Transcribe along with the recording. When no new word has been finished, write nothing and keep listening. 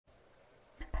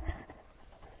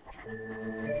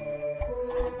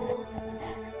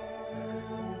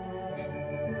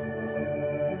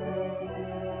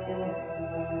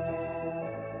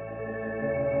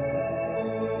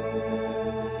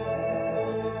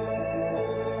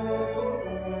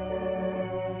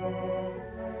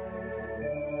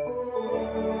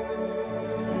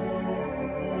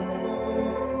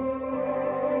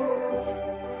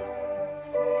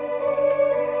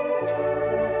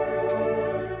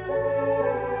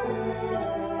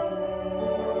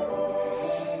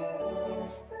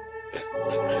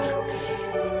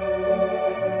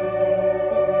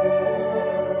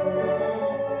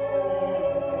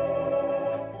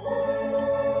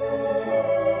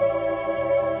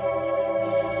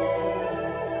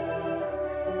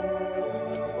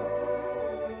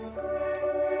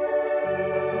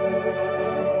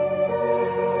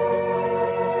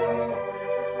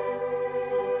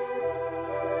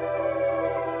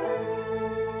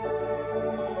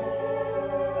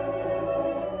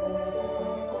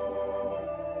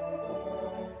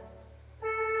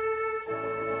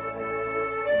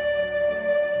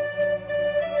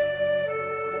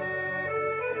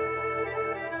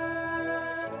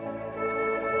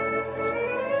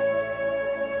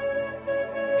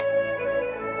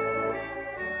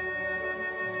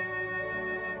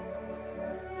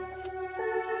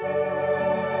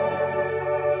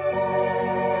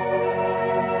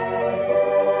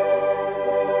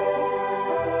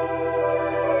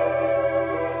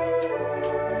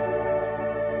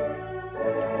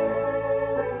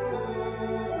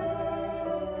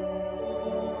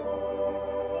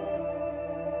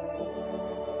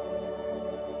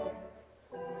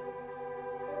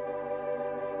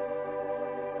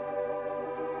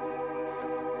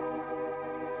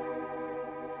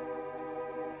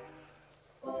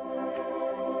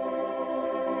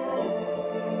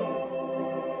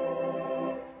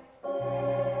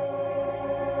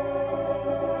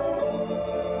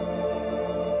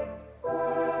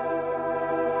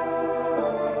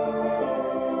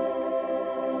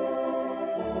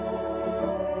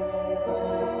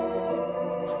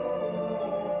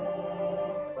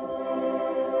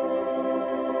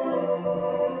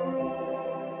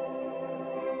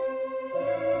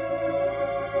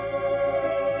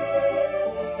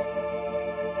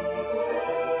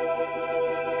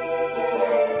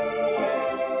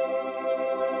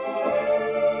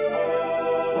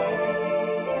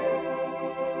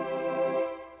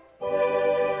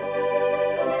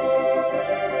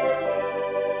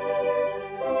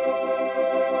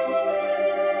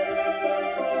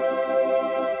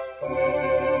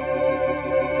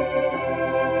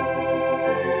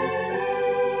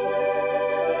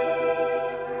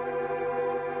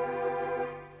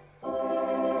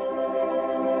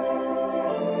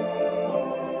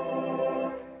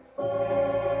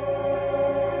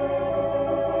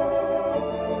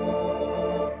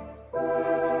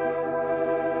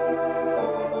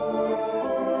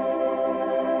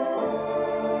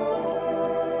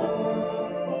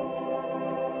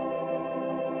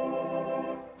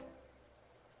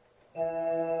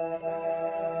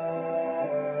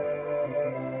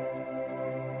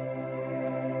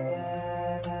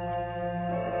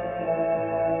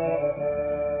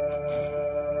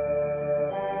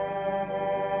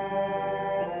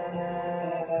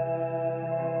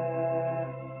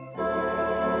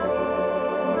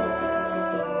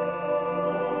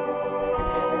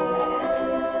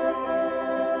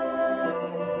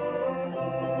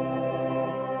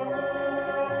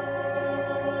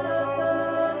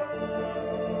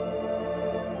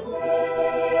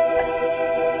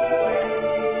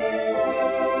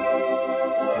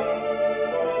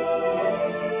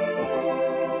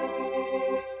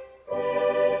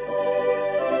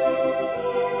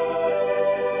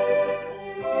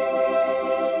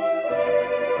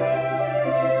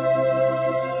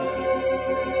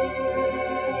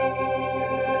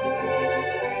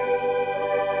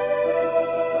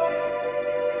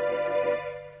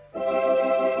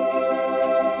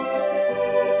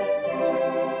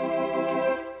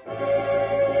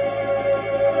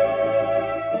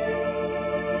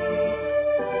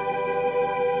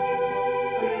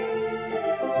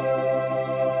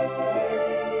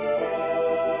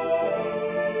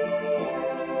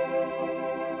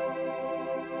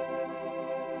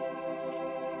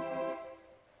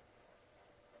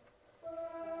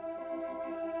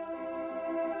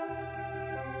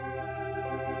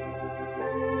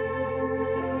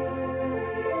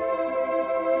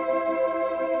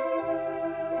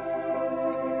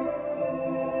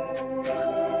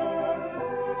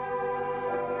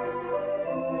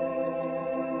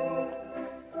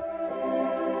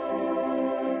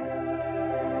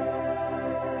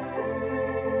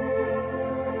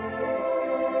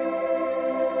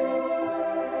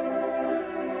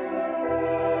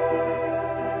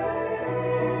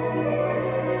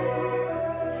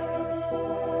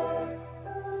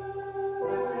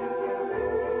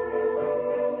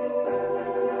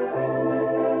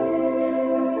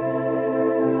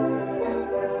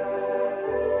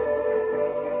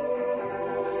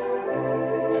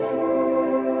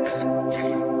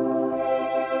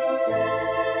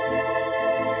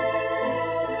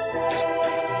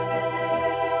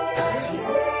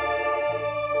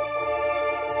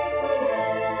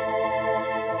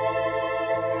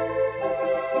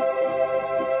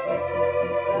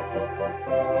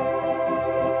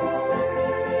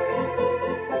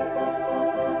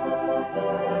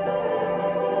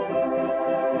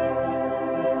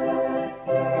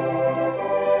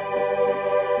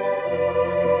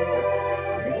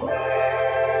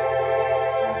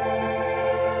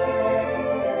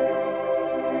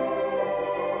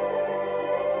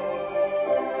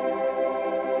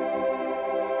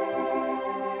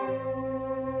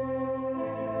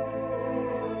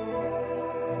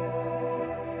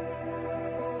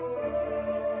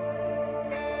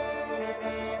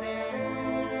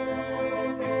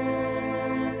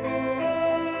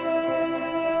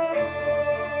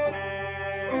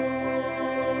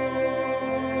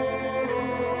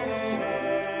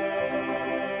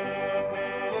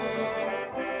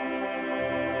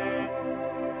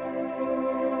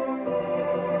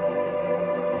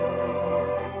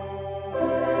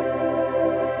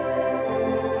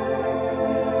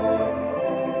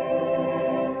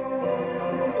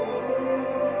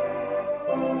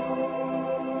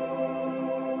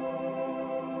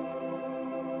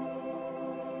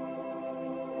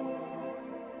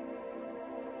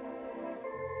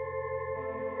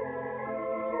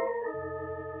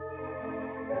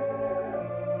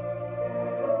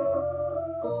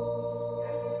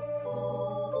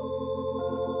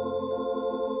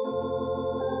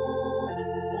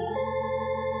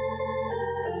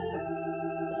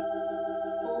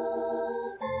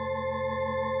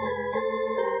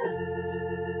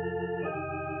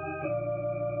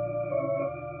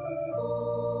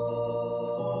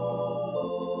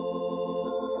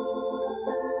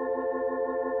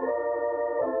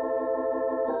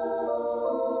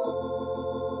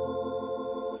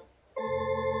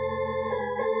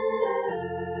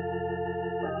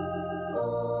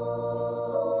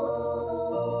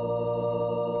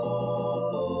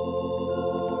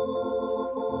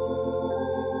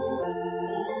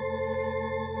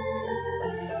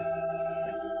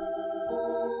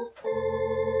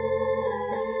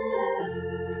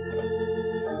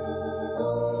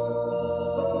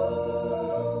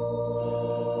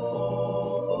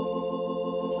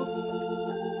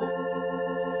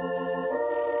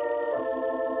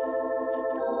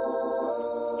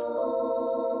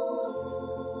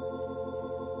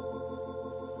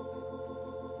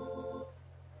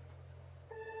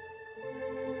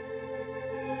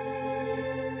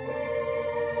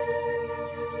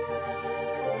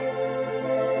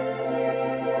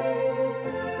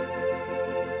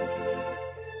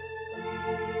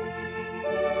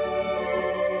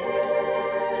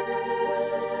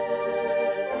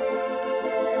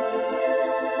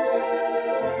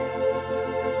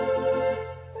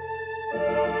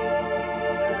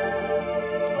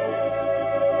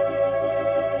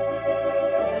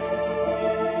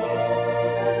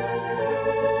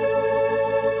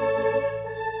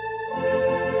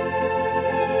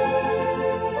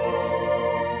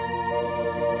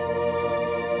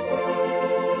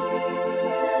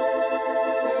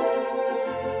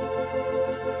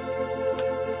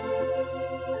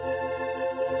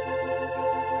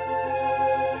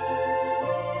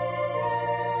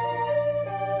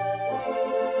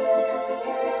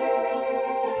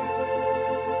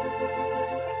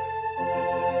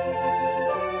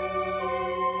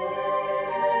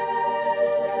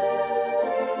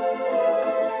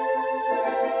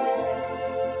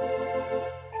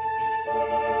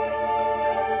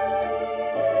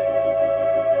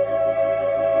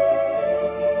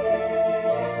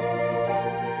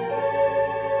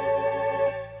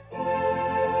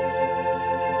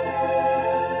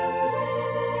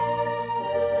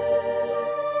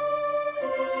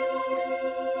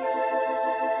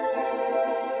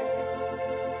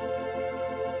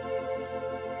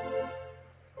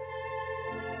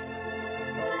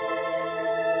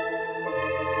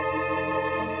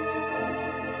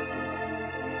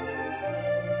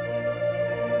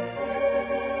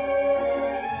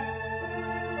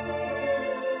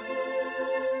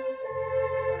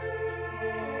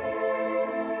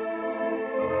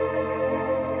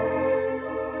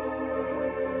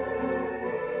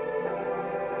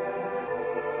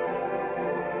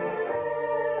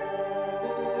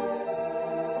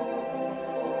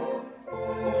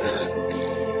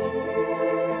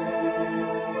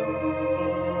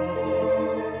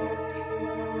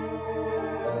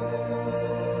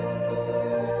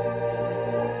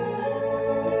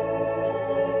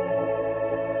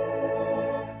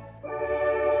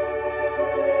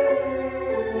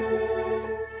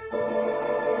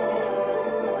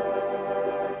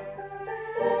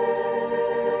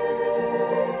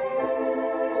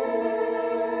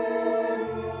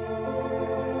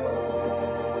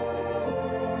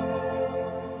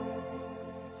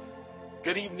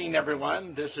Good evening,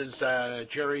 everyone. This is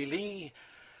Jerry Lee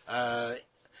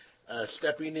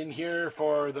stepping in here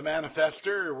for the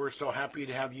Manifester. We're so happy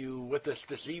to have you with us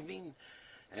this evening,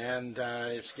 and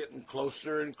it's getting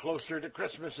closer and closer to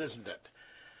Christmas, isn't it?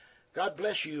 God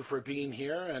bless you for being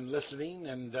here and listening,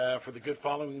 and for the good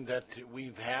following that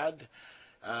we've had.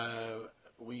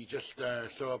 We just are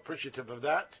so appreciative of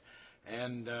that,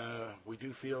 and we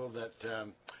do feel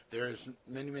that there's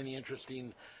many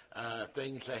interesting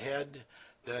things ahead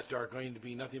that are going to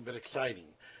be nothing but exciting.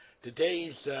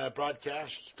 Today's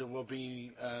broadcast will be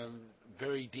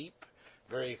very deep,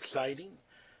 very exciting,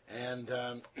 and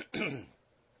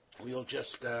we'll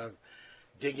just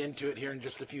dig into it here in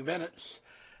just a few minutes.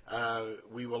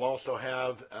 We will also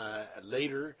have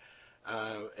later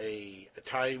a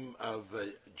time of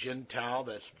Gentile,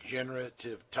 that's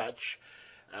generative touch,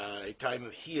 a time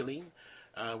of healing.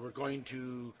 We're going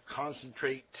to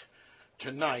concentrate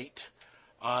tonight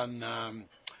on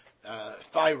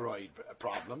thyroid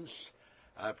problems,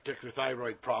 particular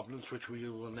thyroid problems, which we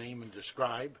will name and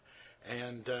describe,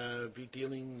 and be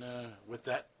dealing with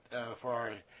that for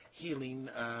our healing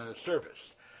service.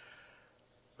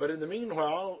 But in the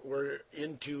meanwhile, we're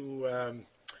into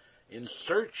In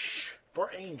Search for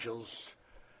Angels,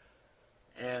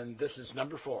 and this is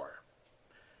number 4.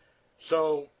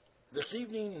 So this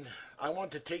evening, I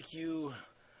want to take you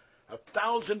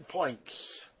 1,000 points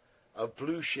of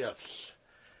blue shifts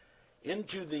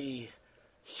into the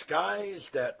skies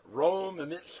that roam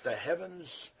amidst the heavens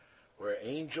where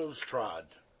angels trod.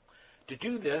 To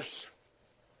do this,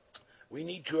 we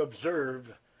need to observe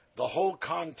the whole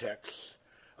context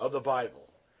of the Bible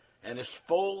and its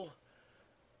full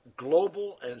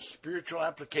global and spiritual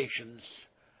applications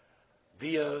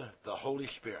via the Holy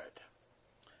Spirit.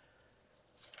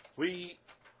 We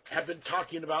have been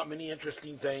talking about many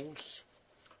interesting things: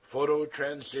 photo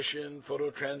transition,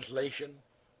 photo translation,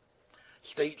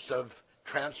 states of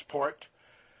transport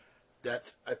that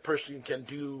a person can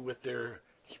do with their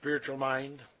spiritual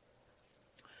mind.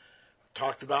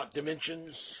 Talked about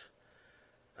dimensions.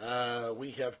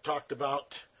 We have talked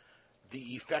about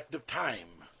the effect of time.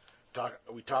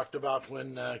 We talked about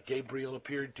when Gabriel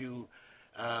appeared to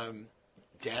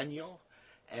Daniel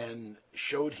and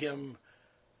showed him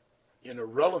in a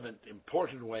relevant,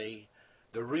 important way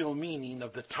the real meaning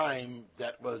of the time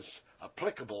that was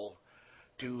applicable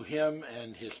to him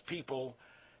and his people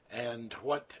and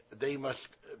what they must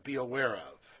be aware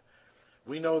of.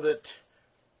 We know that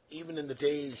even in the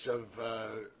days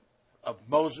of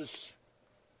Moses,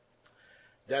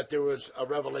 that there was a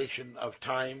revelation of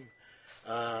time.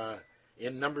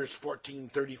 In Numbers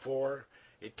 14:34,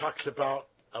 it talks about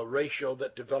a ratio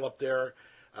that developed there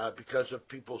because of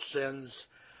people's sins,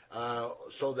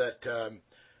 so that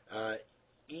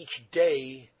each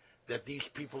day that these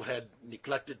people had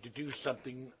neglected to do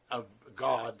something of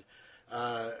God,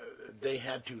 they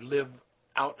had to live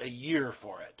out a year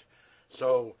for it.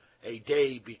 So a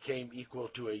day became equal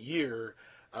to a year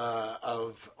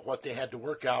of what they had to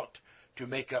work out to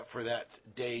make up for that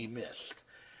day missed.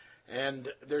 And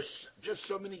there's just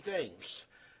so many things.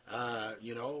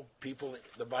 People,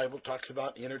 the Bible talks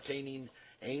about entertaining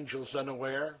angels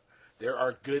unaware. There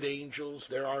are good angels,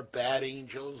 there are bad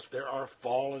angels, there are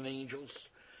fallen angels.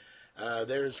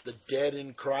 There's the dead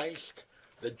in Christ,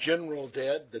 the general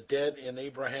dead, the dead in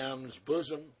Abraham's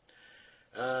bosom.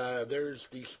 There's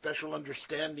the special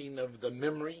understanding of the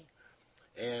memory,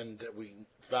 and we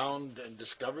found and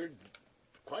discovered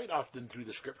quite often through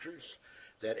the Scriptures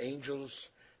that angels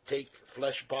take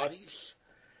flesh bodies,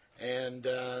 and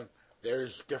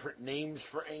there's different names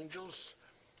for angels: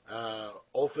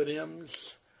 Ophanims,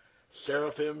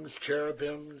 seraphims,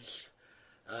 cherubims,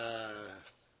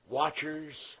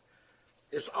 watchers.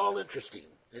 It's all interesting.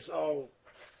 It's all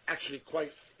actually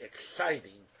quite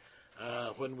exciting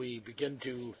when we begin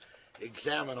to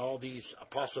examine all these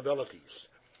possibilities.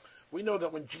 We know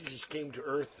that when Jesus came to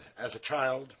earth as a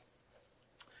child,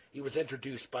 he was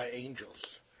introduced by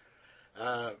angels.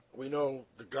 We know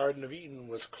the Garden of Eden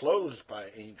was closed by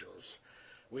angels.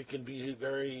 We can be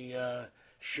very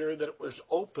sure that it was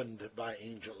opened by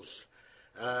angels.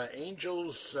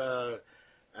 Angels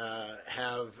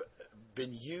have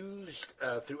been used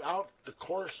throughout the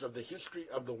course of the history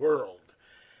of the world.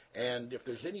 And if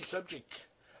there's any subject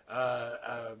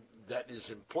that is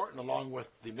important along with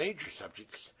the major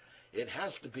subjects, it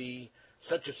has to be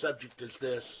such a subject as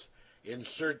this, In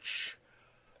Search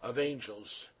of Angels,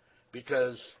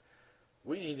 because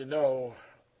we need to know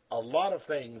a lot of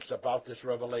things about this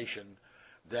revelation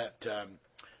that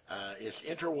is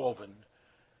interwoven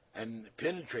and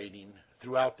penetrating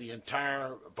throughout the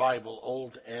entire Bible,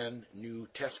 Old and New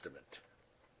Testament.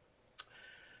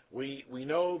 We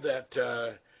know that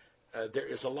there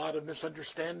is a lot of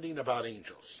misunderstanding about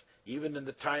angels. Even in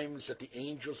the times that the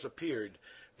angels appeared,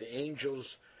 the angels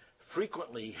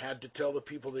frequently had to tell the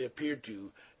people they appeared to,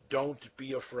 don't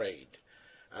be afraid.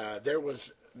 There was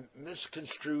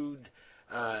misconstrued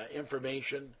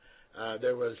information.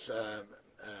 There was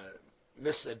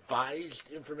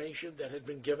misadvised information that had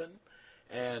been given.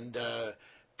 And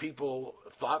people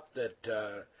thought that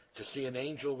to see an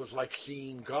angel was like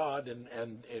seeing God,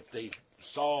 and if they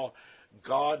saw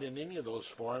God in any of those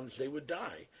forms, they would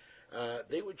die.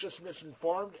 They were just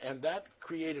misinformed, and that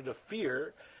created a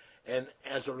fear, and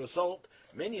as a result,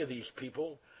 many of these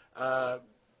people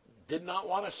did not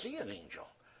want to see an angel.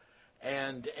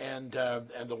 And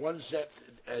the ones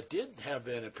that did have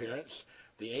an appearance,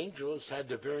 the angels had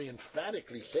to very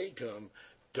emphatically say to them,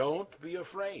 don't be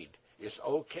afraid. It's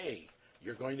okay.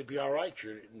 You're going to be all right.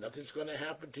 Nothing's going to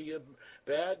happen to you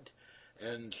bad,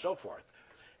 and so forth.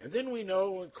 And then we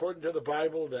know, according to the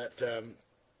Bible, that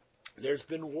there's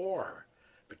been war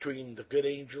between the good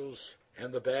angels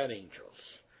and the bad angels.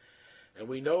 And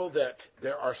we know that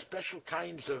there are special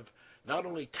kinds of, not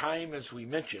only time as we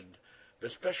mentioned,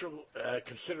 but special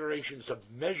considerations of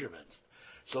measurement,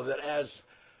 so that as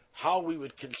how we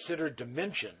would consider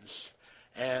dimensions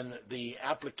and the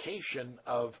application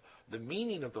of the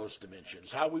meaning of those dimensions,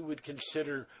 how we would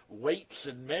consider weights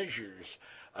and measures,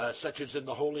 such as in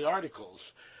the Holy Articles,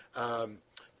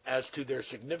 as to their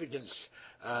significance,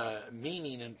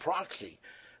 meaning, and proxy,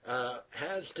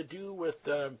 has to do with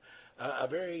a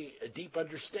very deep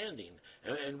understanding.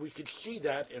 And we could see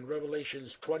that in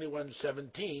Revelations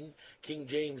 21:17, King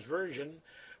James Version,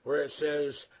 where it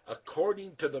says,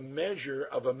 according to the measure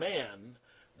of a man,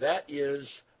 that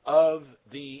is of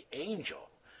the angel.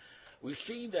 We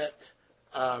see that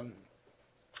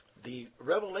the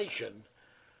revelation,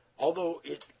 although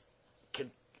it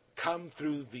can come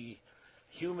through the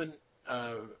human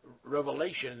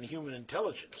revelation and human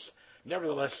intelligence,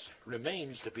 nevertheless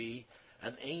remains to be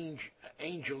an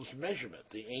angel's measurement,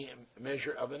 the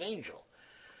measure of an angel.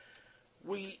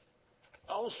 We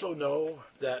also know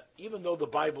that even though the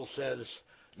Bible says,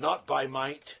 not by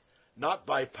might, not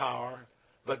by power,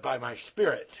 but by my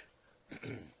Spirit,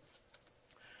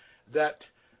 that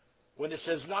when it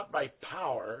says not by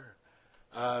power,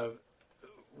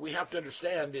 we have to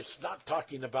understand it's not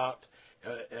talking about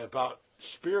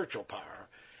spiritual power.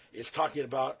 It's talking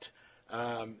about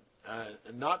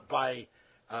not by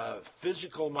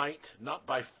physical might, not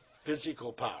by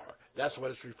physical power. That's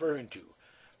what it's referring to,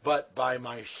 but by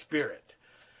my Spirit.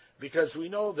 Because we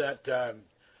know that there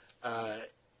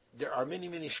are many,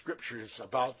 many scriptures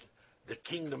about the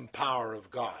kingdom power of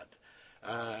God.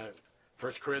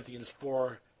 1 Corinthians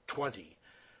 4:20.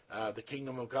 The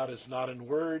kingdom of God is not in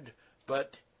word,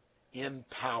 but in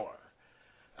power.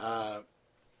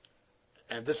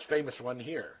 And this famous one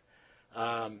here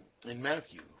in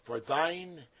Matthew, for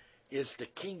thine is the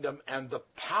kingdom and the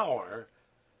power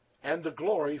and the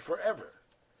glory forever.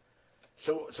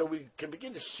 So we can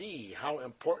begin to see how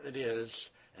important it is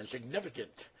and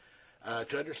significant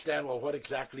to understand, well, what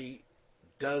exactly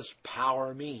does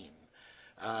power mean?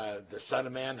 The Son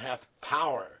of Man hath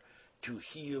power to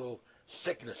heal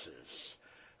sicknesses.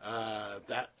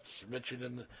 That's mentioned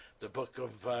in the book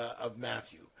of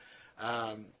Matthew.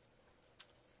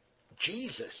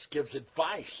 Jesus gives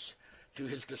advice to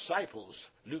his disciples,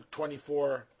 Luke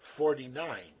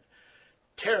 24:49.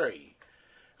 Tarry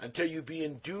until you be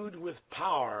endued with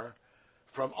power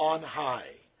from on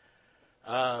high.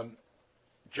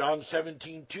 John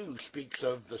 17:2 speaks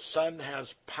of the Son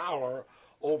has power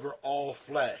over all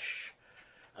flesh.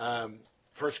 1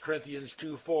 Corinthians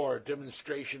 2:4,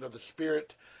 demonstration of the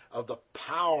Spirit of the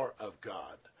power of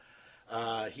God.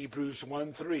 Hebrews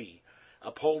 1:3,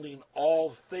 upholding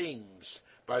all things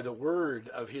by the word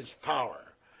of his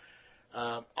power.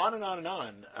 On and on and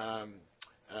on.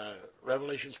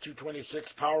 Revelations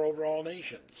 2:26, power over all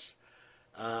nations.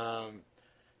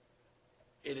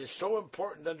 It is so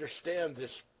important to understand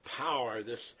this power,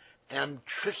 this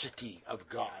amtricity of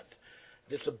God,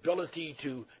 this ability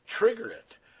to trigger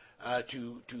it,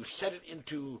 to set it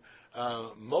into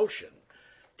motion,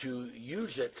 to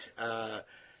use it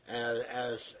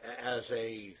as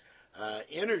a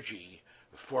energy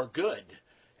for good,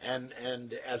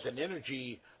 and as an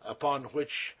energy upon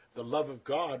which the love of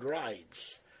God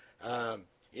rides.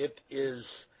 It is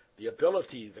the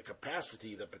ability, the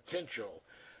capacity, the potential,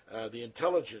 the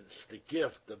intelligence, the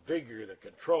gift, the vigor, the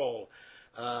control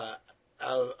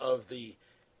of the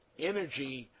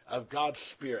energy of God's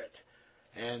Spirit.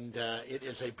 And it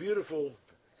is a beautiful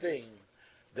thing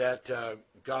that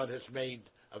God has made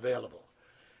available.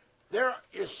 There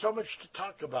is so much to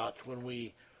talk about when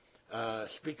we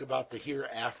speak about the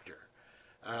hereafter.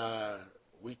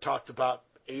 We talked about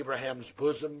Abraham's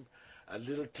bosom a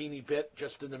little teeny bit,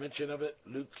 just in the mention of it,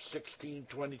 Luke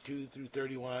 16:22 through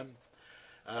 31.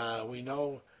 We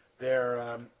know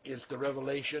there is the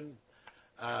revelation.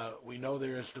 We know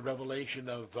there is the revelation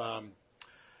of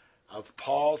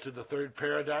Paul to the third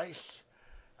paradise.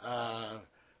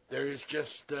 There is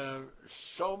just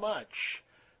so much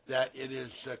that it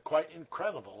is quite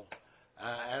incredible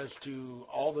as to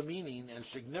all the meaning and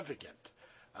significance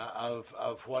of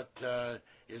what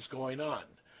is going on.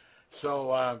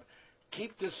 So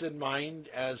keep this in mind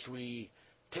as we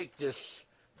take this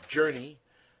journey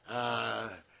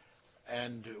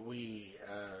and we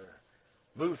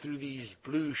move through these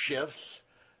blue shifts.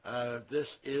 This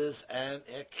is an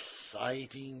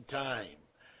exciting time.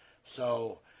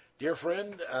 So, dear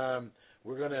friend,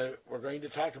 we're going to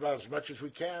talk about as much as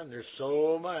we can. There's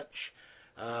so much,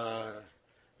 the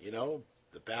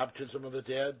baptism of the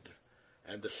dead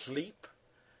and the sleep,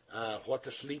 what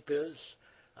the sleep is,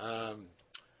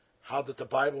 how that the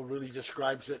Bible really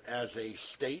describes it as a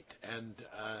state and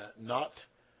not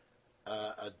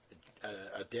a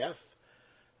death.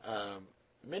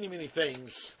 Many, many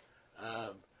things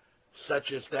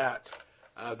such as that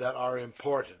that are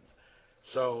important.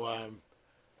 So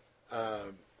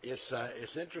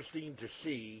it's interesting to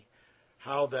see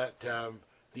how that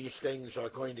these things are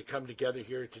going to come together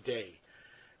here today.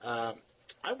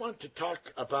 I want to talk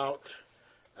about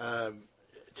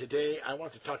today. I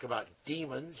want to talk about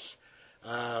demons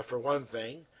for one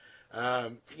thing.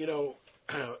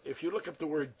 If you look up the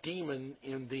word demon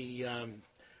in the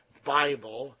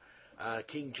Bible,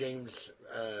 King James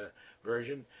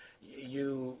Version,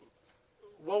 you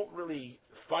won't really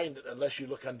find it unless you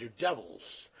look under devils.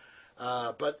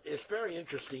 But it's very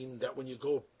interesting that when you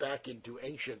go back into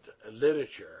ancient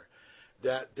literature,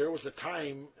 that there was a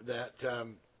time that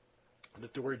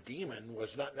that the word demon was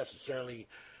not necessarily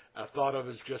thought of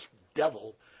as just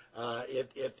devil.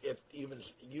 It even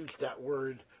used that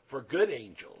word for good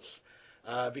angels,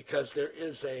 because there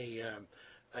is a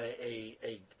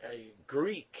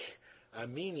Greek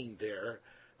meaning there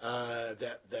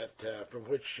that from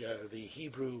which the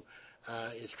Hebrew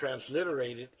is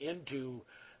transliterated into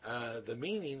the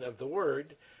meaning of the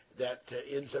word that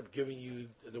ends up giving you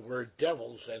the word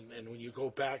devils. And when you go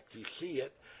back to see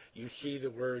it, you see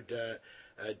the word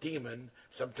demon,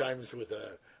 sometimes with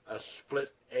a split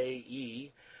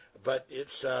A-E, but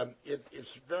it's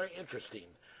very interesting.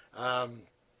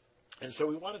 And so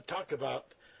we want to talk about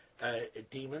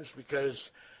demons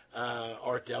because,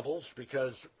 or devils,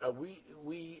 because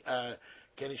we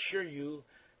can assure you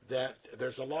that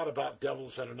there's a lot about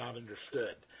devils that are not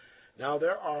understood. Now,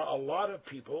 there are a lot of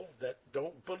people that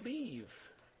don't believe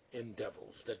in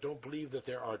devils, that don't believe that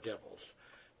there are devils,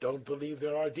 don't believe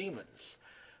there are demons.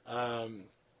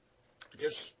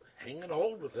 Just hang and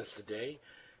hold with us today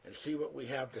and see what we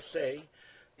have to say.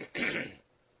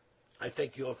 I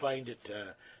think you'll find it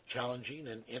challenging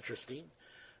and interesting.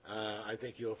 I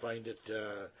think you'll find it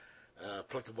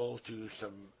applicable to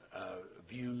some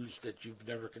views that you've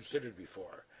never considered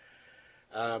before.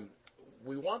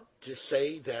 We want to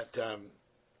say that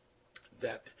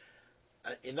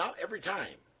not every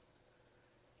time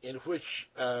in which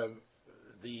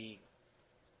the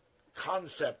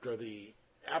concept or the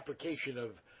application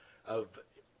of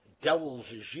devils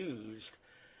is used,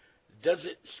 does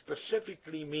it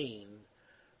specifically mean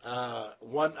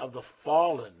one of the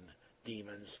fallen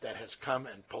demons that has come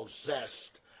and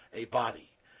possessed a body?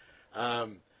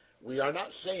 We are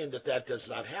not saying that does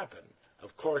not happen.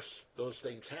 Of course, those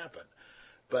things happen.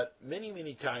 But many,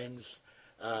 many times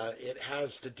it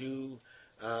has to do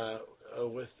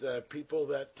with people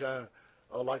that,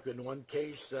 like in one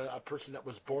case, a person that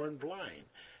was born blind.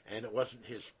 And it wasn't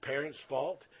his parents'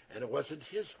 fault, and it wasn't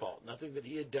his fault. Nothing that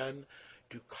he had done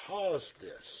to cause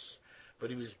this.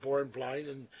 But he was born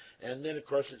blind, and then, of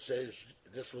course, it says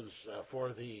this was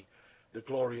for the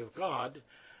glory of God.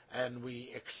 And we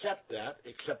accept that,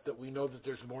 except that we know that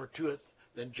there's more to it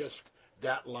than just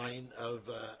that line of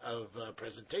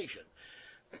presentation.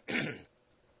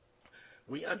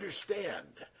 We understand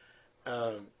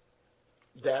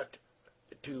that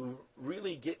to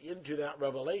really get into that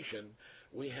revelation,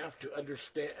 we have to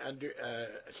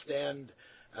understand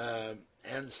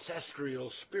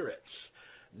ancestral spirits,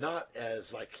 not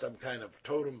as like some kind of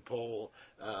totem pole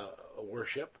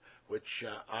worship, which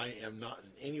I am not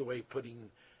in any way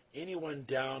putting anyone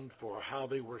down for how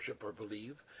they worship or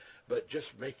believe, but just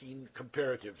making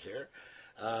comparatives here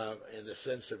in the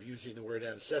sense of using the word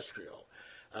ancestral.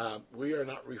 We are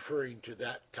not referring to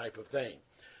that type of thing.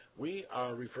 We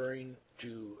are referring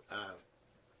to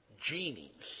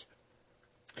genies.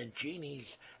 and genies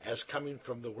as coming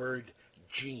from the word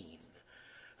gene.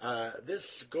 This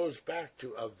goes back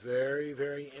to a very,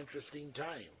 very interesting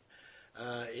time.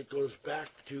 It goes back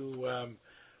to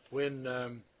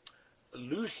when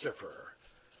Lucifer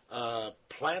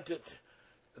planted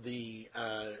the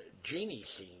genie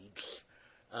seeds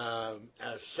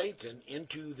as Satan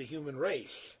into the human race.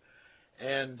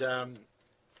 And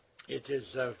it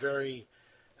is very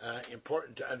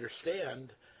important to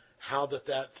understand how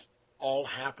that all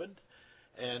happened.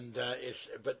 And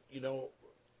but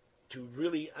to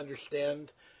really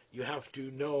understand, you have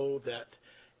to know that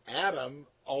Adam,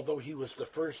 although he was the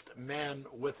first man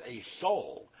with a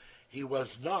soul, he was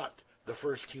not the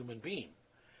first human being.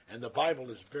 And the Bible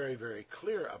is very, very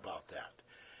clear about that.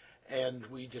 And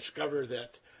we discover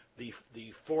that the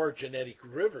four genetic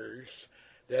rivers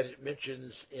that it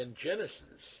mentions in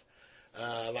Genesis,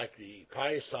 like the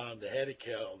Pison, the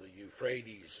Hiddekel, the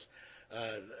Euphrates,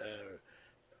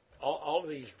 all of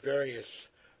these various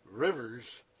rivers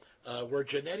were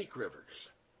genetic rivers.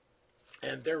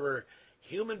 And there were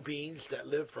human beings that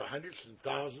lived for hundreds and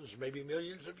thousands, maybe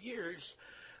millions of years,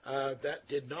 that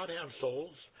did not have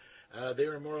souls. They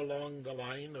were more along the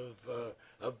line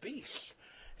of beasts.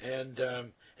 And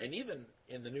even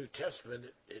in the New Testament,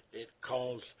 it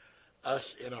calls us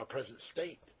in our present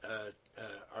state, or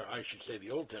I should say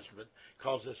the Old Testament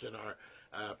calls us in our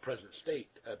present state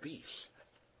beasts.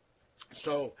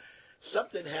 So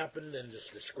something happened, and it's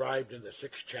described in the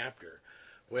 6th chapter,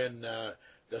 when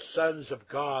the sons of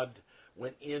God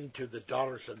went into the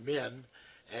daughters of men,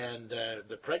 and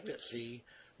the pregnancy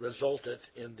resulted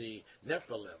in the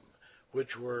Nephilim,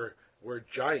 which were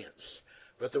giants.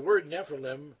 But the word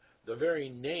Nephilim, the very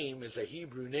name, is a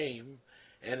Hebrew name,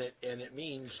 and it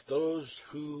means those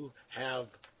who have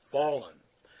fallen.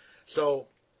 So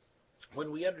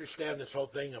when we understand this whole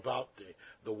thing about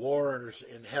the wars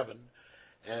in heaven,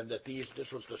 and that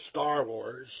this was the Star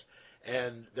Wars,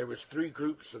 and there was 3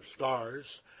 groups of stars,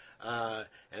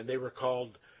 and they were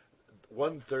called,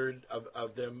 1/3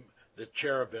 of them the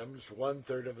cherubims,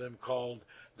 1/3 of them called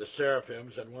the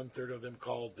seraphims, and 1/3 of them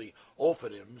called the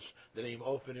ophanims, the name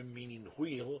ophanim meaning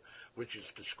wheel, which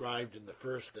is described in the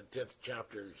 1st and 10th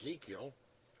chapter of Ezekiel.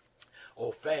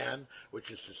 Ophan, which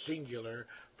is the singular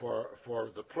for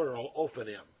the plural,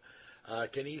 ophanim,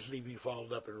 can easily be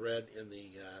followed up and read in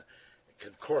the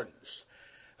concordance.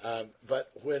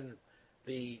 But when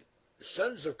the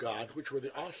sons of God, which were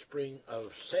the offspring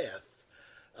of Seth,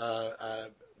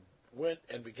 went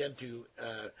and began to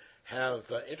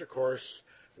have intercourse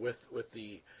with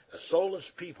the soulless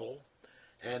people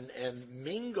and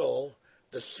mingle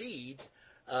the seed,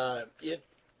 it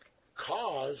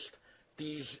caused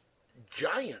these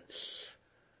giants,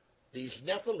 these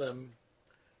Nephilim,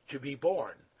 to be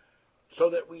born. So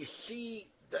that we see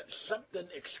that something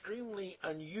extremely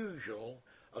unusual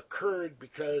occurred,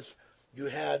 because you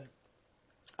had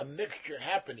a mixture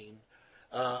happening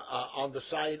on the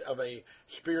side of a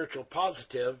spiritual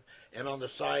positive and on the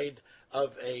side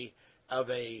of a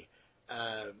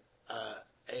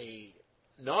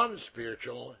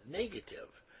non-spiritual negative,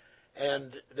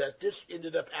 and that this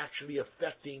ended up actually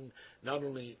affecting not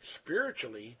only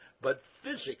spiritually but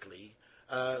physically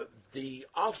the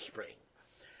offspring.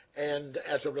 And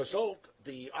as a result,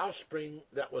 the offspring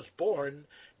that was born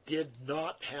did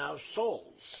not have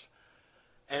souls.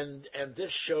 And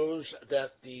this shows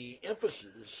that the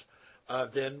emphasis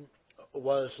then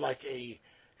was like a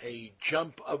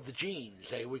jump of the genes.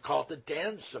 We call it the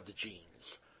dance of the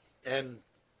genes. And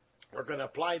we're going to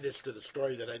apply this to the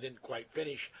story that I didn't quite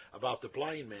finish about the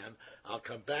blind man. I'll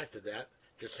come back to that.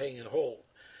 Just hang and hold.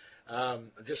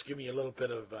 Just give me a little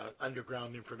bit of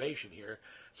underground information here,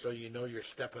 so you know you're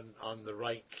stepping on the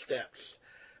right steps.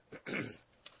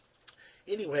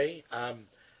 Anyway,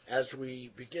 as we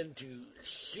begin to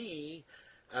see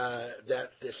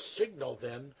that this signal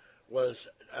then was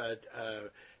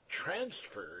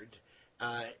transferred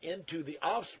into the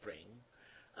offspring,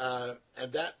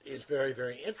 and that is very,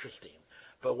 very interesting.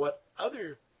 But what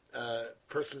other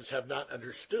persons have not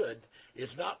understood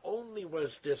is not only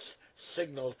was this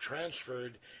signal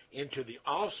transferred into the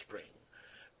offspring,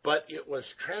 but it was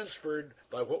transferred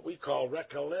by what we call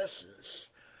recolescence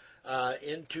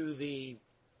into the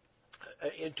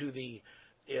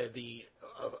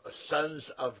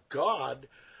sons of God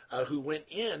who went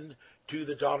in to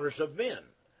the daughters of men.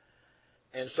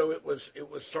 And so it was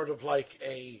sort of like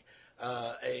a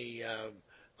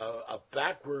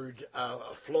backward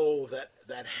flow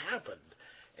that happened,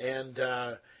 and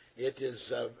it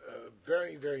is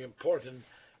very, very important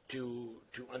to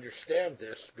understand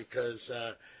this, because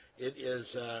it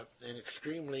is an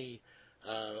extremely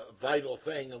vital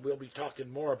thing, and we'll be talking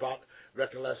more about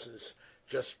reconnaissance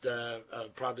just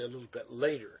probably a little bit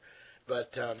later,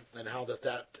 but and how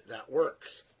that works.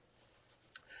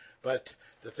 But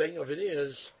the thing of it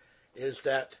is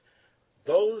that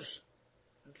those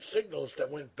signals that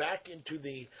went back into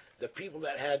the people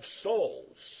that had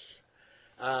souls,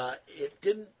 it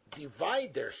didn't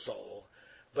divide their soul,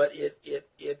 but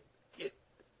it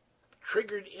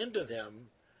triggered into them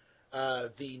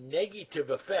the negative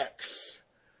effects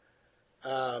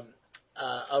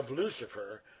of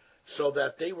Lucifer, so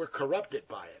that they were corrupted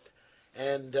by it,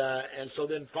 and so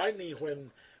then finally,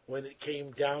 when it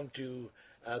came down to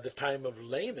the time of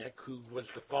Lamech, who was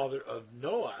the father of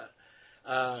Noah,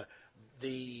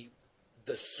 the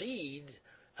seed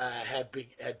had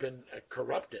been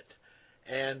corrupted,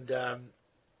 and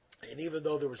even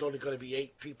though there was only going to be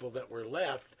 8 people that were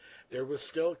left, there was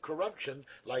still corruption,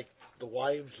 like the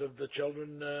wives of the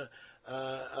children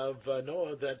of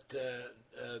Noah that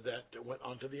went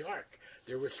onto the ark.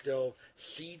 There was still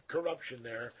seed corruption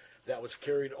there that was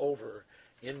carried over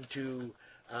into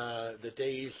the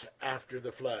days after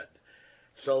the flood.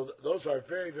 So those are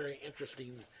very, very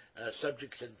interesting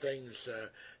subjects and things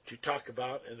to talk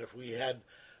about, and if we had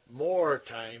more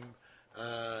time,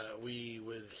 we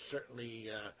would certainly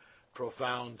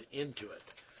profound into it.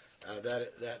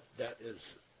 That is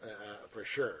for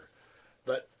sure.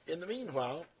 But in the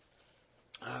meanwhile,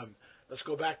 let's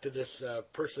go back to this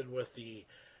person with the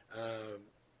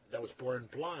that was born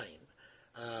blind.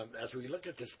 As we look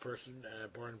at this person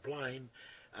born blind,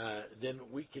 then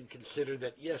we can consider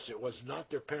that, yes, it was not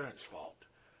their parents' fault.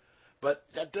 But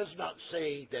that does not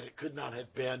say that it could not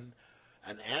have been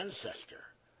an ancestor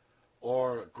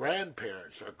or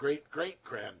grandparents or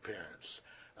great-great-grandparents,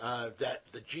 that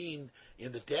the gene,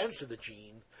 in the dance of the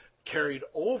gene, carried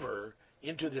over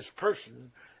into this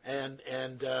person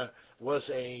and was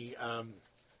a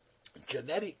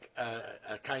genetic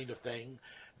kind of thing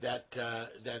that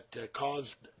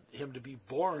caused him to be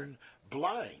born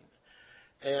blind.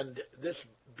 And this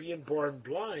being born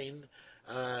blind,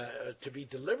 to be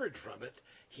delivered from it,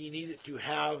 he needed to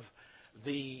have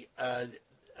the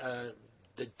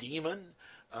demon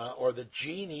or the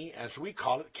genie, as we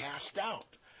call it, cast out.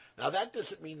 Now, that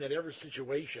doesn't mean that every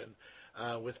situation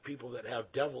with people that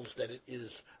have devils that it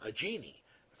is a genie.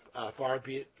 Far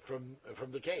be it from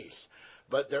the case.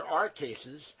 But there are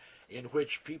cases in which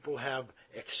people have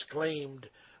exclaimed,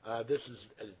 this is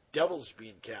devils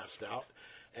being cast out,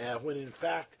 when in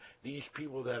fact these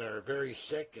people that are very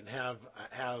sick and have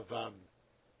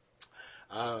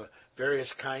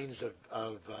various kinds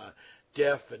of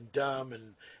deaf and dumb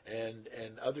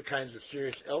and other kinds of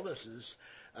serious illnesses,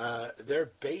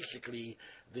 they're basically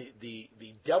the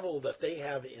devil that they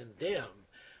have in them,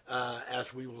 as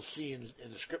we will see in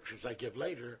the scriptures I give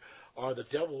later, are the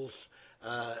devils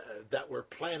that were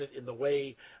planted in the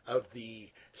way of the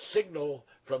signal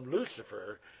from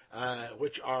Lucifer,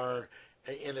 which are,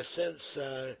 in a sense,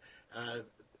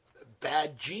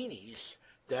 bad genies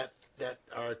that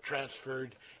are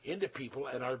transferred into people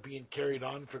and are being carried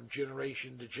on from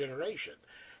generation to generation.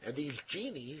 And these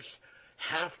genies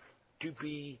have to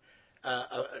be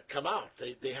come out.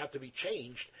 They have to be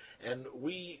changed, and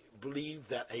we believe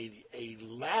that a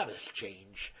lattice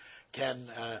change can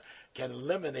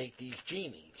eliminate these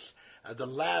genies. The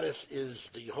lattice is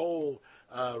the whole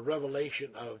revelation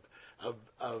of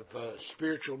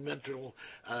spiritual, mental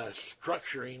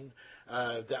structuring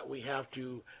that we have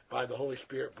to, by the Holy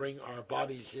Spirit, bring our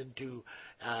bodies into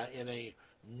in a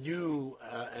new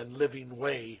and living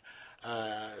way,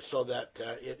 so that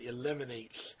it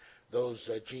eliminates those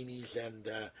genies and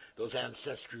those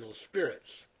ancestral spirits.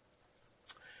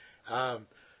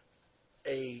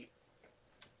 A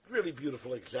really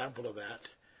beautiful example of that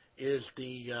is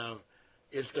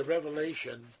the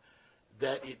revelation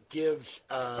that it gives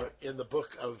in the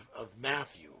book of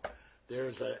Matthew.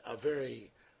 There's a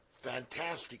very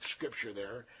fantastic scripture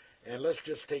there, and let's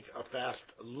just take a fast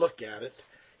look at it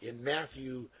in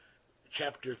Matthew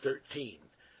chapter 13.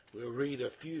 We'll read a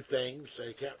few things.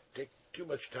 I can't take too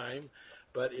much time,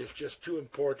 but it's just too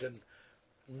important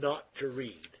not to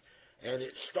read. And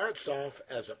it starts off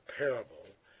as a parable.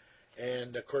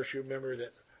 And, of course, you remember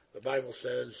that the Bible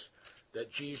says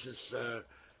that Jesus,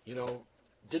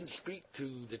 didn't speak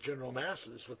to the general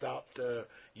masses without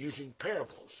using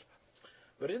parables.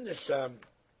 But in this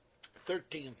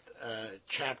 13th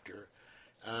chapter,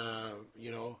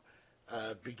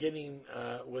 beginning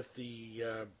with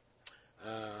the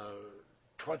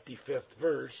 25th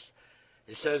verse,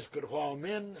 it says, "But while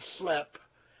men slept,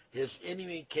 his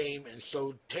enemy came and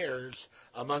sowed tares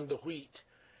among the wheat,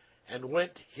 and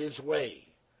went his way.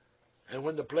 And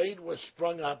when the blade was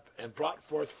sprung up and brought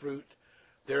forth fruit,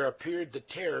 there appeared the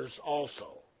tares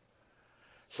also.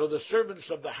 So the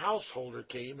servants of the householder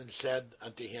came and said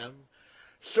unto him,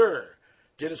 Sir,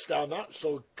 didst thou not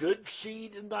sow good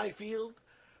seed in thy field?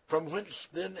 From whence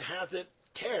then hath it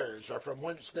tares, or from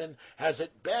whence then has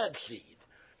it bad seed?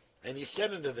 And he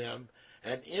said unto them,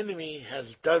 An enemy has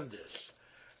done this.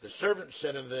 The servants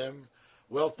said unto them,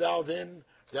 Wilt thou then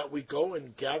that we go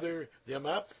and gather them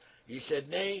up? He said,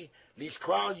 Nay, lest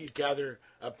while you gather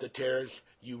up the tares,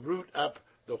 you root up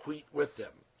the wheat with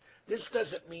them. This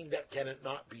doesn't mean that cannot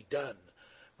not be done,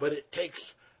 but it takes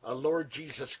a Lord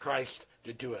Jesus Christ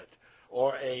to do it,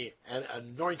 or an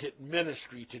anointed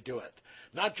ministry to do it.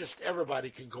 Not just everybody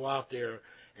can go out there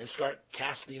and start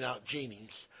casting out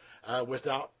genies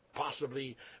without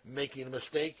possibly making a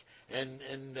mistake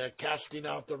and casting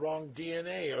out the wrong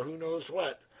DNA or who knows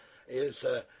what is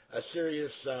a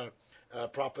serious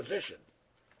proposition.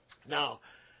 Now,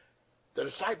 the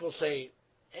disciples say,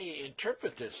 hey,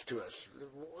 interpret this to us.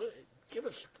 Give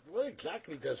us, what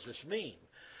exactly does this mean?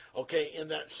 Okay, in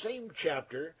that same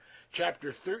chapter,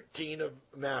 chapter 13 of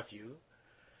Matthew,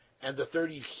 and the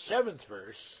 37th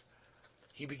verse,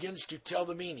 he begins to tell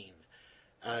the meaning.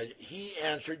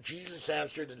 Jesus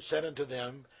answered and said unto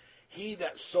them, He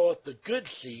that soweth the good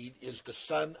seed is the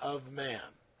Son of Man.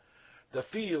 The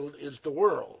field is the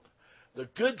world. The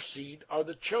good seed are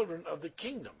the children of the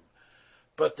kingdom.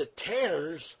 But the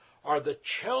tares are the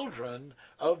children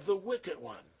of the wicked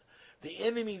one. The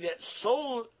enemy that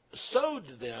sowed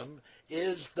them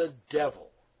is the devil.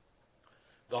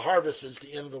 The harvest is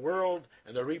the end of the world,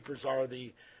 and the reapers are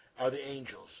the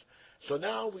angels. So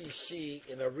now we see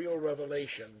in a real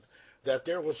revelation that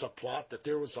there was a plot, that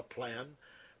there was a plan,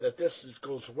 that this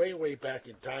goes way, way back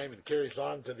in time and carries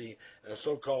on to the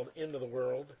so-called end of the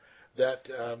world, that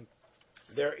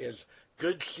there is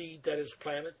good seed that is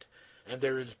planted, and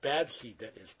there is bad seed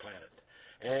that is planted.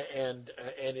 And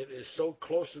it is so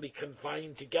closely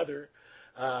confined together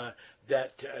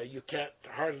that you can't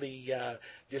hardly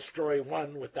destroy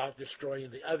one without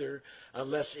destroying the other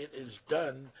unless it is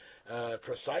done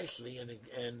precisely and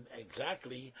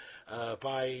exactly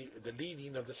by the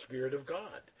leading of the Spirit of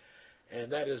God.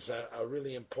 And that is a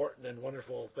really important and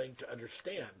wonderful thing to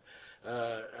understand.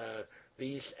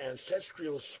 These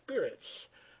ancestral spirits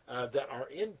that are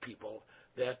in people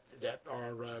that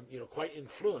are quite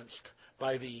influenced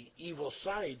by the evil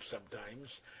side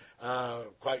sometimes,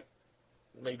 quite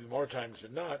maybe more times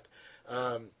than not,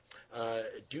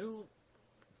 do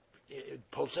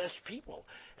possess people.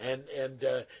 And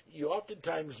you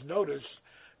oftentimes notice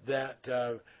that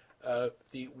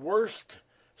the worst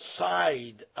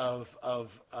side of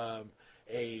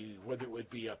whether it would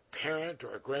be a parent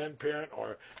or a grandparent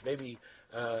or maybe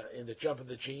in the jump of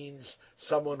the genes,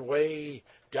 someone way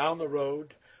down the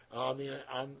road on the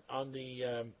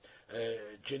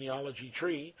genealogy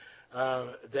tree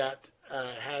that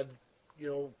had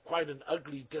quite an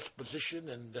ugly disposition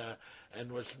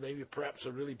and was maybe perhaps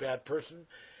a really bad person,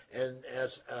 and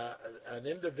as an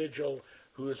individual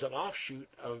who is an offshoot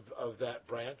of that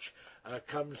branch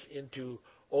comes into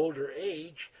older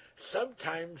age,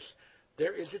 sometimes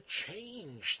there is a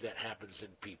change that happens in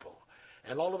people.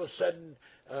 And all of a sudden,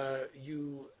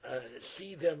 you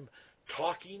see them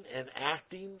talking and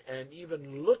acting and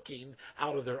even looking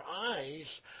out of their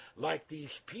eyes like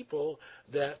these people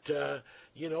that, are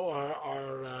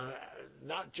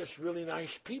not just really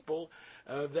nice people,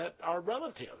 that are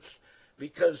relatives.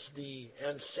 Because the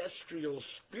ancestral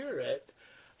spirit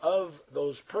of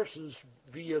those persons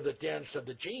via the dance of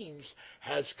the genes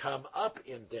has come up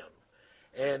in them.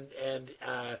 And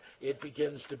it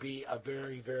begins to be a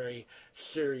very, very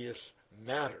serious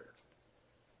matter.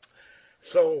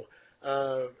 So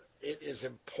it is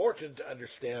important to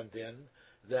understand then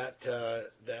that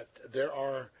there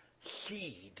are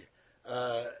seed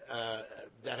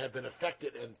that have been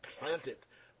affected and planted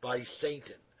by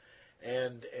Satan,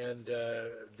 and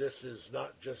this is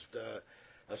not just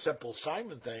a simple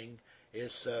Simon thing.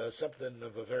 It's something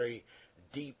of a very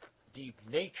deep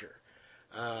nature.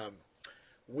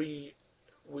 We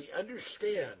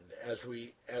understand as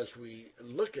we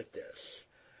look at this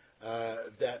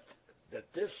that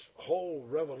this whole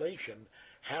revelation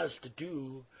has to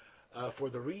do for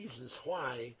the reasons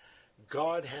why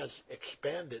God has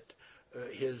expanded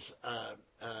his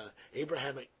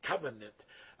Abrahamic covenant,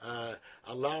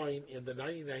 allowing in the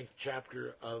 99th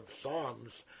chapter of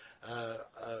Psalms a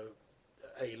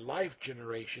life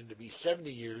generation to be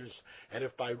 70 years, and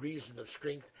if by reason of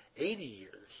strength, 80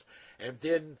 years. And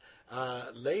then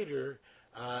later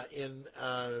in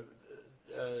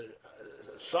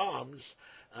Psalms,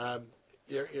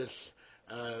 there is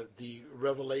the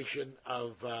revelation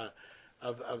of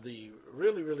the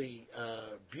really, really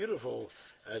beautiful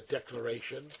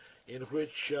declaration in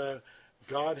which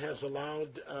God has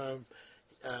allowed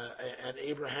an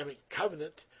Abrahamic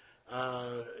covenant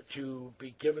to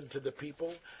be given to the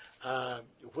people,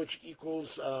 which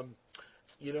equals, a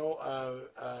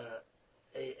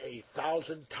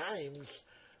 1,000 times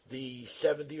the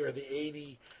 70 or the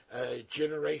 80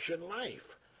 generation life.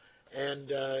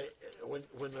 And when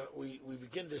we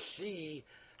begin to see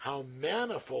how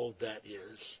manifold that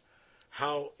is,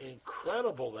 how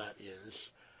incredible that is,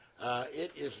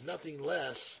 it is nothing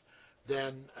less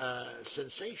than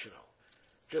sensational.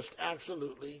 Just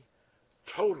absolutely,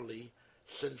 totally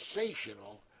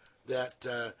sensational that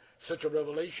such a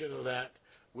revelation of that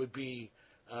would be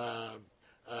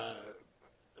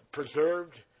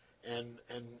preserved and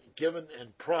given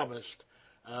and promised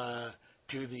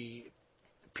to the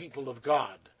people of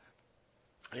God,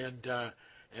 and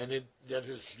that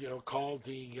is called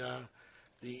the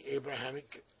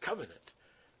Abrahamic covenant.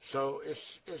 So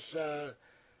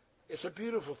it's a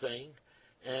beautiful thing,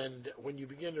 and when you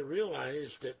begin to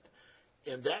realize that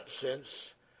in that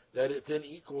sense that it then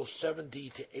equals 70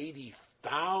 to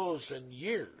 80,000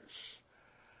 years,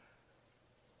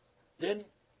 then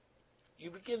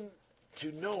you begin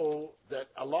to know that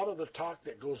a lot of the talk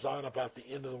that goes on about the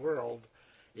end of the world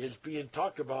is being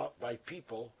talked about by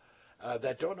people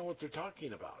that don't know what they're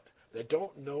talking about, that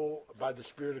don't know by the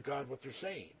Spirit of God what they're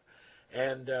saying.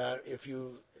 And if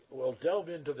you will delve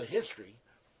into the history,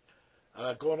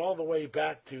 going all the way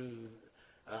back to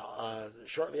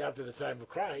shortly after the time of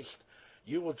Christ,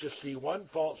 you will just see one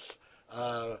false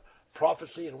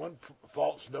prophecy and one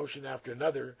false notion after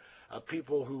another of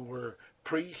people who were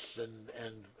priests and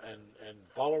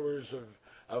followers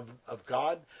of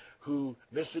God who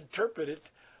misinterpreted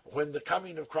when the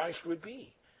coming of Christ would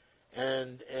be,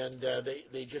 and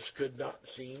they just could not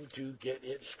seem to get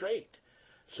it straight.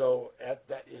 So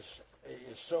that is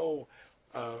so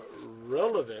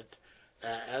relevant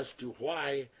as to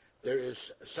why there is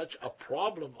such a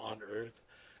problem on earth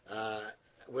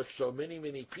with so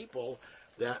many people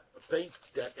that think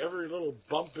that every little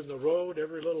bump in the road,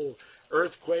 every little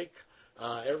earthquake,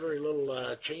 every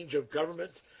little change of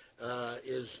government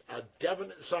is a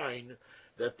definite sign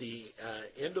that the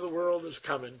end of the world is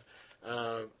coming,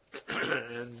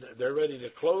 and they're ready to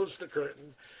close the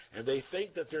curtain, and they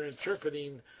think that they're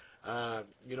interpreting,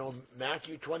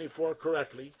 Matthew 24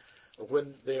 correctly,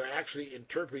 when they're actually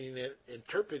interpreting it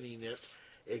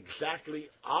exactly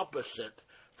opposite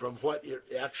from what it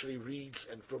actually reads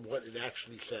and from what it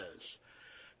actually says.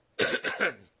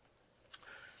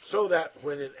 So that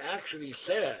when it actually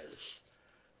says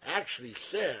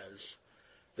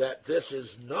that this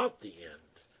is not the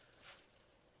end,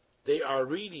 they are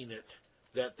reading it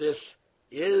that this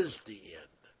is the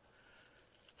end.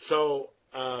 So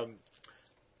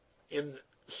in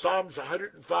Psalms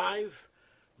 105,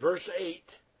 verse 8,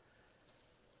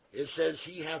 it says,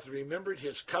 He hath remembered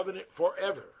His covenant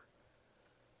forever,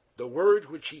 the word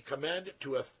which He commanded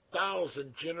to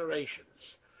 1,000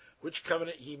 generations, which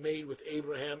covenant He made with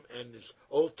Abraham and His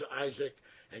oath to Isaac,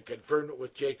 and confirmed it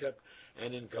with Jacob.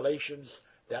 And in Galatians,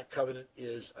 that covenant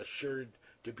is assured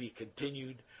to be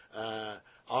continued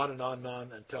on and on and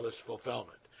on until its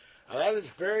fulfillment. Now, that is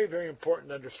very, very important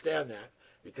to understand that,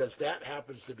 because that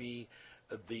happens to be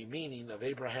the meaning of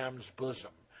Abraham's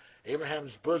bosom.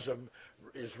 Abraham's bosom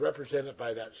is represented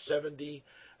by that 70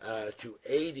 to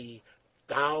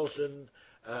 80,000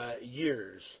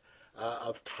 years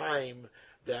of time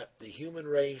that the human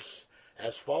race,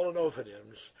 as fallen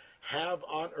Ophanims, have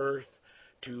on earth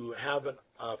to have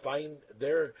find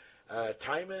their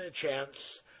time and a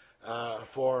chance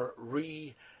for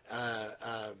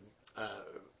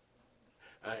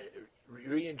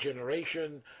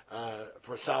regeneration,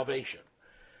 for salvation.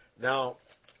 Now,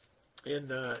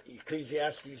 in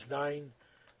Ecclesiastes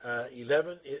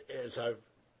 9:11, as I've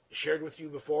shared with you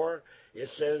before, it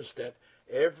says that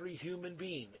every human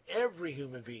being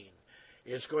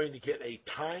is going to get a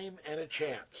time and a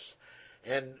chance.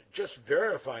 And just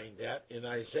verifying that, in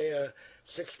Isaiah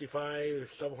 65,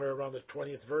 somewhere around the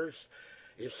 20th verse,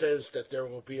 it says that there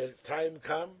will be a time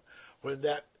come when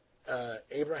that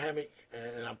Abrahamic,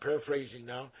 and I'm paraphrasing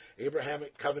now,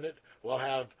 Abrahamic covenant will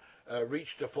have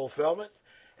reached a fulfillment.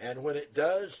 And when it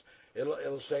does,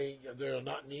 it'll say there will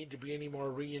not need to be any more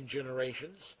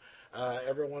regenerations.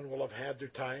 Everyone will have had their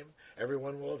time.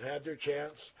 Everyone will have had their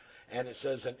chance. And it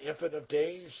says an infant of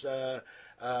days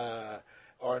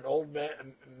or an old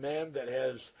man that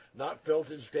has not filled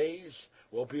his days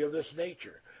will be of this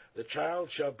nature. The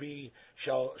child shall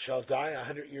die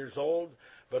 100 years old,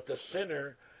 but the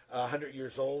sinner 100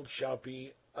 years old shall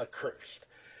be accursed.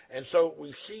 And so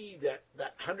we see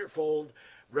that hundredfold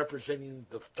representing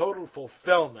the total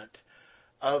fulfillment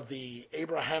of the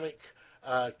Abrahamic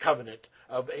covenant,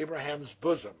 of Abraham's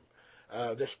bosom,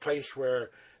 this place where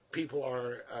people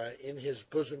are in his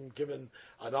bosom given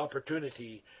an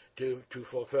opportunity to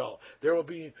fulfill. There will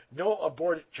be no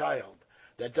aborted child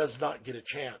that does not get a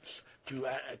chance to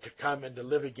come and to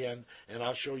live again, and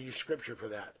I'll show you scripture for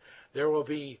that. There will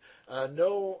be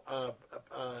no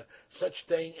such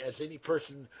thing as any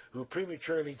person who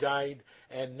prematurely died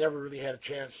and never really had a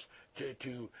chance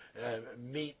to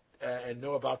meet and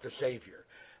know about the Savior.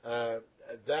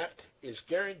 That is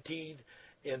guaranteed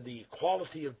in the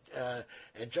quality of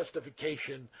and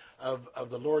justification of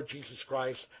the Lord Jesus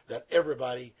Christ, that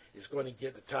everybody is going to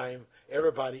get the time,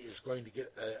 everybody is going to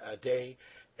get a day,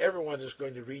 everyone is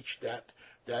going to reach that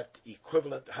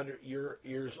equivalent 100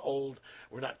 years old.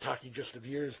 We're not talking just of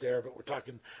years there, but we're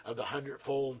talking of the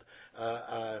hundredfold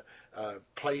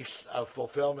place of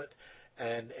fulfillment,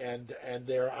 and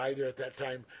they're either at that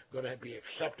time going to be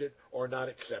accepted or not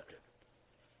accepted.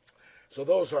 So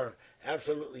those are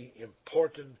absolutely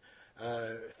important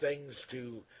things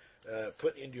to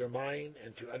put into your mind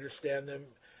and to understand them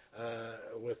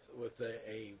with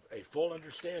a full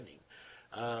understanding.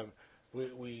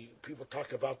 People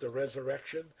talk about the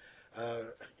resurrection.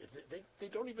 They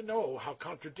don't even know how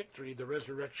contradictory the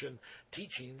resurrection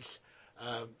teachings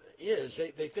is.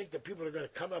 They think that people are going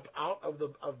to come up out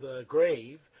of the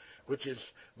grave, which is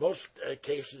most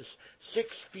cases 6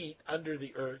 feet under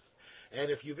the earth. And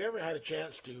if you've ever had a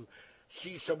chance to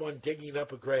see someone digging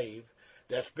up a grave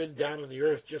that's been down in the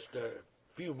earth just a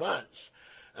few months,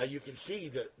 you can see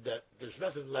that there's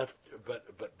nothing left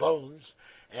but bones,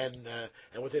 and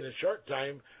within a short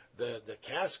time the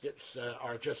caskets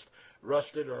are just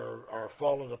rusted or are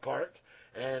fallen apart,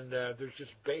 and there's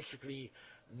just basically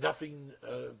nothing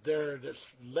there that's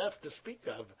left to speak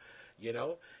of,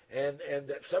 and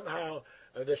that somehow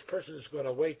this person is going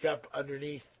to wake up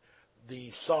underneath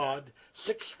the sod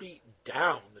 6 feet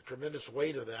down, the tremendous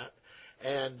weight of that,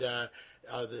 and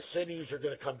the sinews are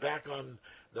going to come back on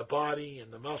the body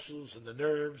and the muscles and the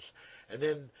nerves, and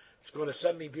then it's going to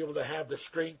suddenly be able to have the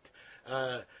strength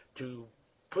to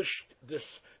push this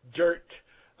dirt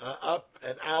up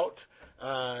and out,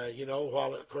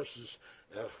 while it, of course, is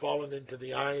fallen into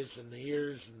the eyes and the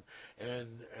ears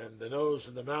and the nose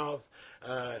and the mouth,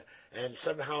 and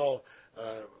somehow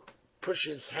push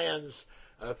his hands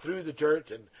through the dirt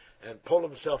and pull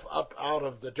himself up out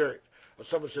of the dirt. When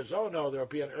someone says, oh no, there'll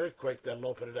be an earthquake that'll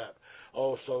open it up.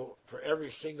 Oh, so for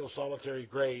every single solitary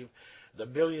grave, the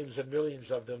millions and millions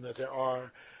of them that there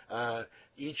are,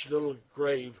 each little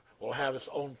grave will have its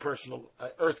own personal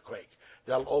earthquake.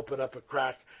 That'll open up a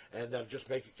crack, and that'll just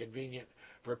make it convenient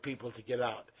for people to get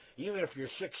out. Even if you're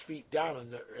 6 feet down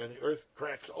and the earth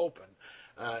cracks open,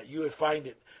 you would find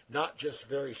it not just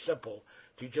very simple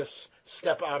to just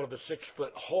step out of a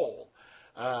 6-foot hole,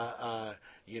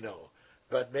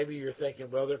 But maybe you're thinking,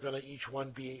 well, they're going to each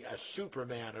one be a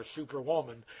Superman or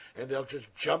Superwoman, and they'll just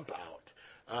jump out.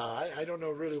 I don't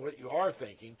know really what you are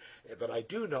thinking, but I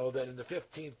do know that in the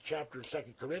 15th chapter of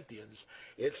 2 Corinthians,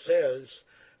 it says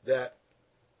that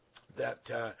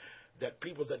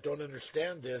people that don't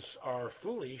understand this are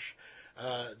foolish,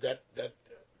 that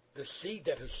the seed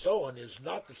that is sown is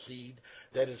not the seed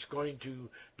that is going to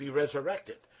be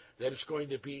resurrected, that it's going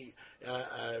to be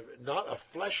not a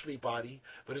fleshly body,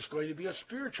 but it's going to be a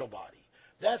spiritual body.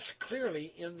 That's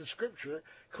clearly in the Scripture,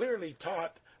 clearly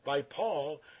taught by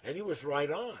Paul, and he was right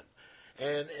on.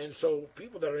 And so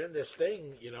people that are in this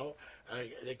thing,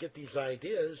 they get these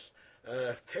ideas,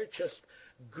 they're just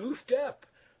goofed up.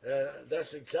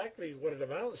 That's exactly what it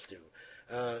amounts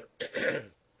to.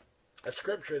 A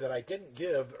scripture that I didn't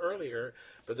give earlier,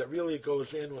 but that really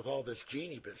goes in with all this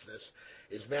genie business,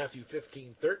 is Matthew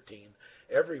 15:13.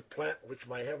 Every plant which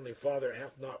my heavenly Father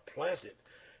hath not planted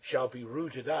shall be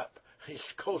rooted up. It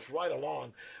goes right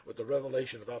along with the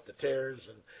revelation about the tares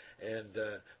and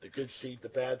the good seed, the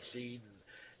bad seed,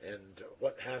 and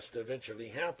what has to eventually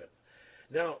happen.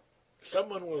 Now,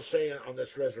 someone will say on this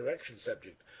resurrection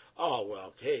subject, oh,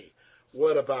 well, okay,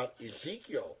 what about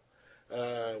Ezekiel?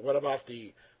 What about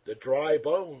the dry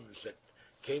bones that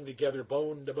came together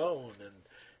bone to bone,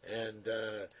 and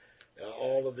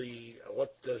all of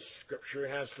what the Scripture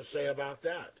has to say about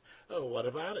that? Oh, what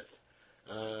about it?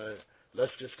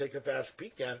 Let's just take a fast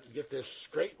peek at it and get this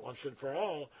straight once and for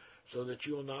all, so that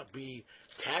you will not be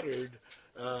tattered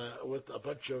with a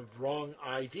bunch of wrong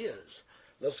ideas.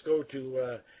 Let's go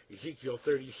to Ezekiel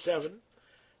 37,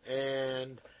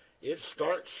 and it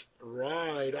starts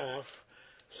right off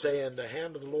saying, the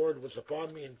hand of the Lord was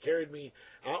upon me and carried me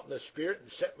out in the Spirit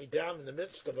and set me down in the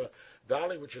midst of a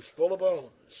valley which is full of bones.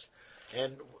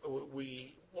 And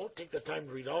we won't take the time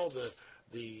to read all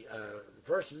the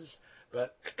verses,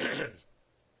 but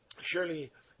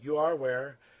surely you are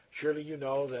aware, surely you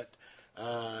know that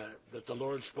the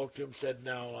Lord spoke to him, said,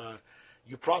 now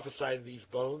you prophesy to these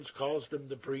bones, cause them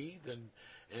to breathe,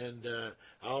 and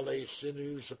I'll lay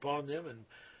sinews upon them and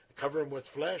cover them with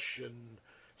flesh and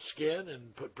skin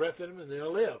and put breath in them, and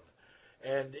they'll live.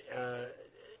 And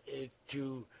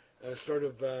to sort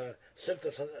of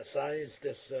synthesize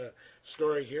this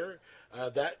story here,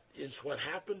 that is what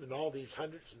happened, and all these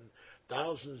hundreds and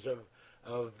thousands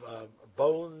of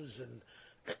bones and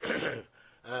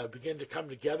begin to come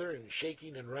together, and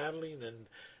shaking and rattling,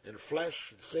 and flesh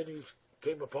and sinews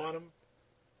came upon them,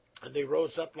 and they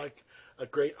rose up like a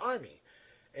great army.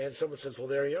 And someone says, well,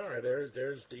 there you are.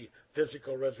 There's the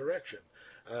physical resurrection.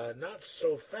 Not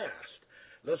so fast.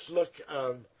 Let's look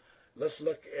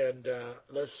and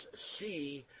let's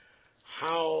see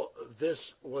how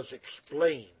this was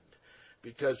explained,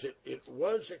 because it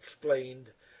was explained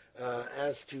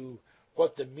as to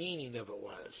what the meaning of it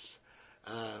was.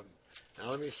 Now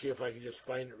let me see if I can just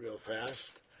find it real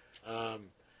fast,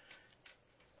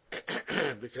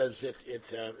 because it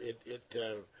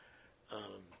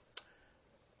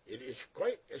is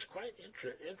quite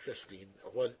interesting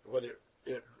what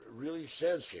it really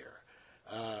says here.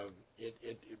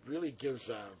 It really gives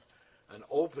an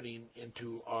opening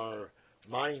into our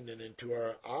mind and into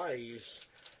our eyes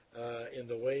in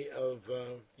the way of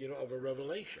of a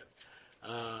revelation.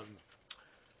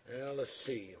 Let's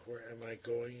see, where am I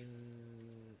going?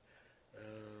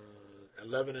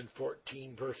 11 and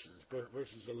 14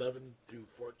 verses 11 through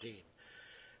 14.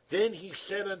 Then he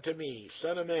said unto me,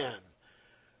 Son of man,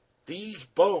 these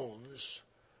bones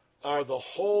are the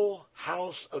whole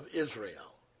house of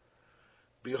Israel.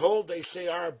 Behold, they say,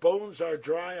 our bones are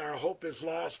dry, our hope is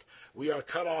lost, we are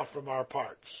cut off from our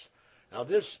parts. Now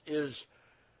this is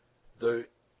the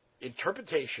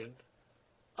interpretation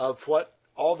of what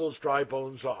all those dry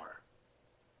bones are.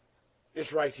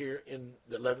 It's right here in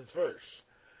the 11th verse.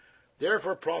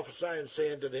 Therefore prophesy and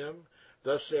say unto them,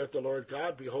 Thus saith the Lord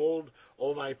God, Behold,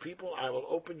 O my people, I will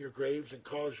open your graves and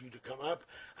cause you to come up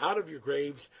out of your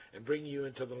graves and bring you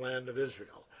into the land of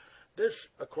Israel. This,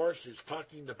 of course, is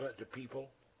talking about the people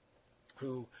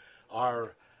who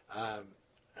are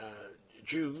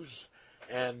Jews,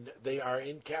 and they are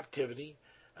in captivity,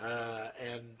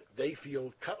 and they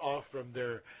feel cut off from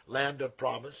their land of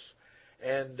promise.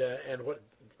 And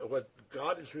what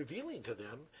God is revealing to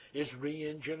them is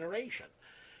regeneration.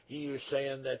 He is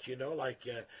saying that,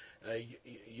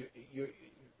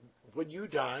 when you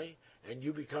die and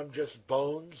you become just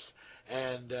bones,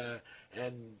 and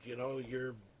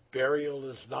your burial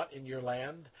is not in your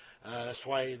land. That's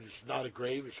why it's not a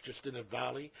grave; it's just in a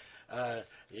valley.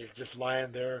 You're just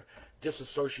lying there,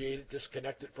 disassociated,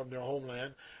 disconnected from their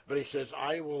homeland. But he says,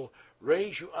 "I will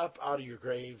raise you up out of your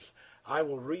graves. I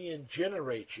will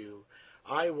regenerate you.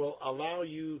 I will allow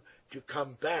you to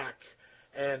come back,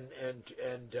 and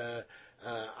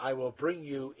I will bring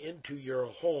you into your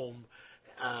home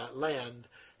land,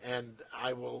 and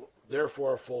I will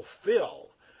therefore fulfill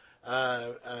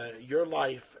your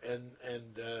life and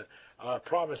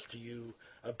promise to you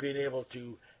of being able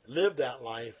to live that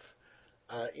life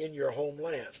in your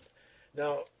homeland."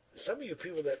 Now, some of you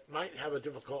people that might have a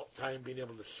difficult time being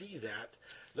able to see that,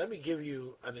 let me give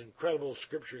you an incredible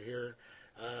scripture here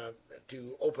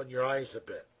to open your eyes a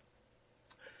bit.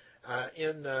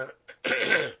 In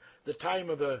the time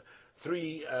of the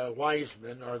three wise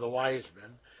men, or the wise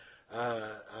men,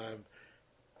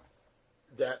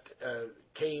 that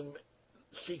came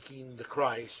seeking the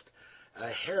Christ,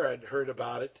 Herod heard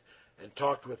about it and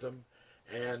talked with them,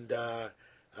 and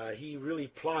he really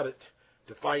plotted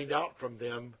to find out from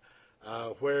them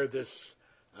where this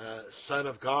Son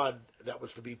of God that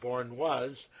was to be born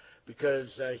was,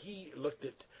 because he looked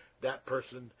at that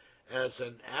person as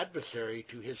an adversary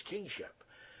to his kingship.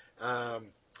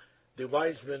 The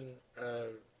wise men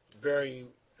very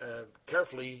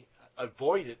carefully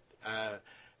avoided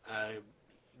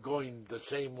going the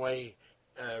same way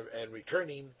and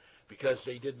returning, because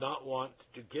they did not want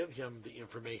to give him the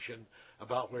information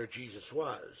about where Jesus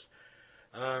was.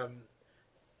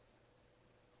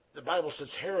 The Bible says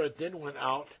Herod then went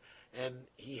out and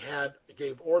he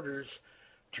gave orders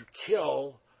to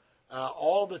kill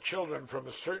all the children from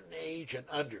a certain age and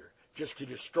under, just to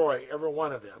destroy every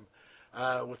one of them,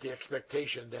 with the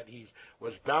expectation that he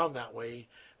was bound that way.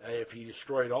 If he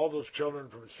destroyed all those children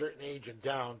from a certain age and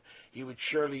down, he would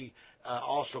surely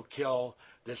also kill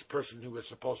this person who was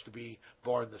supposed to be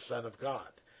born the Son of God.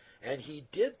 And he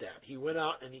did that. He went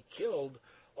out and he killed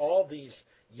all these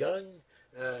young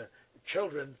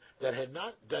children that had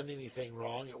not done anything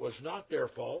wrong. It was not their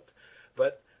fault,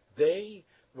 but they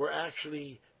were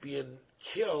actually being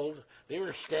killed. They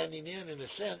were standing in a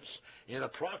sense, in a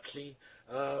proxy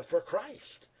for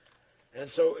Christ. And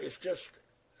so it's just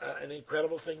an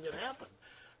incredible thing that happened.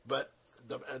 But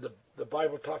the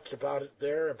Bible talks about it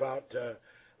there, about the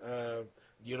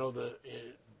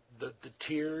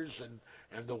tears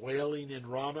and the wailing in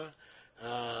Ramah.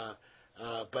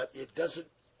 But it doesn't,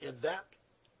 in that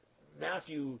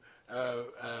Matthew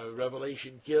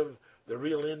revelation, give the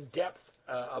real in-depth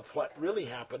of what really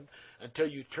happened until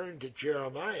you turn to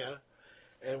Jeremiah.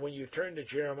 And when you turn to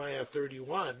Jeremiah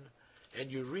 31 and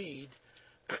you read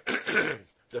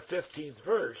the 15th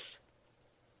verse,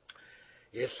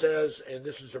 it says, and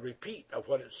this is a repeat of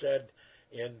what it said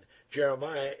in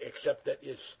Jeremiah, except that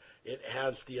it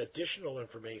has the additional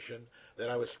information that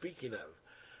I was speaking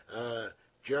of.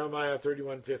 Jeremiah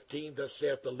 31:15, thus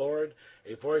saith the Lord,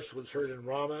 a voice was heard in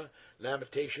Ramah,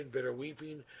 lamentation, bitter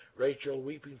weeping, Rachel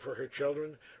weeping for her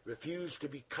children, refused to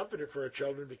be comforted for her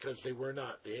children because they were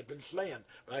not. They had been slain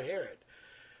by Herod.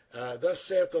 Thus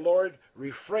saith the Lord,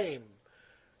 refrain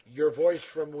your voice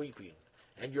from weeping,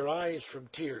 and your eyes from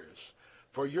tears,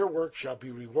 for your work shall be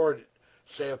rewarded,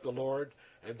 saith the Lord,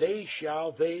 and they,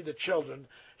 the children,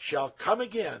 shall come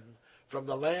again from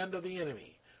the land of the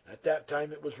enemy. At that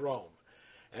time it was Rome.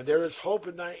 And there is hope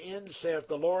in thy end, saith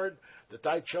the Lord, that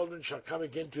thy children shall come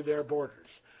again to their borders.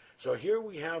 So here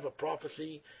we have a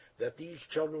prophecy that these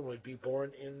children would be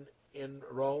born in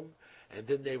Rome, and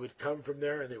then they would come from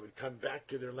there, and they would come back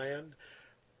to their land,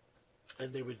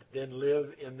 and they would then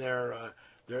live in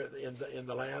in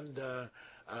the land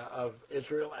of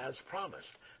Israel as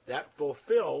promised. That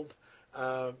fulfilled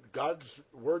God's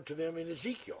word to them in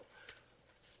Ezekiel.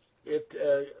 It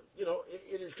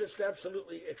is just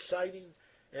absolutely exciting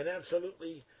and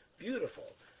absolutely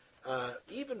beautiful.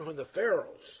 Even when the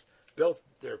pharaohs built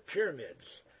their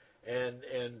pyramids and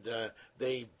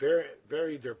they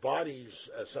buried their bodies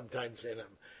sometimes in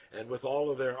them, and with all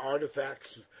of their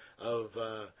artifacts of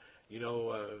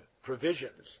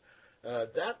provisions,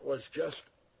 that was just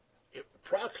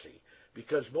proxy,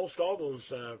 because most all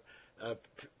those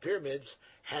pyramids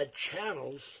had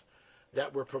channels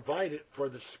that were provided for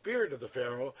the spirit of the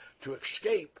Pharaoh to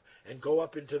escape and go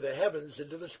up into the heavens,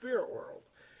 into the spirit world.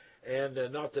 And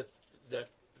not that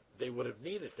they would have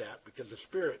needed that, because the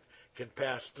spirit can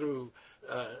pass through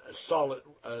a solid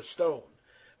stone.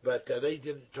 But they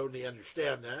didn't totally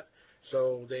understand that,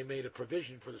 so they made a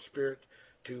provision for the spirit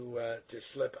to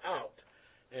slip out.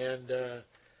 And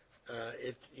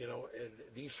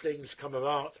these things come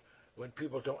about when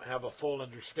people don't have a full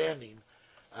understanding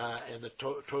and the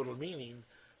total meaning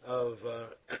of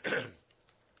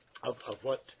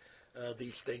what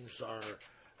these things are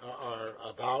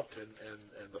about,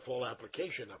 and the full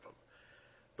application of them.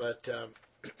 But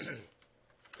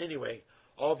anyway,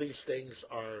 all these things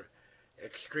are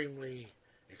extremely,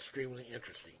 extremely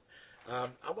interesting.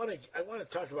 I want to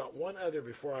talk about one other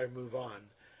before I move on.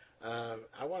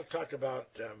 I want to talk about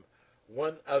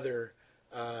one other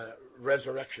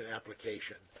resurrection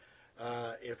application.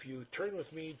 If you turn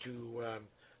with me to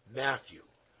Matthew,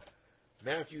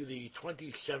 the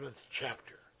 27th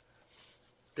chapter.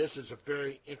 This is a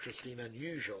very interesting,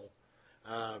 unusual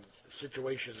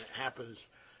situation that happens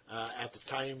at the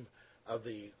time of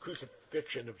the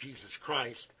crucifixion of Jesus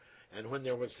Christ, and when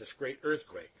there was this great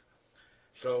earthquake.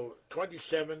 So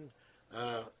 27,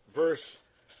 verse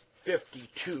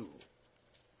 52.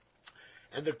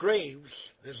 And the graves,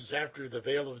 this is after the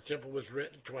veil of the temple was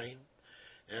rent in twain,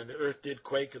 and the earth did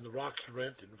quake, and the rocks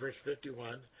rent, in verse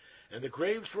 51. And the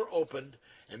graves were opened,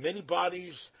 and many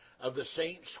bodies of the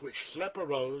saints which slept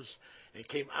arose, and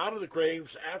came out of the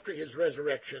graves after his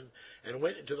resurrection, and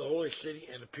went into the holy city,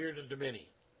 and appeared unto many.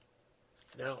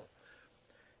 Now,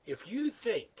 if you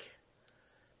think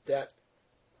that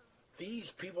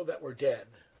these people that were dead,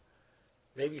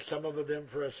 maybe some of them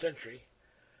for a century,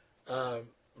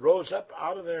 rose up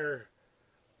out of their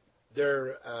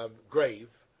grave,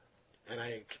 and I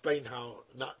explained how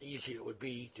not easy it would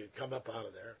be to come up out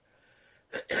of there,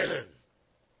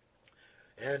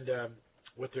 and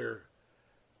with their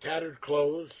tattered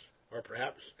clothes, or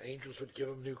perhaps angels would give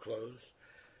them new clothes,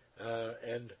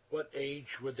 and what age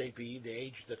would they be? The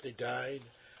age that they died?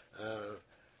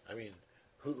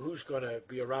 Who's going to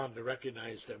be around to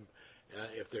recognize them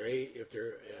if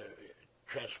they're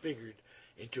transfigured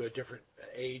into a different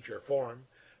age or form?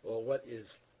 Well, what is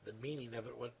the meaning of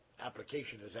it? What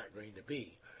application is that going to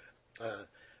be?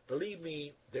 believe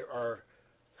me, there are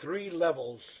three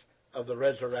levels of the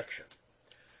resurrection.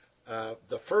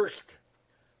 The first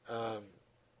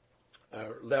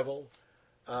level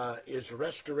is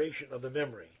restoration of the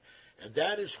memory. And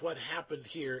that is what happened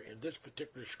here in this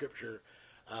particular scripture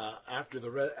after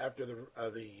the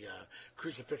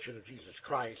crucifixion of Jesus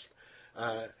Christ.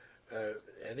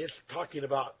 And it's talking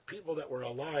about people that were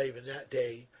alive in that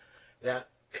day, that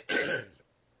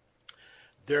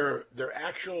their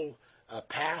actual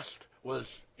past was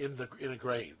in a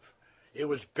grave. It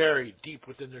was buried deep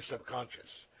within their subconscious.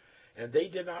 And they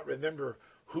did not remember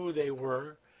who they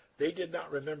were. They did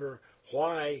not remember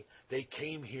why they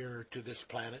came here to this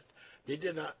planet. They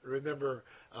did not remember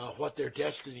what their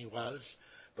destiny was.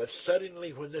 But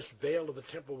suddenly, when this veil of the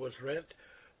temple was rent,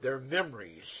 their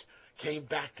memories came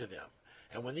back to them.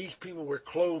 And when these people were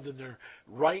clothed in their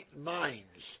right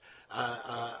minds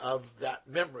of that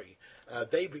memory,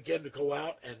 they began to go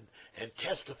out and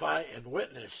testify and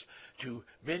witness to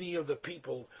many of the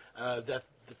people that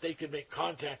they could make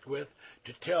contact with,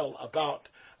 to tell about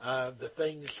the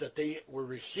things that they were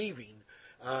receiving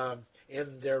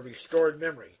in their restored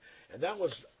memory. And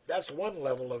that's one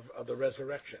level of the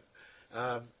resurrection.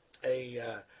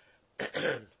 A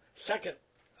second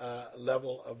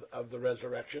level of the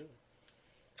resurrection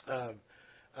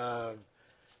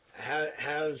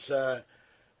has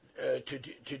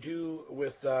to do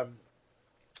with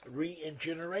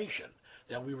regeneration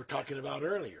that we were talking about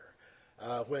earlier.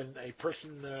 When a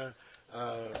person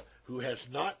who has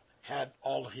not had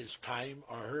all his time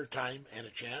or her time and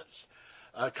a chance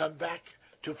come back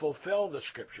to fulfill the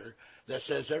scripture that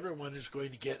says everyone is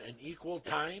going to get an equal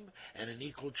time and an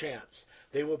equal chance.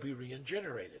 They will be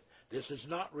regenerated. This is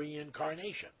not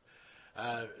reincarnation.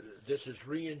 This is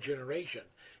regeneration.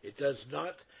 It does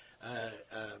not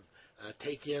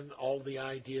take in all the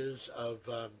ideas of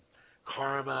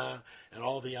karma and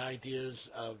all the ideas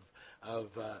of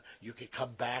you could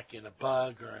come back in a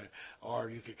bug, or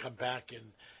you could come back in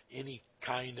any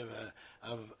kind of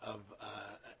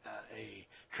a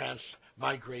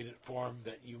transmigrated form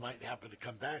that you might happen to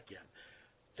come back in.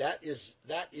 That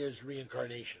is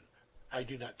reincarnation. I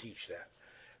do not teach that.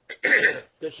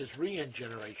 This is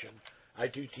regeneration. I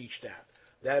do teach that.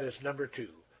 That is number two.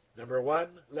 Number one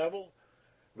level,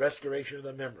 restoration of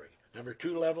the memory. Number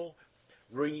two level,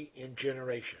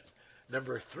 regeneration.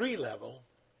 Number three level,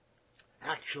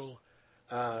 actual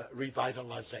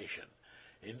revitalization.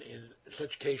 In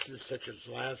such cases, such as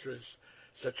Lazarus,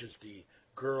 such as the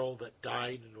girl that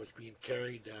died and was being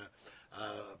carried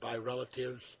by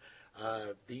relatives,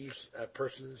 these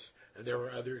persons, and there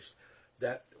were others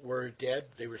that were dead.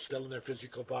 They were still in their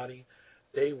physical body.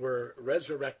 They were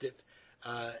resurrected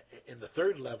in the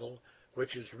third level,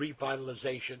 which is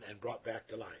revitalization and brought back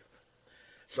to life.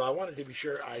 So I wanted to be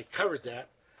sure I covered that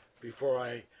before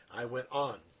I went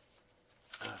on.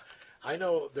 I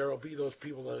know there will be those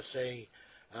people that say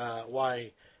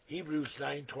why Hebrews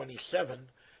 9:27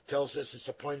 tells us it's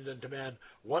appointed unto man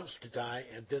once to die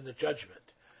and then the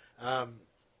judgment.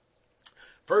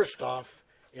 First off,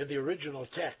 in the original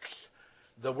text,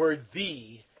 the word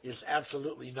 "the" is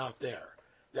absolutely not there.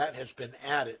 That has been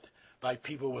added by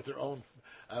people with their own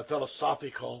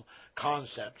philosophical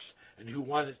concepts and who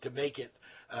wanted to make it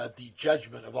the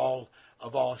judgment of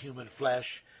all human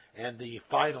flesh and the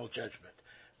final judgment.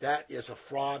 That is a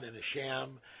fraud and a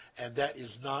sham, and that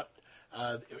is not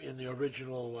in the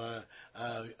original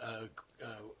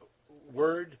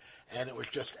word, and it was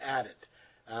just added.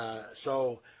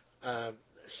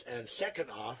 And second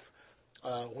off,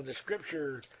 when the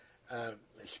Scripture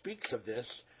speaks of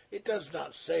this, it does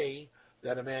not say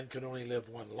that a man can only live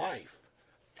one life.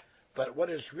 But what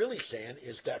it's really saying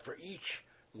is that for each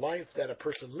life that a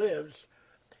person lives,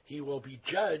 he will be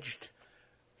judged.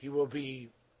 He will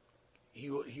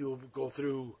go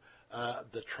through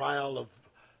the trial of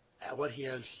what he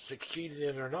has succeeded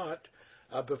in or not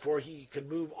before he can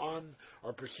move on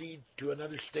or proceed to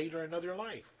another state or another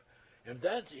life. And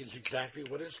that is exactly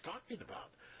what it's talking about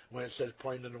when it says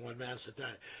point unto one man to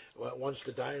die, once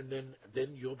to die, and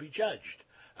then you'll be judged.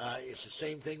 It's the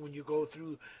same thing when you go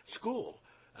through school.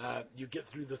 You get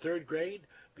through the third grade.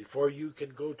 Before you can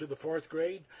go to the fourth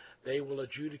grade, they will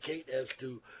adjudicate as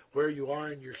to where you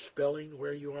are in your spelling,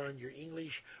 where you are in your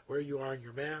English, where you are in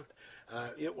your math.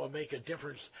 It will make a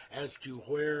difference as to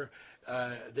where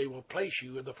they will place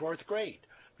you in the fourth grade.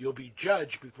 You'll be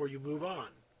judged before you move on.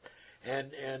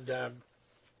 And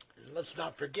let's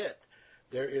not forget,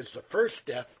 there is the first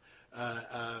death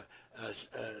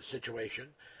situation,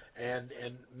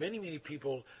 and many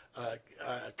people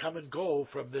come and go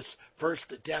from this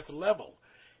first death level.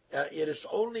 It is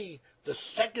only the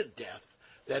second death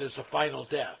that is a final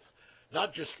death.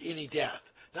 not just any death,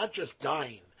 not just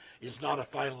dying is not a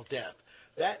final death.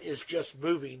 That is just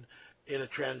moving in a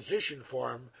transition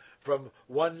form from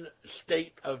one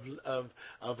state of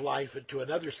life into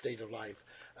another state of life.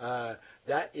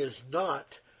 That is not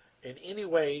in any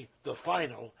way the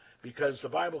final, because the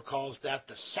Bible calls that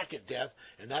the second death,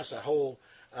 and that's a whole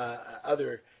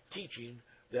other teaching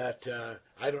that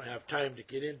I don't have time to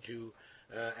get into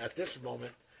at this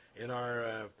moment in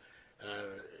our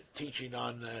teaching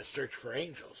on Search for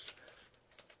Angels.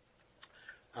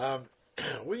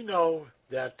 We know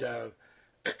that the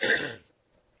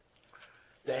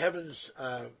heavens,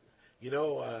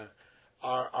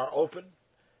 are open,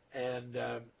 and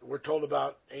we're told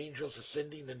about angels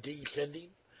ascending and descending.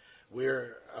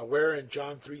 We're aware in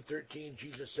John 3:13,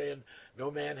 Jesus saying,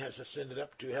 "No man has ascended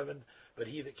up to heaven, but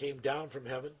he that came down from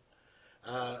heaven."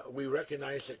 We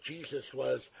recognize that Jesus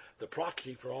was the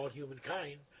proxy for all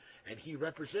humankind, and he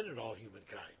represented all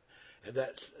humankind, and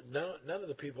that none of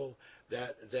the people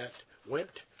that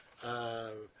went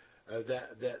none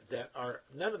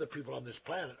of the people on this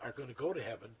planet are going to go to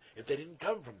heaven if they didn't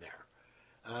come from there.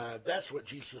 That's what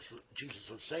Jesus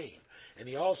was saying, and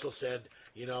he also said,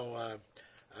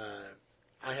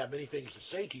 I have many things to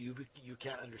say to you, but you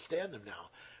can't understand them now.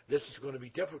 This is going to be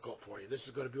difficult for you. This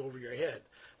is going to be over your head.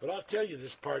 But I'll tell you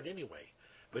this part anyway.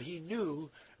 But he knew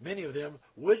many of them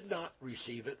would not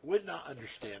receive it, would not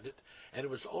understand it, and it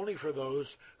was only for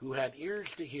those who had ears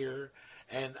to hear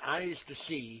and eyes to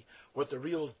see what the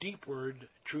real deep word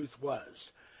truth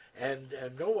was. And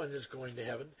no one is going to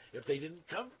heaven if they didn't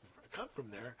come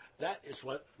from there. That is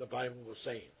what the Bible was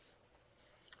saying.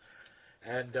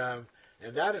 And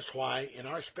that is why, in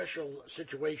our special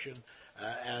situation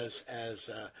as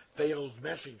failed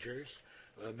messengers,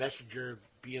 messenger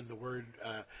being the word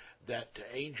that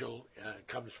angel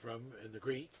comes from in the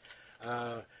Greek,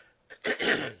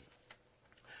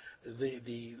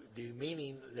 the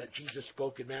meaning that Jesus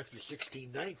spoke in Matthew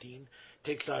 16:19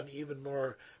 takes on even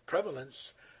more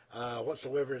prevalence.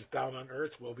 Whatsoever is bound on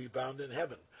earth will be bound in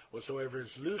heaven. Whatsoever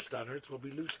is loosed on earth will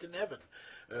be loosed in heaven.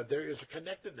 There is a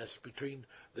connectedness between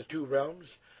the two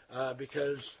realms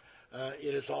because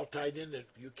it is all tied in. If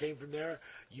you came from there,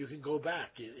 you can go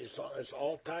back. It's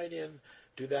all tied in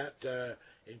to that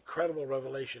incredible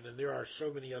revelation, and there are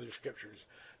so many other scriptures.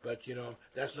 But,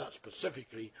 that's not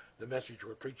specifically the message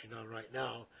we're preaching on right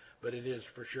now, but it is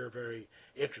for sure very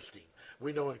interesting.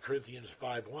 We know in Corinthians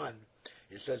 5:1,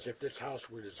 it says, if this house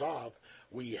were dissolved,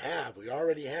 we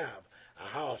already have a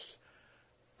house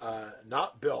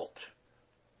not built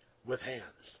with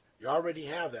hands. You already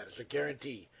have that. It's a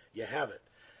guarantee. You have it.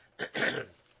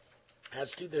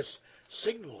 As to this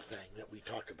signal thing that we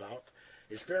talk about,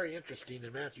 it's very interesting.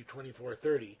 In Matthew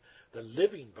 24:30, the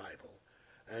Living Bible,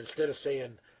 instead of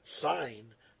saying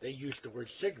sign, they use the word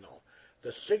signal.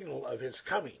 The signal of his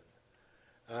coming,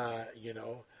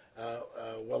 will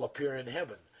appear in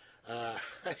heaven. I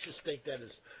just think that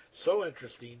is so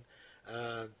interesting.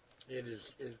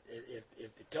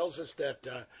 It tells us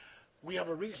that we have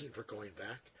a reason for going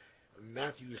back.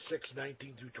 Matthew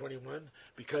 6:19 through 21,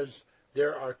 because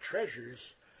there are treasures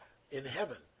in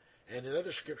heaven. And in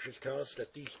other scriptures tell us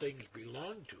that these things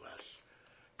belong to us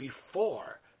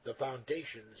before the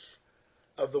foundations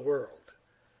of the world.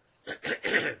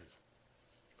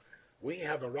 We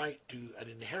have an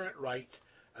inherent right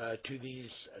to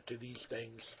these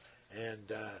things,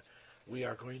 and we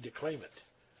are going to claim it.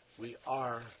 We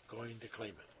are going to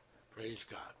claim it. Praise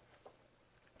God.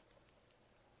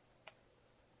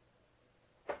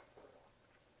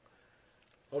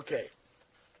 Okay.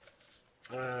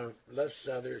 There's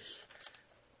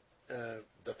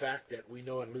the fact that we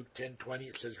know in Luke 10:20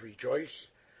 it says, "Rejoice,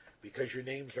 because your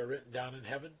names are written down in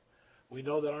heaven." We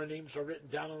know that our names are written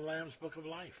down in the Lamb's Book of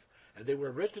Life, and they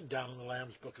were written down in the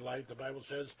Lamb's Book of Life, the Bible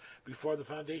says, before the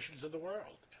foundations of the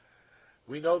world.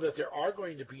 We know that there are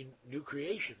going to be new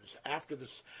creations after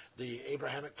the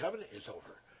Abrahamic covenant is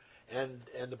over. And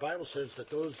the Bible says that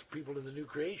those people in the new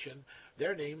creation,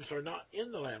 their names are not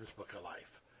in the Lamb's Book of Life.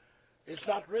 It's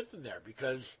not written there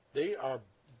because they are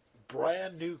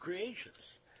brand new creations.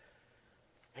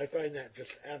 I find that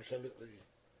just absolutely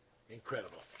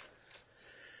incredible.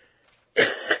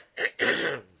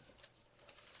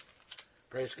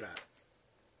 Praise God.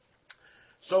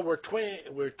 So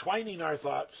we're twining our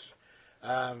thoughts,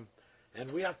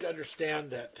 and we have to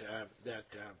understand that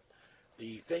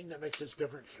the thing that makes us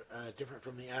different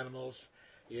from the animals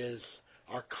is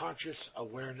our conscious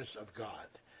awareness of God,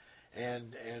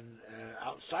 and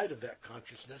outside of that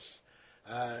consciousness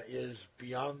is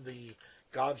beyond the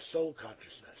God's soul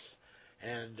consciousness,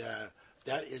 and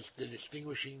that is the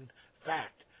distinguishing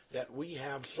fact that we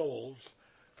have souls.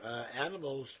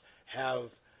 Animals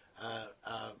have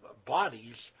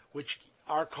bodies which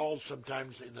are called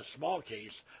sometimes, in the small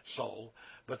case, soul,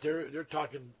 but they're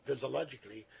talking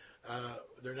physiologically.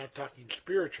 They're not talking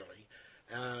spiritually.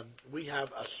 We have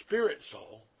a spirit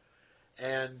soul,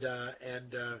 and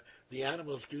the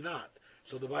animals do not.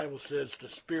 So the Bible says the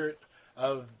spirit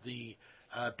of the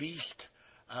beast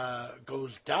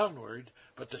goes downward,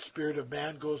 but the spirit of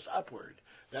man goes upward.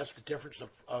 That's the difference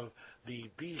of the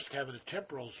beast having a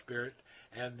temporal spirit,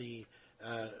 and the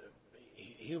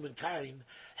humankind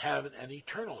have an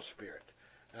eternal spirit.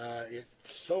 It's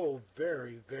so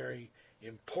very, very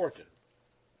important.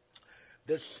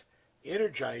 This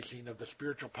energizing of the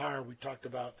spiritual power we talked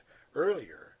about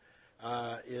earlier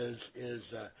is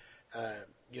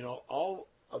all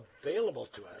available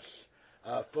to us,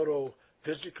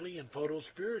 photophysically and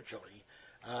photospiritually,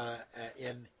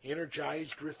 in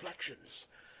energized reflections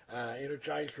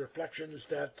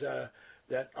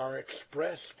that are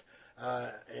expressed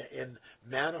in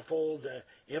manifold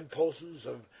impulses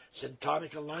of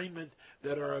syntonic alignment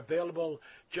that are available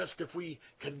just if we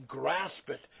can grasp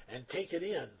it and take it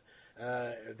in.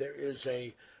 There is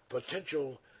a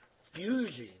potential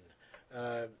fusing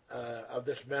of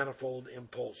this manifold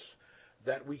impulse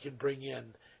that we can bring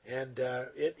in, and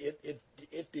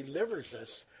it delivers us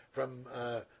from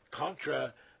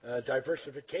contra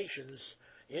diversifications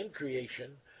in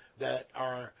creation that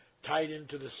are tied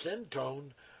into the sin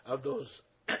tone of those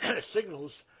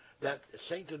signals that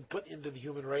Satan put into the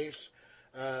human race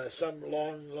some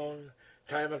long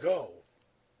time ago.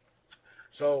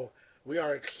 So we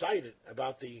are excited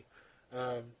about the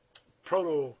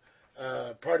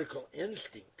proto-particle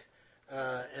instinct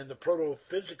and the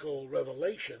proto-physical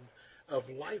revelation of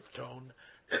life tone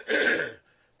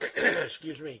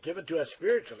given to us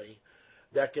spiritually,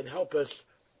 that can help us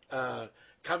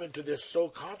come into this soul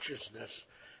consciousness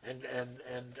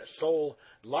and soul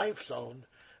life zone,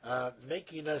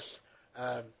 making us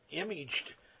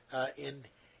imaged in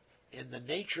the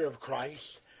nature of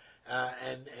Christ,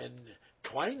 and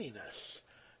twining us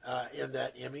in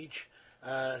that image,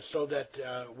 so that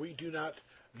we do not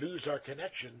lose our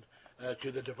connection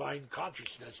to the divine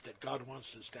consciousness that God wants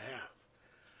us to have.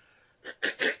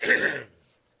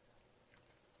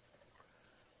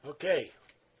 Okay.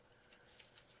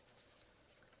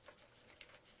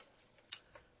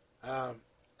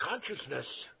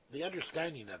 Consciousness, the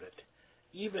understanding of it,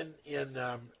 even in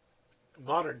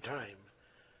modern time,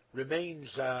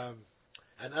 remains an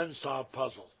unsolved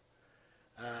puzzle.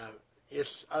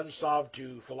 It's unsolved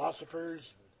to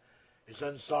philosophers, it's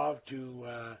unsolved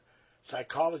to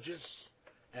psychologists,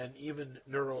 and even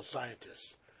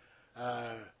neuroscientists.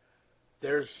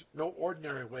 There's no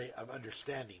ordinary way of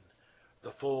understanding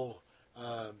the full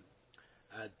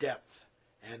depth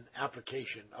and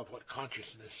application of what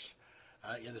consciousness,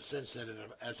 in the sense that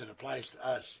as it applies to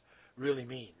us, really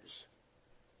means.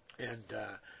 And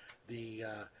the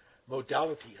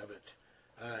modality of it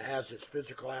has its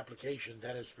physical application,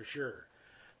 that is for sure.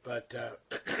 But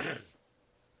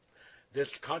this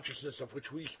consciousness of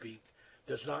which we speak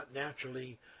does not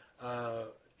naturally,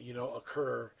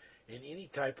 occur in any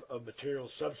type of material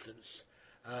substance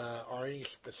or any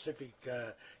specific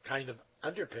kind of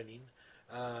underpinning.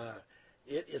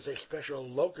 It is a special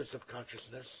locus of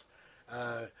consciousness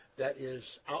that is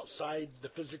outside the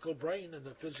physical brain and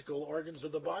the physical organs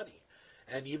of the body,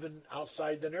 and even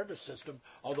outside the nervous system,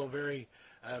 although very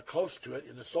close to it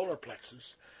in the solar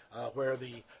plexus, where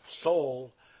the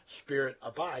soul spirit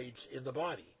abides in the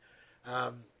body.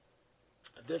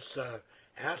 This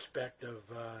aspect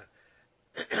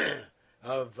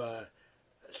of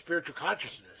spiritual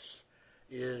consciousness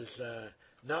is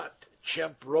not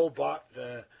chimp, robot,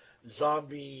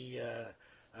 zombie,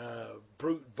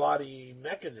 brute body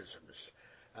mechanisms.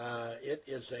 It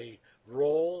is a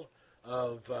role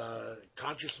of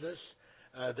consciousness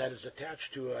that is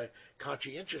attached to a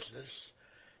conscientiousness,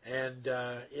 and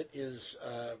it is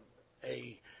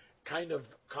a kind of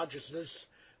consciousness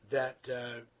that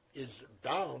is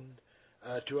bound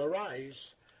to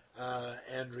arise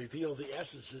and reveal the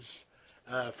essences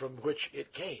from which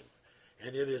it came.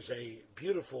 And it is a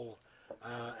beautiful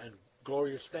and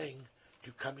glorious thing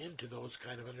to come into those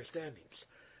kind of understandings.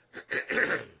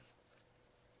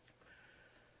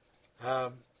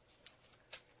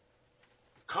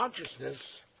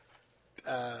 Consciousness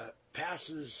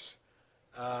passes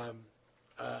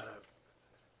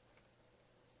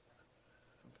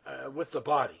with the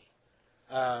body.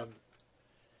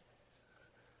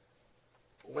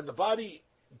 When the body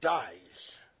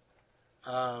dies,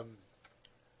 or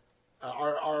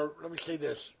let me say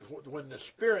this, when the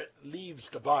spirit leaves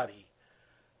the body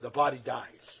dies.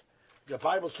 The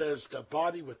Bible says the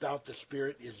body without the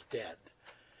spirit is dead.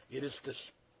 It is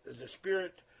the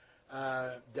spirit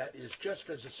that is just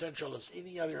as essential as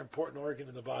any other important organ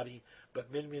in the body,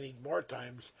 but many, many more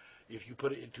times if you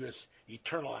put it into its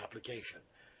eternal application.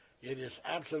 It is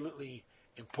absolutely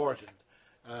important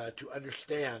to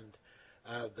understand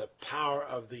the power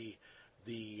of the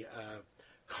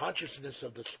consciousness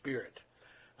of the spirit.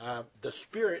 The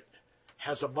spirit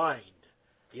has a mind.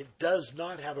 It does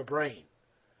not have a brain.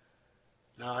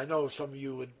 Now, I know some of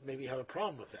you would maybe have a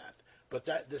problem with that, but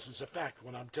this is a fact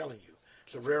when I'm telling you.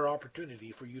 It's a rare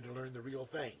opportunity for you to learn the real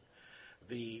thing.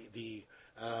 The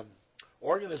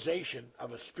organization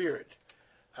of a spirit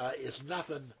is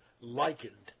nothing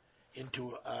likened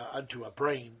unto a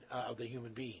brain of the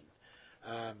human being.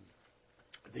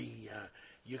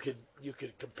 You could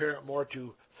compare it more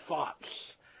to thoughts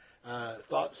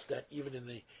that even in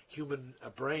the human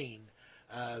brain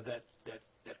that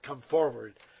come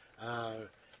forward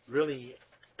really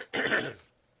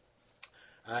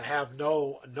have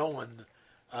no known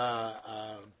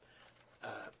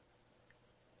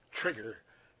trigger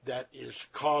that is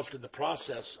caused in the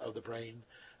process of the brain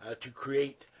to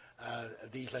create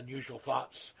these unusual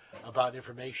thoughts about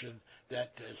information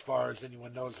that, as far as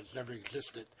anyone knows, has never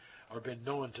existed or been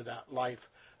known to that life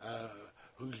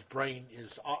whose brain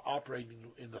is operating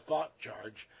in the thought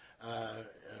charge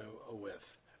with,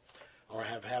 or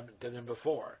have happened to them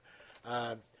before.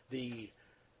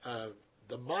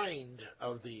 The mind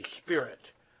of the spirit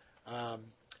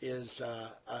is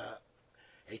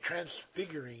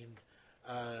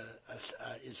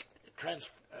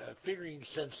transfiguring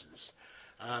senses.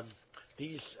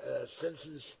 These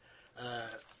senses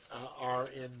are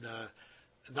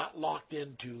not locked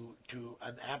into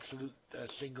an absolute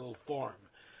single form,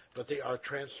 but they are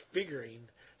transfiguring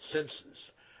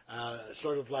senses,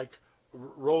 sort of like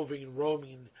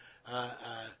roaming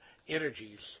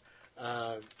energies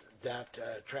that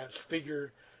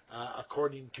transfigure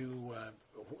according to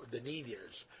the need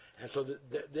is. And so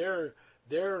their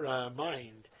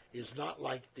mind is not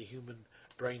like the human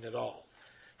brain at all.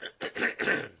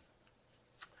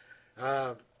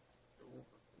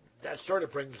 That sort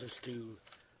of brings us to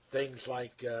things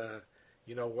like,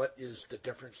 what is the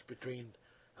difference between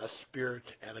a spirit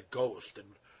and a ghost, and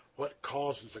what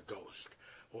causes a ghost?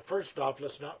 Well, first off,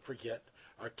 let's not forget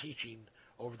our teaching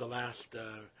over the last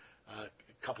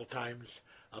couple times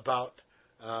about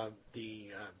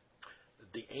the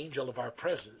angel of our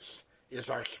presence is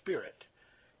our spirit.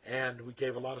 And we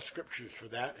gave a lot of scriptures for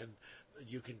that, and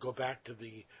you can go back to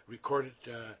the recorded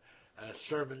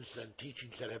sermons and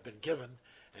teachings that have been given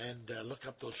and look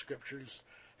up those scriptures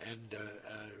and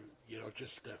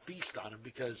just feast on them,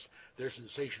 because they're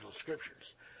sensational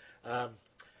scriptures.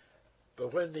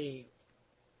 But when the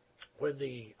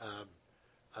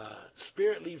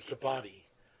spirit leaves the body,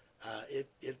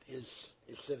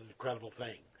 it's an incredible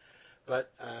thing.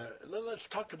 But let's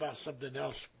talk about something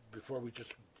else before we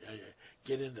just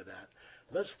get into that.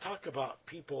 Let's talk about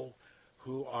people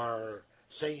who are,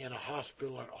 say, in a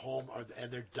hospital or at home,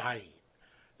 and they're dying.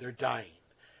 They're dying.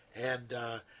 And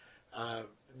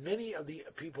many of the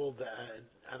people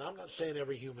and I'm not saying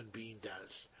every human being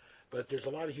does, but there's a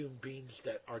lot of human beings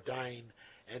that are dying,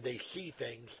 and they see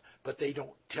things, but they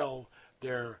don't tell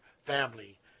their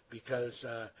family because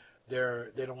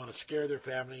they don't want to scare their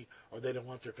family, or they don't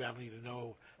want their family to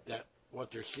know that what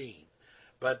they're seeing.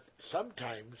 But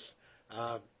sometimes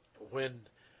when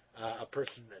a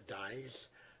person dies,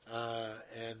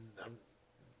 and I'm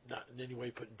not in any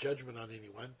way putting judgment on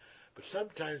anyone, but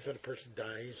sometimes when a person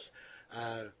dies,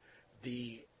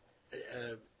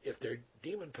 if they're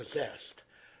demon possessed,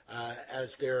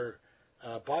 as their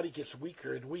body gets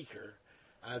weaker and weaker,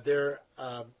 their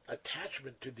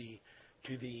attachment to the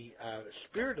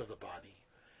spirit of the body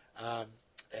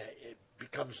it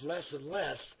becomes less and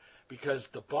less, because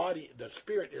the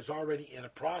spirit is already in a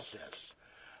process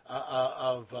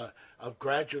of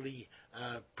gradually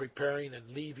preparing and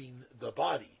leaving the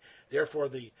body. Therefore,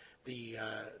 the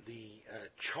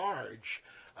charge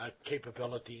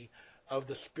capability of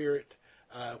the spirit,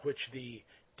 which the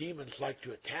demons like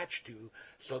to attach to,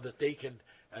 so that they can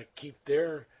keep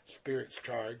their spirits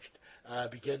charged,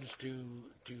 begins to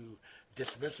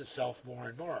dismiss itself more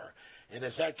and more. And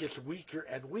as that gets weaker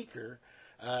and weaker,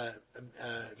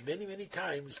 many, many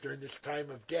times during this time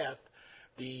of death,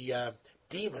 the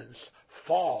demons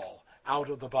fall out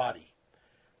of the body.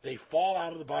 They fall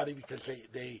out of the body because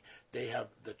they have,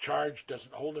 the charge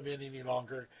doesn't hold them in any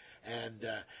longer, and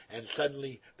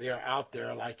suddenly they are out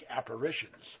there like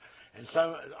apparitions. And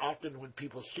so often when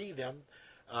people see them,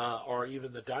 or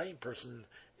even the dying person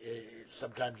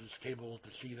sometimes is capable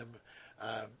to see them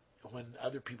when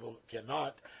other people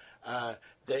cannot,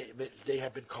 they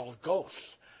have been called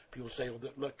ghosts. People say, well,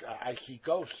 look, I see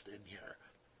ghosts in here.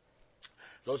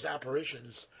 Those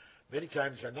apparitions many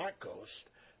times are not ghosts.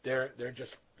 They're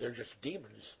just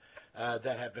demons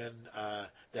that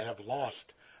have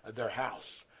lost their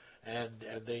house, and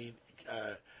they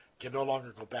can no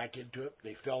longer go back into it.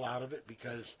 They fell out of it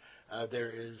because there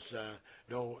is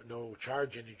no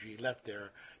charge energy left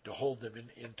there to hold them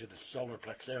into the solar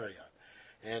plex area,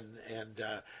 and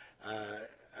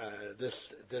this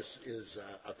is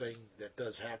a thing that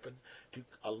does happen to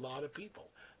a lot of people.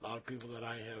 A lot of people that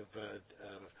I have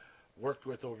worked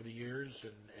with over the years,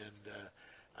 and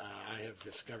I have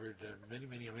discovered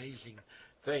many amazing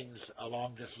things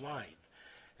along this line.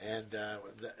 And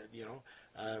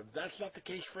that's not the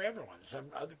case for everyone.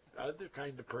 Some other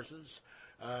kind of persons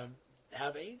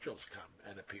have angels come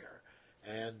and appear,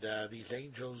 and these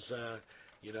angels,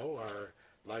 are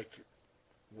like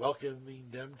welcoming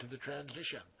them to the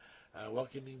transition,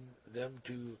 welcoming them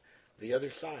to the other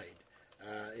side.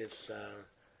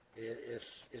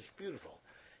 It's beautiful.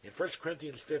 In 1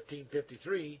 Corinthians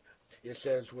 15:53, it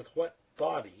says, "With what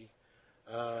body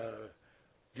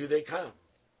do they come?"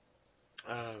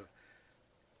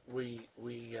 We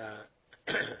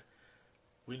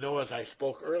know, as I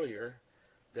spoke earlier,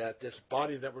 that this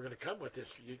body that we're going to come with,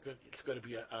 it's going to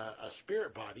be a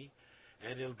spirit body,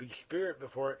 and it'll be spirit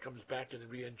before it comes back in the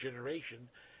regeneration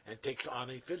and takes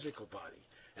on a physical body.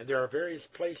 And there are various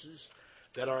places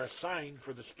that are assigned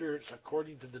for the spirits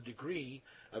according to the degree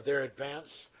of their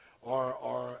advance or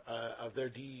of their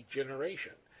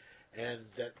degeneration, and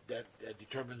that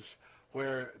determines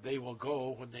where they will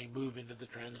go when they move into the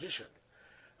transition.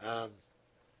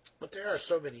 But there are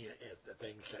so many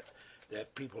things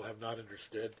that people have not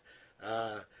understood.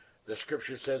 The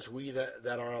scripture says, "We that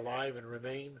are alive and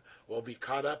remain will be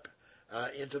caught up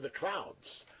into the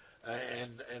clouds."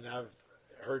 And I've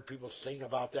heard people sing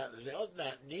about that and say, "Oh, isn't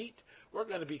that neat? We're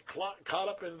going to be caught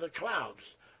up into the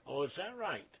clouds." Oh, is that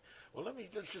right? Well,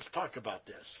 let's just talk about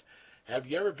this. Have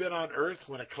you ever been on Earth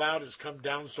when a cloud has come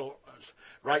down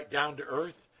right down to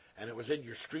Earth, and it was in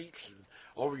your streets and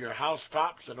over your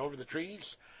housetops and over the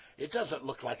trees? It doesn't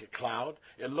look like a cloud.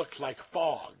 It looks like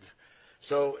fog.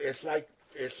 So it's like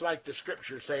the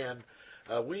scripture saying,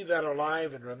 "We that are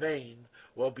alive and remain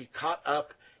will be caught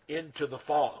up into the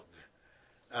fog."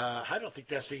 I don't think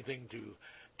that's anything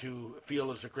to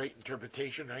feel as a great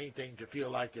interpretation or anything to feel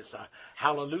like it's a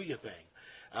hallelujah thing.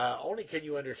 Only can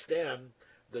you understand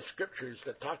the scriptures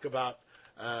that talk about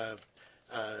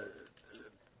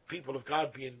people of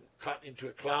God being caught into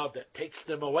a cloud that takes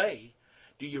them away.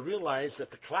 Do you realize that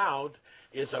the cloud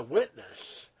is a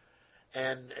witness,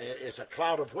 and it's a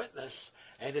cloud of witness,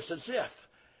 and it's a ziph,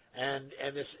 and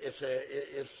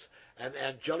it's an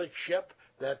angelic ship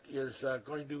that is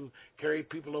going to carry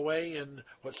people away in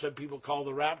what some people call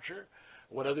the rapture,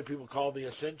 what other people call the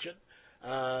ascension.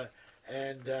 But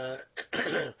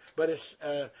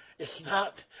it's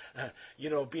not,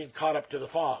 being caught up to the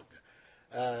fog.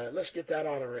 Let's get that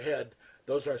out of our head.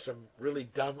 Those are some really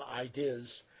dumb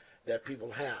ideas that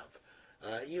people have.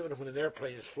 Even when an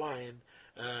airplane is flying,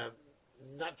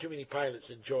 not too many pilots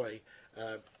enjoy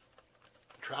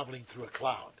traveling through a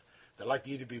cloud. They like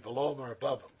to either be below them or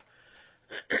above them.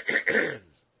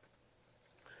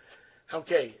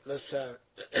 Okay, let's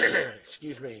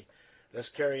let's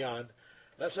carry on.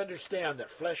 Let's understand that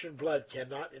flesh and blood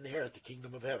cannot inherit the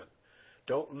kingdom of heaven.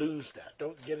 Don't lose that.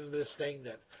 Don't get into this thing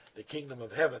that the kingdom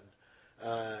of heaven,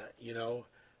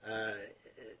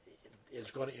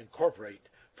 is going to incorporate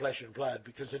flesh and blood,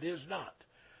 because it is not.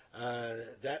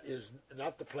 That is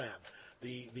not the plan.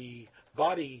 The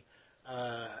body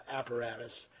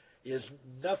apparatus is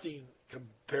nothing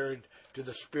compared to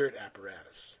the spirit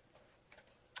apparatus.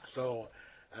 So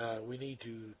we need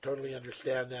to totally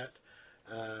understand that.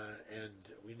 And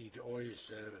we need to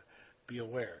always be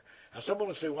aware. Now, someone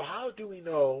will say, well, how do we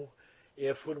know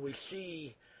if when we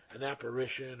see an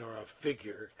apparition or a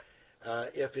figure,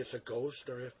 if it's a ghost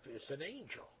or if it's an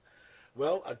angel?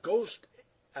 Well, a ghost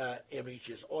image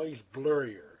is always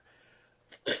blurrier.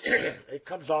 It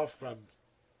comes off from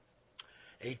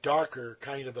a darker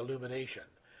kind of illumination,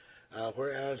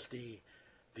 whereas the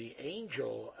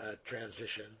angel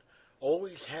transition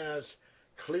always has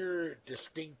clear,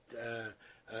 distinct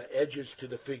edges to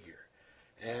the figure,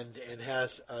 and has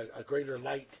a greater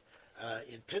light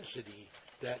intensity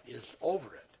that is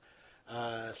over it.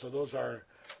 So those are,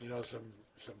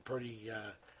 some pretty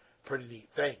neat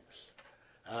things.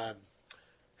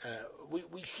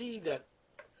 We see that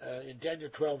in Daniel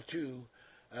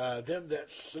 12:2, them that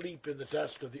sleep in the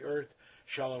dust of the earth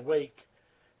shall awake,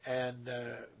 and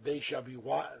they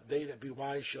that be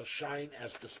wise shall shine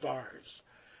as the stars.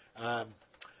 Um,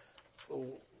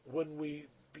 when we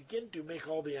begin to make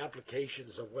all the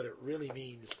applications of what it really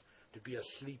means to be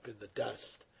asleep in the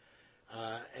dust,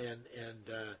 and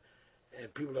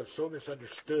people have so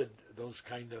misunderstood those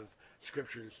kind of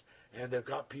scriptures, and they've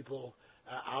got people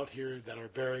out here that are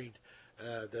buried,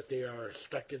 that they are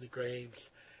stuck in the graves,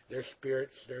 their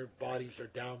spirits, their bodies are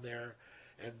down there,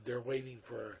 and they're waiting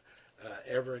for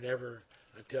ever and ever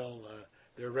until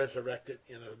they're resurrected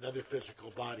in another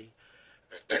physical body.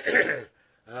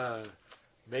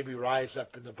 Maybe rise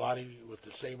up in the body with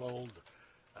the same old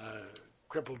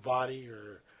crippled body,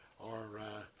 or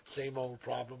same old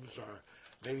problems, or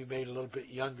maybe made a little bit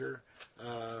younger.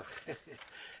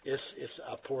 It's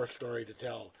a poor story to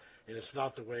tell, and it's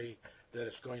not the way that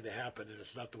it's going to happen, and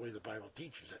it's not the way the Bible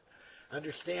teaches it.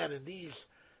 Understand, in these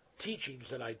teachings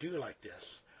that I do like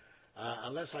this,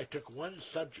 unless I took one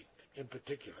subject in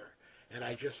particular and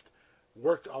I just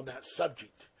worked on that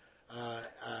subject,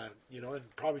 and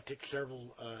probably take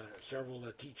several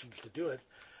teachings to do it,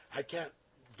 I can't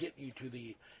get you to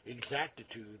the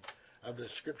exactitude of the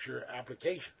scripture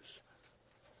applications.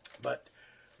 But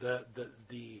the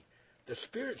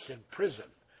spirits in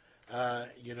prison, are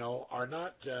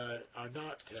not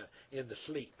in the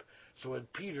sleep. So when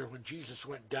Jesus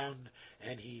went down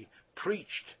and he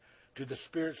preached to the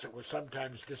spirits that were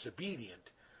sometimes disobedient,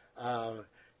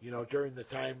 during the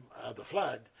time of the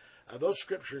flood, those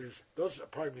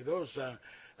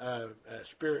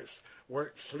spirits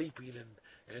weren't sleeping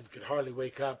and could hardly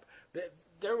wake up.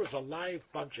 There was a live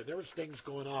function. There was things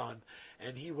going on,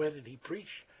 and he went and he preached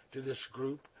to this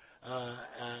group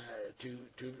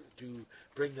to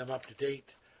bring them up to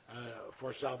date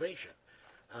for salvation.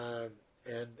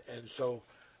 And so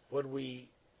when we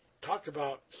talk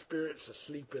about spirits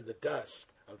asleep in the dust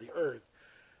of the earth,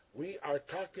 we are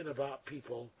talking about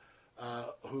people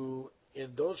who,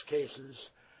 in those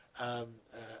cases,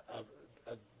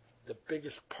 the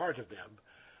biggest part of them,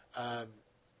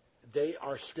 they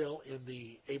are still in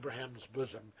the Abraham's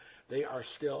bosom. They are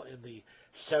still in the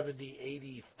 70,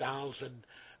 80,000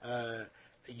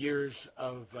 years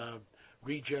of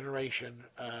regeneration,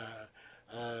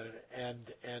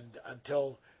 and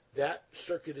until that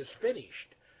circuit is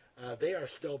finished, they are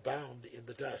still bound in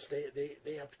the dust.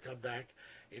 They have to come back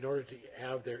in order to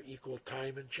have their equal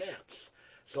time and chance.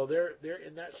 So they're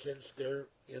in that sense, they're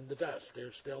in the dust.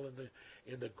 They're still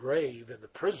in the grave, in the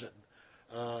prison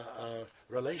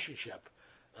relationship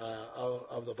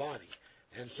of the body.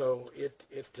 And so it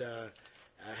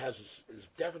has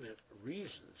definite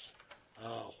reasons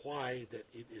why that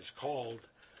it is called,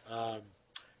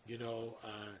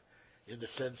 in the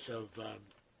sense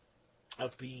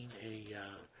of being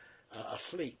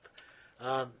asleep.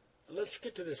 Let's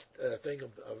get to this thing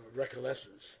of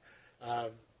recolescence.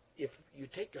 If you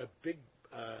take a big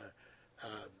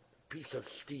piece of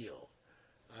steel,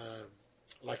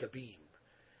 like a beam,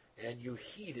 and you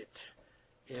heat it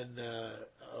in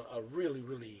a really,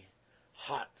 really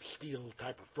hot steel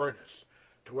type of furnace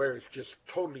to where it's just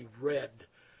totally red,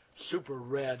 super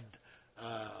red,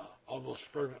 almost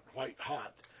fervent white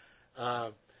hot,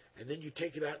 and then you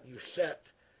take it out and you set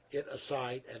it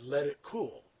aside and let it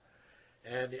cool.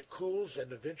 And it cools,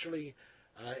 and eventually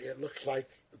it looks like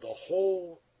the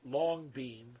whole long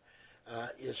beam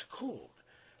is cooled.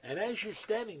 And as you're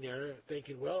standing there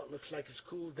thinking, well, it looks like it's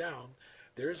cooled down,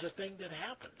 there's a thing that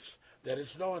happens that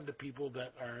is known to people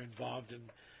that are involved in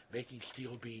making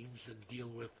steel beams and deal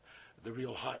with the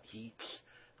real hot heats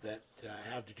that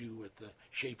have to do with the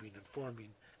shaping and forming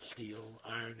steel,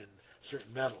 iron, and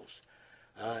certain metals.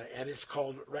 And it's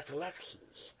called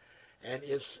recolescence. And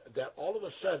it's that all of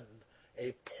a sudden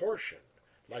a portion,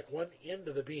 like one end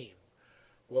of the beam,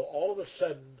 will all of a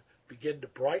sudden begin to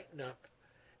brighten up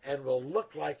and will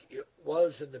look like it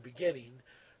was in the beginning,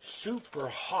 super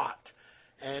hot.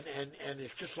 And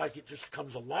it's just like it just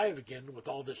comes alive again with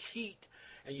all this heat.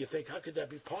 And you think, how could that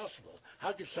be possible?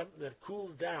 How could something that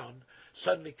cooled down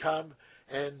suddenly come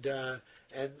and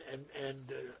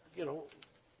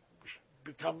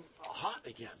become hot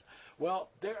again? Well,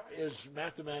 there is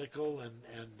mathematical and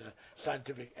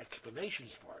scientific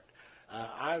explanations for it.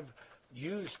 I've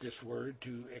used this word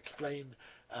to explain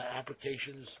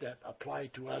applications that apply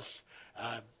to us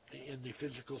in the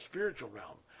physical spiritual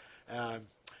realm.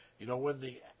 When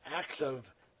the acts of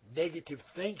negative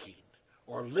thinking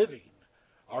or living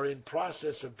are in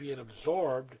process of being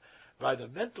absorbed by the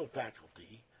mental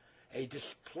faculty, a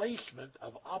displacement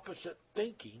of opposite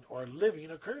thinking or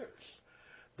living occurs.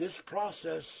 This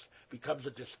process becomes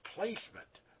a displacement,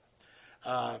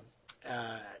 and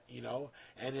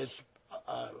is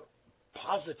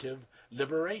positive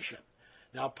liberation.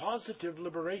 Now, positive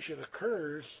liberation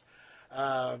occurs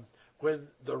when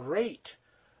the rate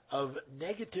of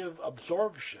negative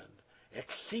absorption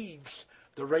exceeds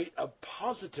the rate of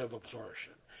positive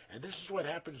absorption. And this is what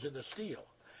happens in the steel.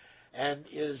 And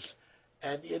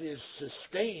it is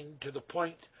sustained to the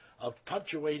point of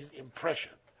punctuated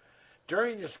impression.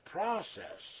 During this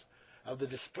process of the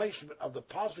displacement of the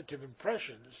positive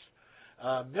impressions,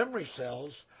 memory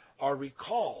cells are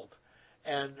recalled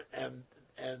and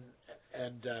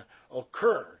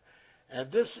occur.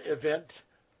 And this event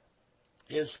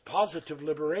is positive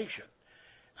liberation.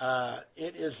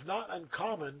 It is not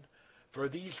uncommon for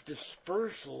these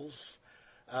dispersals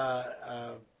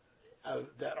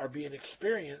that are being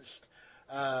experienced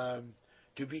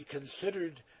to be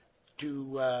considered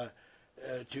to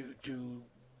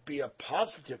be a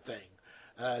positive thing,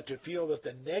 to feel that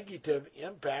the negative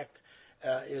impact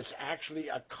is actually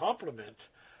a complement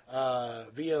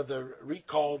via the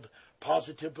recalled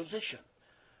positive position.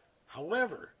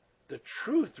 However, the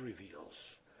truth reveals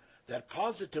that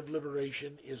positive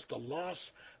liberation is the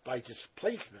loss by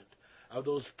displacement of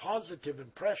those positive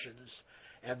impressions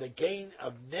and the gain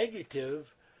of negative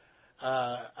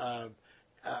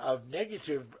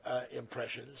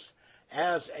impressions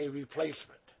as a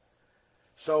replacement.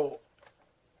 So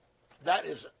that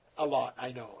is a lot,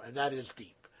 I know, and that is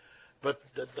deep. But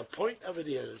the point of it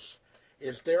is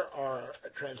there are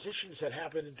transitions that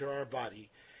happen into our body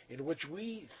in which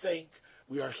we think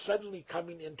we are suddenly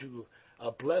coming into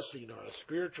a blessing or a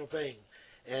spiritual thing,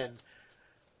 and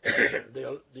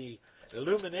the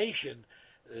illumination,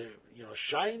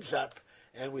 shines up,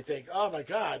 and we think, oh my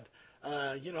God,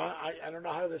 I don't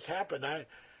know how this happened.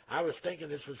 I was thinking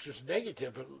this was just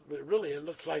negative, but really it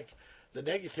looks like the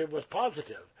negative was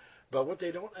positive. But what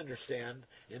they don't understand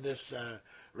in this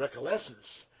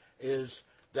recolescence is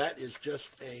that is just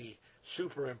a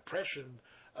superimpression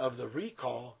of the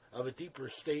recall of a deeper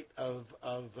state of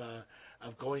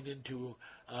going into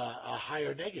a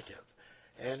higher negative.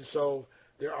 And so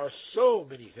there are so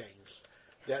many things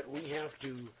that we have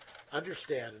to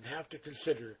understand and have to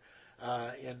consider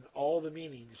in all the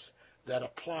meanings that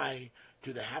apply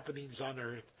to the happenings on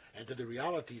earth and to the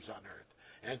realities on earth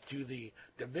and to the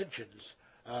dimensions,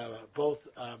 both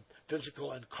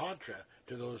physical and contra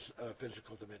to those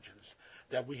physical dimensions,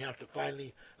 that we have to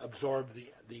finally absorb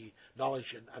the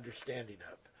knowledge and understanding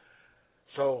of.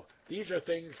 So these are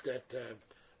things that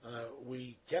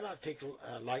we cannot take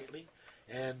lightly,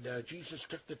 and Jesus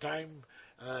took the time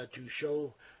to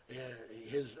show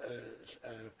his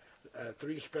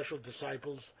three special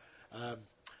disciples, a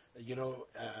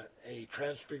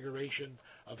transfiguration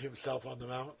of himself on the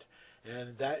mount,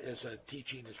 and that is a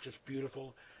teaching that's just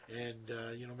beautiful. And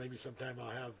maybe sometime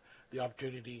I'll have the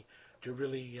opportunity to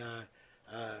really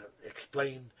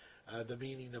explain the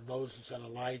meaning of Moses and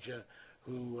Elijah,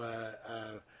 who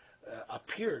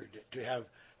appeared to have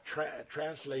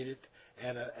translated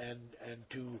and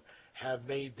to have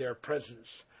made their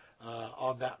presence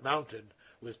on that mountain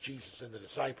with Jesus and the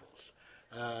disciples.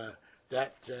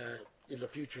 That is a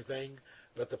future thing,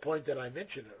 but the point that I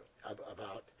mentioned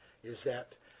about is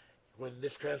that when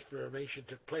this transformation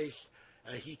took place,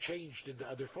 he changed into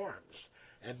other forms.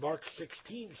 And Mark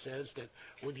 16 says that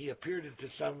when he appeared into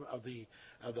some of the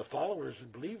followers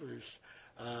and believers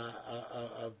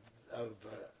of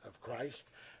Christ,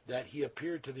 that he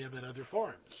appeared to them in other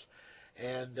forms.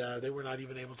 And they were not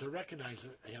even able to recognize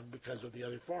him because of the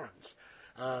other forms.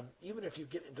 Even if you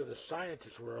get into the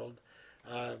scientist world,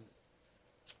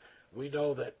 we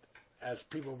know that as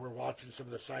people were watching some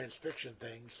of the science fiction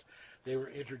things, they were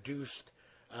introduced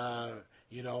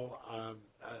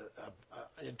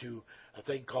into a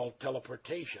thing called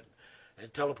teleportation.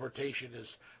 And teleportation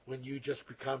is when you just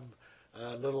become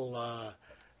little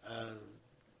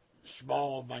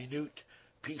small, minute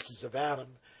pieces of atom,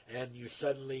 and you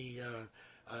suddenly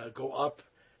go up,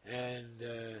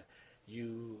 and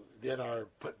you then are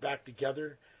put back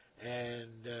together,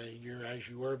 and you're as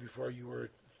you were before you were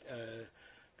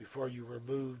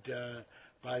moved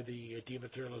by the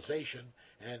dematerialization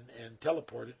and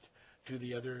teleported to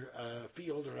the other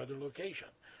field or other location.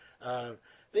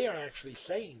 They are actually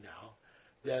saying now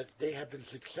that they have been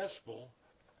successful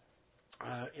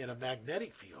in a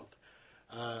magnetic field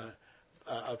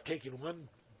of taking one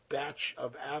batch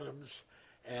of atoms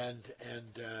and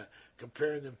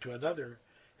comparing them to another,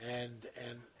 and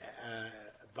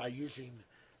by using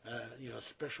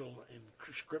special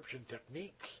encryption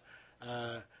techniques,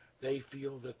 they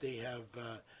feel that they have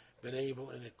been able,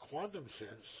 in a quantum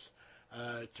sense,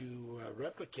 to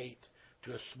replicate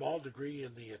to a small degree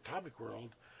in the atomic world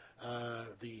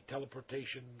the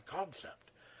teleportation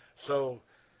concept. So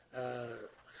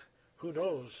who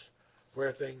knows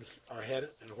where things are headed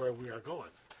and where we are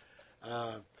going.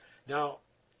 Now,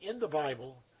 in the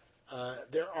Bible,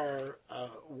 there are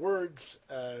words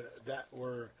that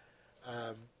were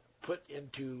put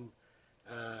into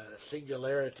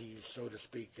singularities, so to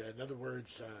speak. In other words,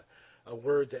 a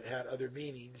word that had other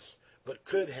meanings but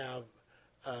could have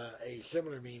a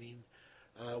similar meaning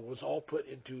was all put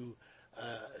into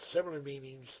similar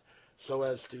meanings so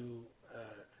as to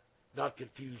not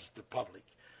confuse the public.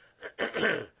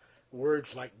 Words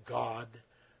like God,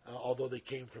 although they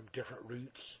came from different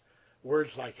roots.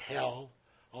 Words like hell,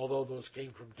 although those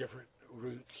came from different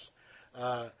roots,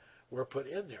 were put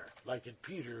in there. Like in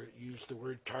Peter, used the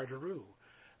word Tartaru,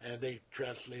 and they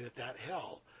translated that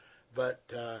hell. But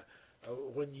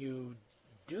when you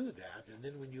do that, and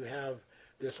then when you have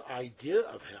this idea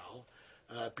of hell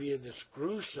being this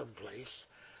gruesome place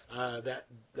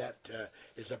that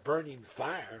is a burning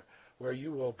fire, where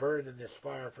you will burn in this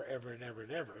fire forever and ever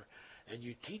and ever, and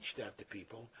you teach that to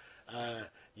people,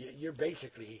 you're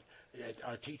basically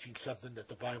are teaching something that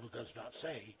the Bible does not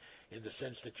say, in the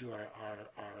sense that you are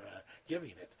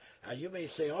giving it. Now, you may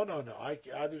say, oh, no,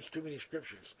 there's too many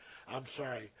scriptures. I'm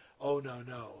sorry. Oh,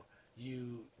 no.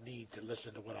 You need to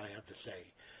listen to what I have to say.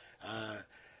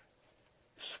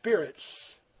 Spirits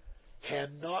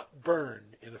cannot burn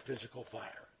in a physical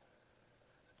fire.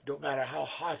 No matter how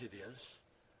hot it is,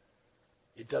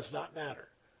 it does not matter.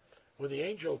 When the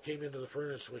angel came into the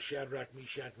furnace with Shadrach,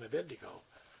 Meshach, and Abednego,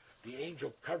 the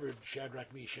angel covered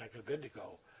Shadrach, Meshach, and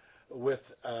Abednego with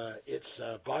its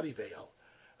body veil,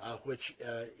 which,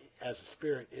 as a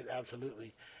spirit, it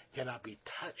absolutely cannot be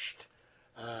touched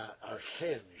or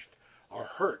singed or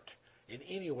hurt in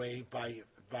any way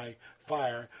by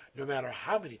fire, no matter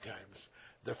how many times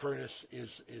the furnace is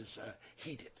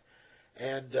heated.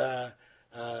 And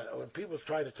when people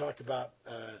try to talk about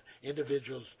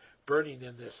individuals burning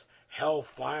in this hell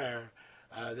fire,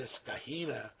 this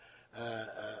Gehenna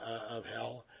of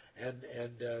hell, and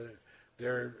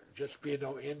there just being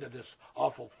no end to this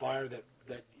awful fire that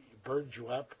burns you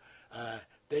up,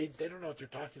 they don't know what they're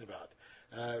talking about.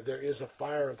 There is a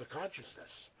fire of the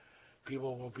consciousness.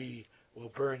 People will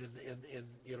burn in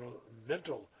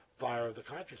mental fire of the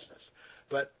consciousness.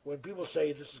 But when people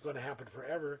say this is going to happen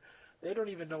forever, they don't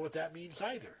even know what that means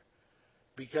either,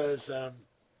 because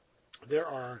there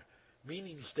are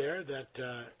meanings there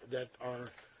that are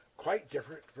quite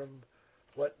different from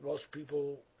what most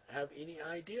people have any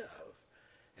idea of.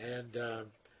 And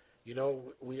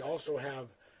we also have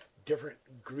different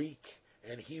Greek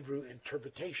and Hebrew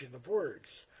interpretation of words.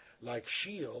 Like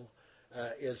Sheol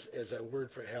is a word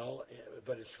for hell,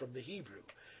 but it's from the Hebrew,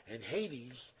 and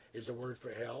Hades is a word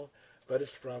for hell, but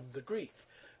it's from the Greek.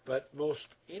 But most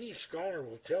any scholar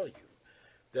will tell you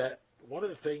that one of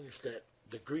the things that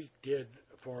the Greek did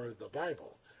for the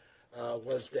Bible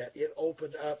was that it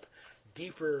opened up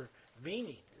deeper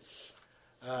meanings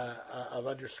of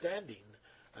understanding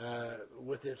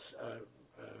with its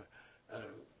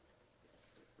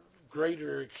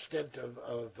greater extent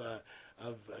of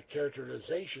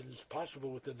characterizations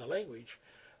possible within the language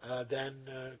than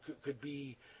could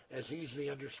be as easily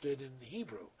understood in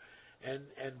Hebrew.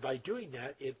 And by doing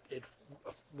that, it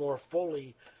more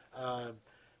fully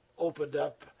opened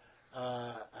up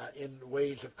in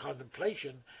ways of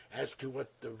contemplation as to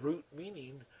what the root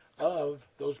meaning of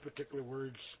those particular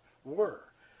words were.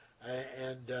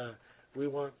 And we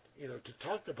want to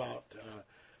talk about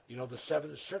the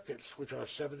seven circuits, which are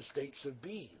seven states of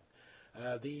being.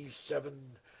 These seven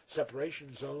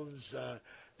separation zones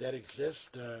that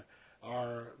exist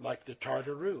are like the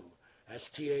Tartaru. That's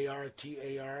Tartar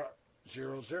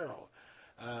 00,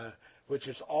 which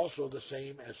is also the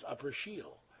same as Upper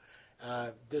Sheol.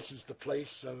 This is the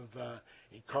place of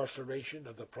incarceration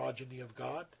of the progeny of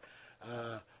God,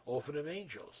 Ophanim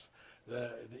angels.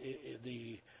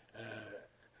 The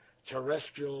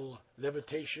terrestrial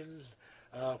limitations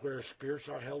where spirits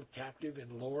are held captive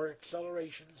in lower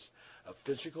accelerations of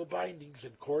physical bindings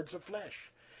and cords of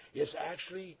flesh is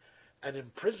actually an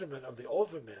imprisonment of the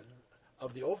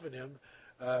Ophanim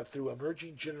through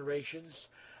emerging generations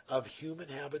of human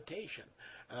habitation.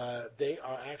 They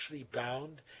are actually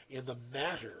bound in the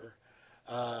matter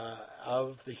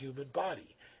of the human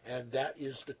body, and that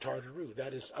is the Tartaru.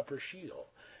 That is Upper Sheol,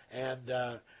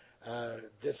 and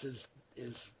this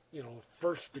is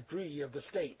first degree of the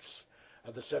states,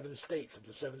 of the seven states, of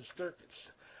the seven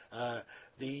circuits.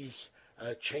 These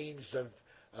chains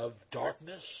of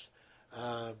darkness,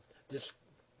 this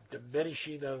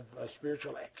diminishing of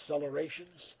spiritual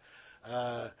accelerations,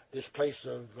 this place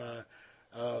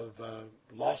of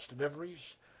lost memories,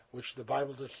 which the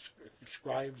Bible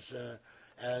describes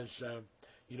as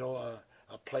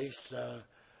a place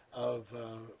of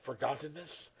forgottenness.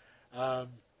 Um,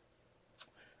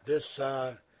 this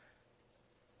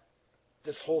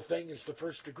this whole thing is the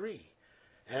first degree,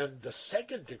 and the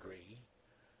second degree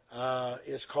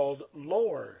is called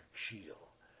lower Sheol,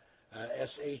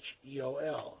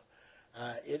 Sheol.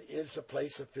 It is a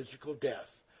place of physical death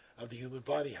of the human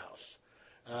body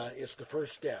house. It's the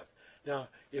first death. Now,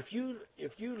 if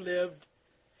you lived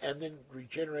and then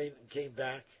regenerated and came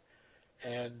back,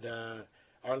 and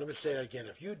or let me say it again,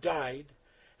 if you died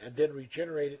and then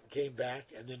regenerated and came back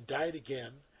and then died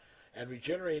again and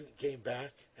regenerated and came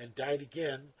back and died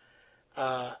again,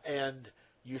 and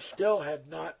you still had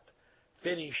not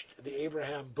finished the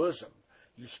Abraham bosom,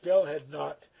 you still had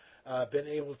not been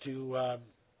able to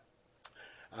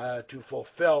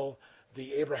fulfill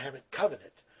the Abrahamic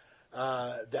covenant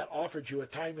that offered you a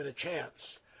time and a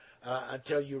chance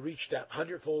until you reached that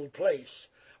hundredfold place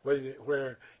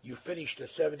where you finished a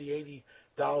 70,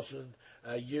 80,000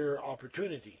 year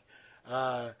opportunity.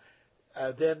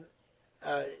 Then,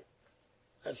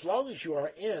 as long as you are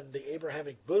in the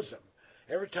Abrahamic bosom,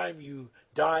 every time you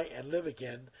die and live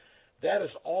again, that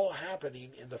is all happening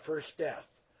in the first death.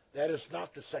 That is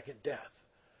not the second death.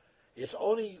 It's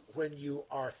only when you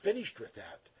are finished with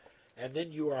that, and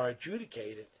then you are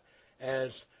adjudicated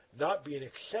as not being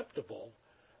acceptable,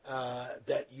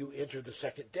 that you enter the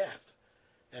second death.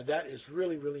 And that is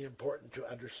really, really important to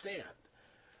understand.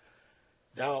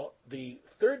 Now, the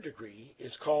third degree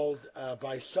is called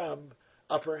by some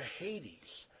Upper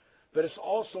Hades, but it's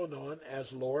also known as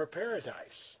Lower Paradise.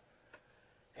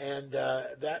 And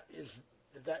that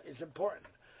is important.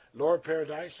 Lower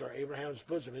Paradise, or Abraham's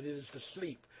bosom, it is the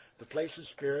sleep, the place of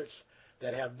spirits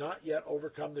that have not yet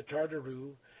overcome the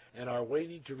Tartaru and are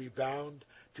waiting to rebound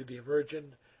to the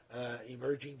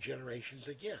emerging generations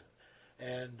again.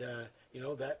 And,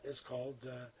 that is called,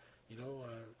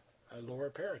 a Lower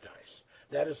Paradise.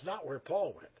 That is not where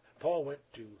Paul went. Paul went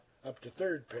up to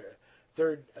third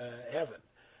heaven,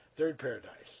 third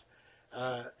paradise.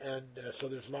 So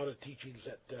there's a lot of teachings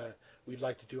that we'd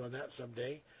like to do on that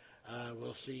someday.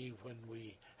 We'll see when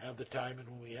we have the time and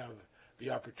when we have the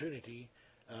opportunity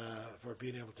for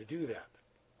being able to do that.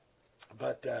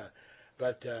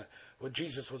 But when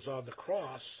Jesus was on the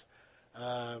cross,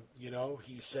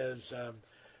 he says,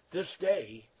 "This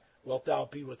day wilt thou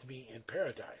be with me in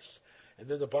paradise." And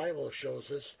then the Bible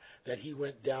shows us that he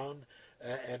went down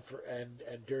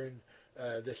and during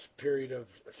this period of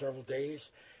several days,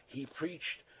 he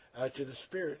preached to the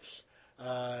spirits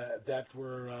that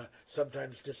were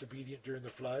sometimes disobedient during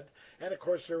the flood, and of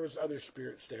course there was other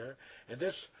spirits there. And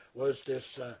this was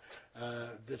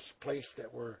this place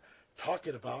that we're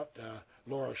talking about,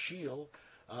 Lower Sheol,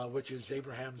 which is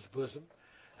Abraham's bosom,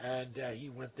 and he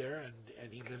went there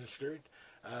and he ministered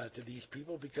to these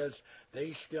people because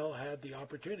they still had the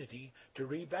opportunity to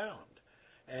rebound,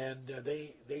 and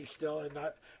they still had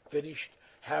not finished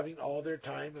having all their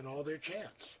time and all their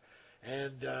chance.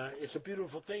 And it's a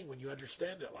beautiful thing when you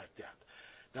understand it like that.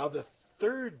 Now, the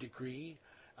third degree,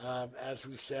 as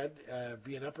we said,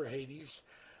 being Upper Hades,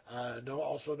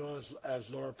 also known as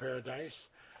Lower Paradise,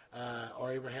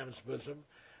 or Abraham's bosom,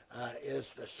 is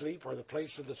the sleep or the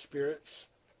place of the spirits.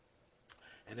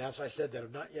 And as I said, that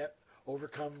have not yet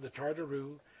overcome the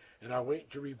Tartaru and are waiting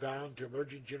to rebound to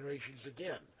emerging generations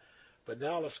again. But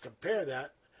now let's compare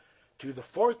that to the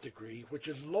fourth degree, which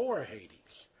is Lower Hades.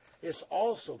 It's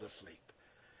also the sleep.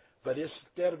 But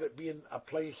instead of it being a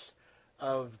place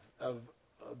of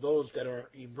those that are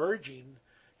emerging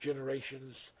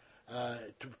generations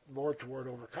more toward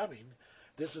overcoming,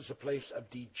 this is a place of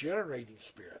degenerating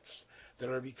spirits that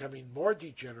are becoming more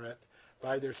degenerate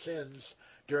by their sins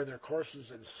during their courses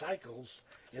and cycles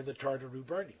in the Tartaru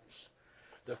burnings.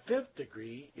 The fifth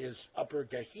degree is Upper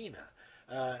Gehenna.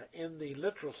 In the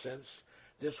literal sense,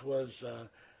 this was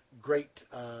great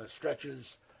stretches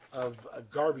of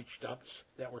garbage dumps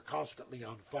that were constantly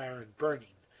on fire and burning.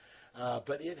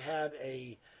 But it had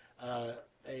a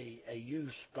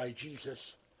use by Jesus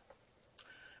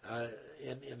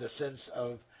in the sense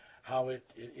of how it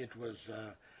was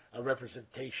a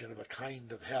representation of a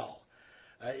kind of hell.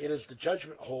 It is the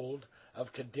judgment hold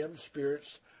of condemned spirits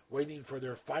waiting for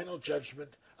their final judgment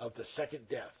of the second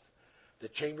death, the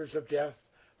chambers of death,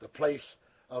 the place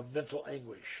of mental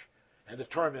anguish, and the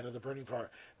torment of the burning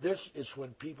fire. This is when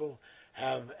people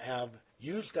have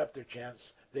used up their chance.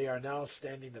 They are now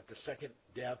standing at the second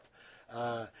death.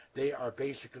 They are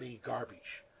basically garbage.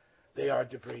 They are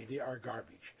debris. They are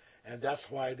garbage. And that's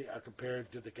why they are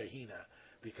compared to the Gehenna,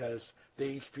 because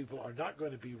these people are not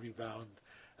going to be rebound.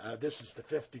 This is the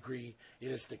fifth degree. It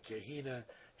is the Gehenna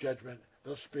judgment.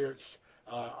 Those spirits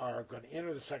are going to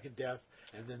enter the second death,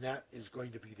 and then that is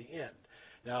going to be the end.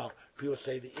 Now, people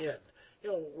say the end.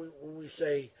 When we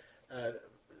say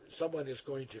someone is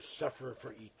going to suffer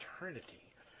for eternity,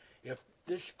 if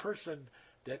this person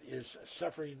that is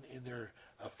suffering in their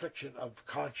affliction of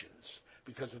conscience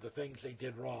because of the things they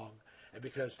did wrong and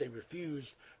because they refused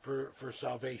for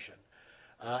salvation,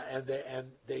 and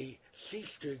they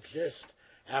cease to exist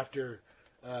after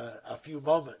a few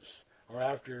moments or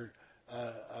after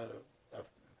a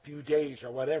few days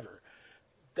or whatever,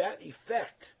 that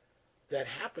effect that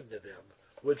happened to them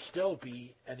would still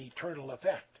be an eternal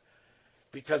effect,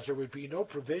 because there would be no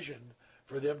provision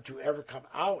for them to ever come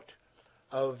out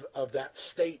of that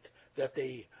state that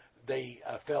they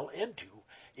fell into.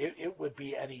 It would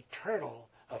be an eternal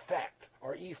effect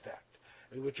or effect,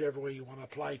 whichever way you want to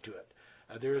apply to it.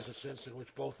 There is a sense in which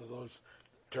both of those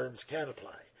terms can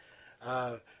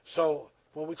apply. So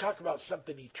when we talk about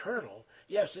something eternal,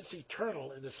 yes, it's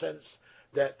eternal in the sense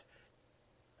that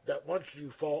once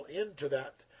you fall into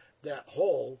that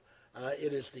hole,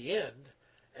 it is the end,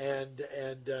 and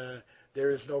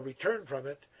there is no return from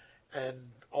it. And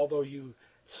although you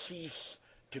cease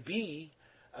to be,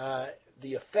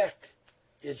 the effect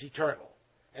is eternal,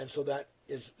 and so that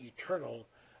is eternal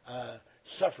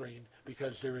suffering,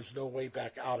 because there is no way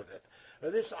back out of it.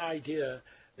 Now, this idea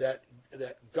that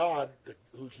God,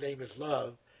 whose name is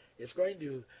love, is going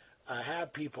to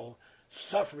have people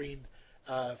suffering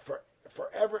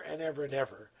forever and ever and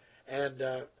ever, and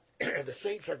the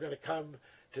saints are going to come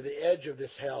to the edge of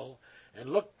this hell and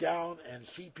look down and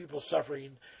see people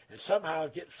suffering and somehow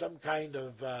get some kind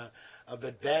of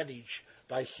advantage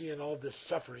by seeing all this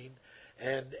suffering,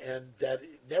 and that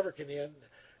it never can end.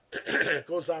 It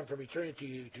goes on from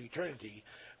eternity to eternity.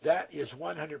 That is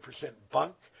 100%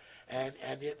 bunk, and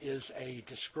it is a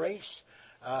disgrace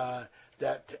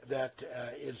that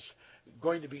is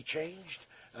going to be changed.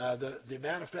 The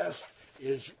manifest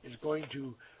is going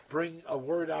to bring a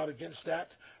word out against that,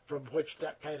 from which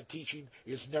that kind of teaching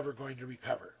is never going to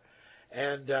recover.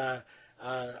 And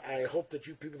I hope that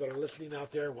you people that are listening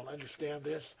out there will understand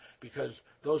this, because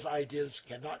those ideas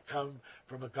cannot come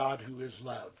from a God who is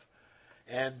love.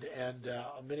 And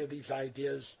many of these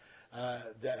ideas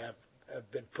that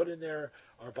have been put in there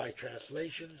are by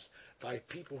translations, by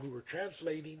people who were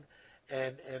translating,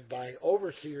 and by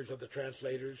overseers of the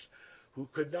translators who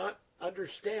could not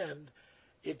understand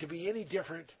it to be any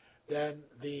different than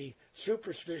the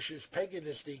superstitious,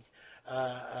 paganistic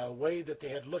way that they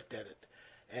had looked at it.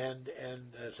 And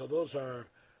so those are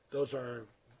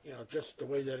just the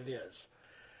way that it is.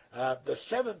 The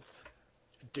seventh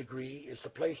degree is the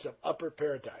place of upper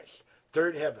paradise,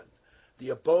 third heaven, the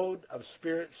abode of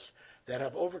spirits that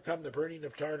have overcome the burning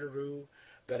of Tartaru,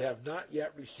 but have not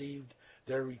yet received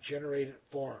their regenerated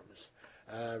forms,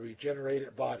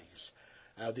 regenerated bodies.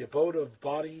 The abode of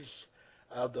bodies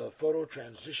of the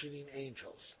photo-transitioning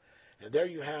angels. And there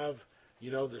you have,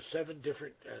 the 7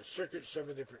 different circuits,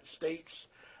 7 different states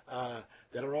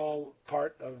that are all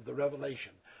part of the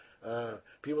revelation.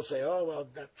 People say, oh, well,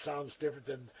 that sounds different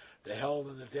than the hell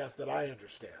and the death that I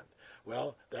understand.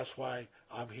 Well, that's why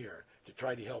I'm here, to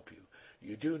try to help you.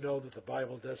 You do know that the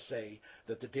Bible does say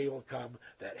that the day will come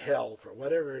that hell, for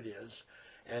whatever it is,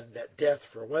 and that death,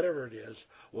 for whatever it is,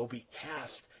 will be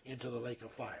cast into the lake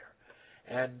of fire.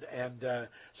 And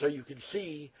so you can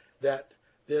see that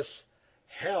this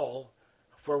hell,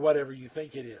 for whatever you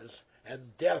think it is, and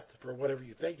death, for whatever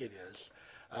you think it is,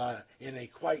 in a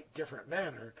quite different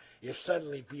manner, is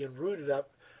suddenly being rooted up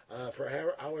for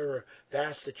however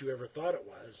vast that you ever thought it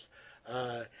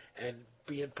was, and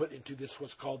being put into this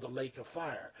what's called the lake of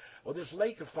fire. Well, this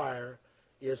lake of fire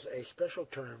is a special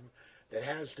term that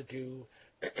has to do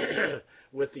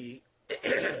with the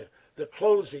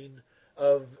closing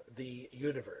of the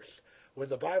universe. When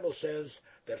the Bible says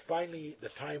that finally the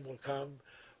time will come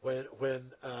when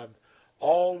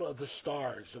all of the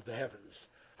stars of the heavens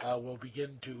will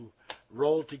begin to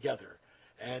roll together,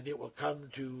 and it will come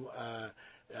to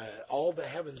all the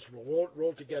heavens will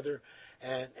roll together,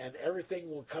 and everything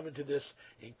will come into this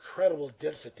incredible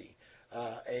density,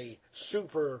 a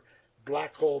super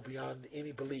black hole beyond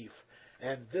any belief.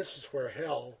 And this is where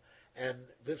hell and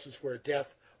this is where death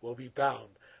will be bound.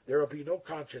 There will be no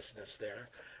consciousness there.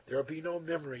 There will be no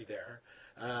memory there.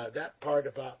 That part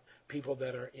about people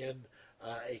that are in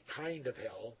a kind of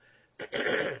hell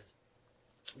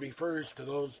refers to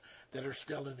those that are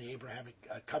still in the Abrahamic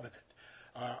covenant,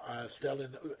 still in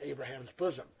Abraham's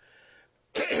bosom.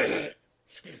 Excuse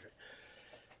me.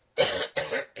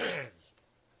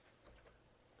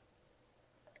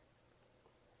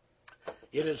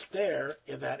 It is there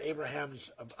in that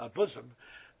Abraham's bosom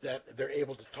that they're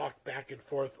able to talk back and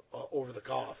forth over the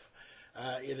golf.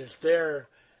 It is there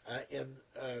in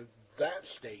that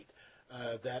state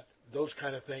that those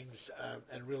kind of things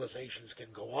and realizations can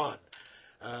go on.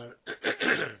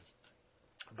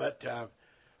 But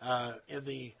in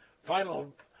the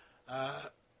final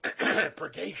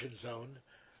purgation zone,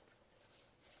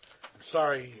 I'm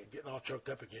sorry, getting all choked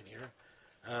up again here.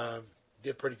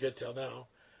 Did pretty good till now.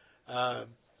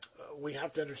 We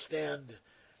have to understand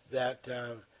that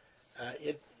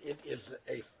it is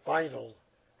a final,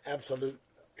 absolute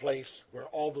place where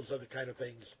all those other kind of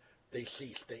things, they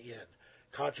cease, they end.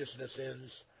 Consciousness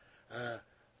ends,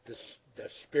 the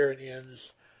spirit ends,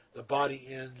 the body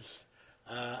ends,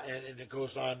 and it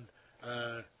goes on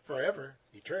forever,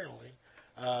 eternally,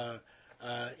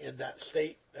 in that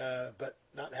state, but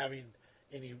not having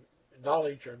any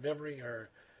knowledge or memory, or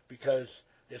because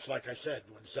it's like I said,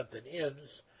 when something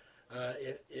ends,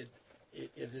 it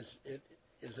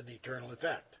is an eternal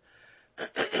effect.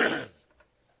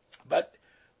 But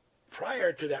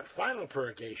prior to that final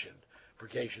purgation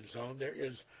zone, there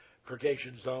is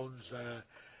purgation zones,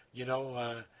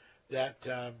 that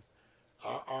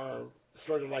are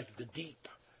sort of like the deep,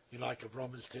 like of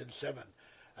Romans 10:7.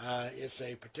 It's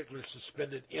a particular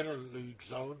suspended interlude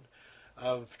zone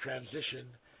of transition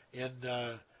in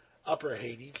upper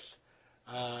Hades,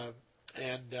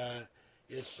 and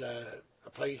it's a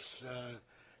place,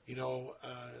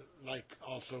 like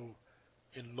also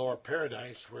in lower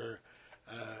paradise, where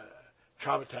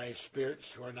traumatized spirits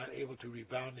who are not able to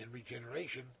rebound in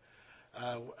regeneration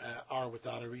are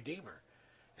without a redeemer.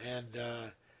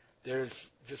 And there's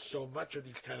just so much of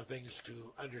these kind of things to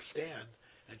understand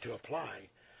and to apply.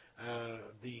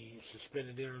 The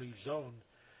suspended interlude zone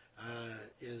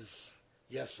is,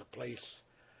 yes, a place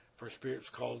for spirits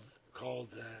called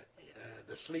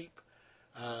the sleep,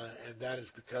 and that is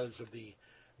because of the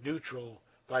neutral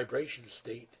vibration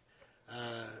state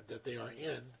that they are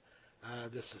in.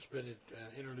 This suspended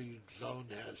interlude zone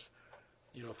has,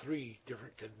 3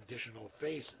 different conditional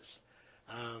phases.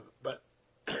 But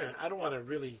I don't want to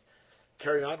really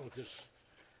carry on with this,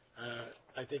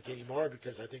 I think, anymore,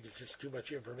 because I think it's just too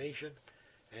much information.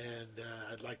 And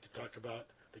I'd like to talk about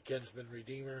the kinsman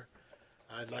redeemer.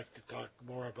 I'd like to talk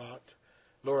more about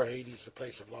lower Hades, the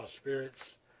place of lost spirits.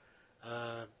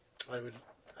 I would,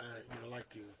 like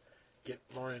to get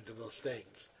more into those things.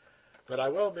 But I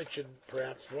will mention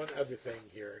perhaps one other thing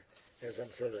here, as I'm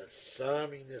sort of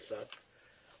summing this up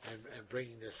and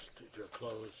bringing this to a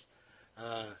close.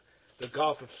 The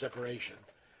gulf of separation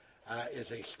is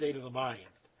a state of the mind,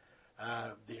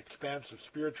 the expansive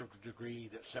spiritual degree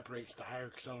that separates the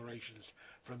higher accelerations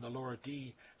from the lower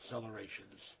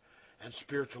decelerations, and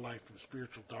spiritual life from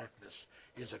spiritual darkness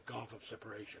is a gulf of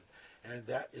separation. And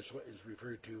that is what is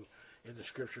referred to in the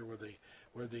scripture where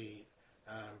the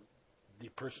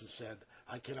person said,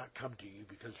 I cannot come to you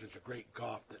because there's a great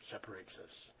gulf that separates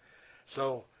us.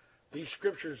 So these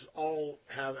scriptures all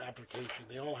have application.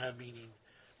 They all have meaning.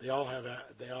 They all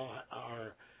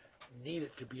are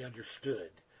needed to be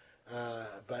understood.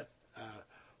 But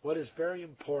what is very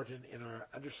important in our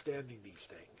understanding these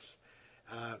things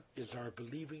is our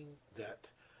believing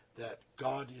that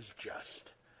God is just,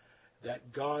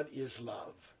 that God is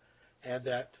love, and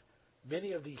that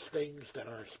many of these things that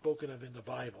are spoken of in the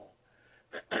Bible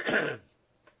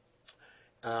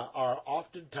are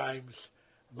oftentimes,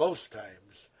 most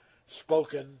times,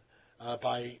 spoken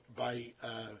by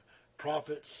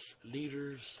prophets,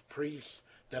 leaders, priests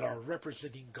that are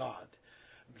representing God.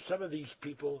 Some of these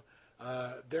people,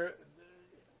 they're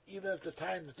even at the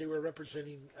time that they were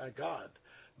representing God,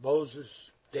 Moses,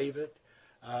 David,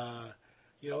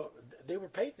 they were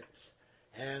pagans.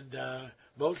 And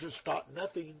Moses thought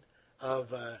nothing of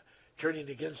turning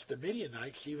against the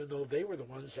Midianites, even though they were the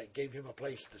ones that gave him a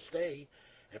place to stay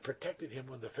and protected him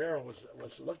when the Pharaoh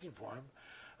was looking for him.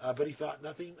 But he thought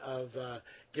nothing of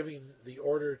giving the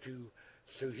order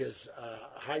to his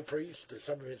high priest, to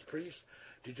some of his priests,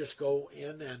 to just go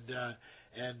in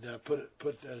and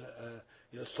put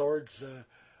swords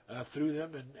through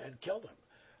them and kill them.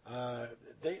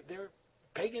 They're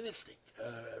paganistic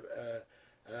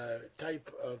type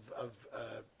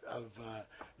of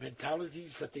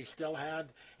mentalities that they still had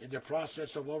in their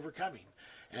process of overcoming.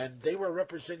 And they were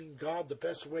representing God the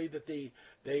best way that they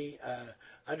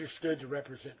understood to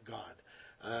represent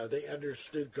God. They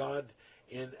understood God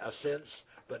in a sense,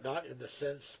 but not in the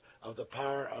sense of the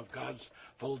power of God's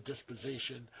full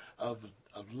disposition of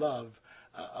love,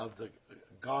 of the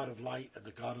God of light and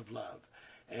the God of love.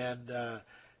 And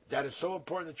that is so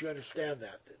important that you understand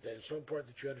that. That is so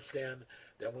important that you understand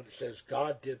that when it says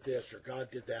God did this or God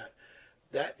did that,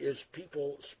 that is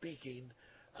people speaking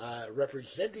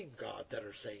representing God that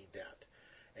are saying that.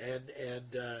 And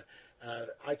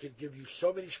I could give you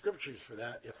so many scriptures for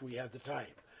that if we had the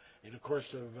time. In the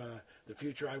course of the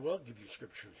future, I will give you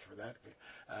scriptures for that.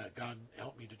 God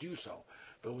help me to do so.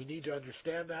 But we need to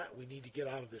understand that. We need to get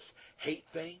out of this hate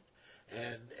thing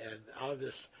and out of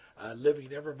this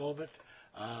living every moment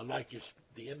like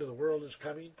the end of the world is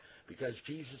coming, because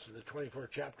Jesus in the 24th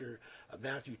chapter of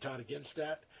Matthew taught against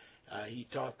that. He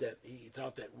taught that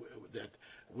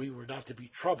we were not to be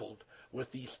troubled with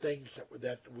these things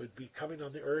that would be coming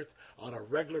on the earth on a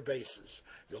regular basis.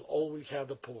 You'll always have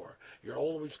the poor. You're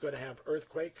always going to have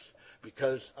earthquakes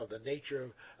because of the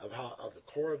nature of the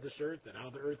core of this earth and how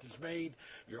the earth is made.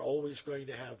 You're always going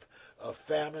to have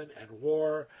famine and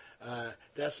war.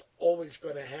 That's always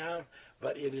going to have,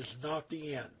 but it is not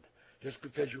the end. Just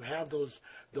because you have those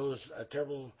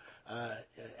terrible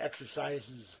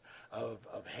exercises of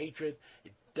hatred,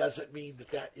 it doesn't mean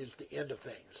that is the end of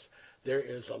things. There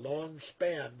is a long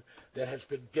span that has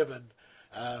been given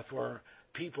for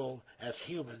people as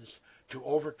humans to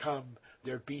overcome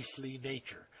their beastly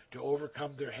nature, to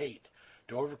overcome their hate,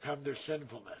 to overcome their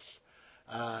sinfulness.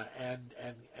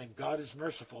 And God is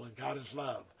merciful and God is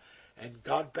love. And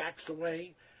God backs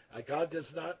away. God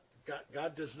does not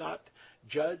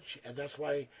judge, and that's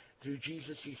why through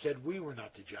Jesus he said we were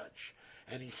not to judge.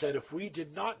 And he said if we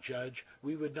did not judge,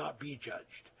 we would not be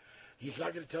judged. He's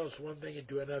not going to tell us one thing and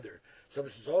do another.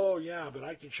 Someone says, oh, yeah, but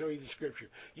I can show you the scripture.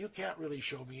 You can't really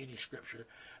show me any scripture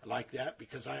like that,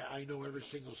 because I know every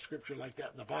single scripture like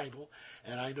that in the Bible,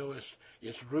 and I know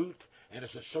its root and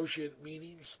its associate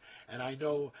meanings, and I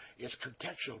know its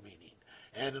contextual meaning.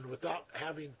 And without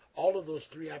having all of those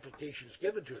three applications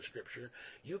given to a scripture,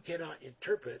 you cannot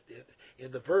interpret it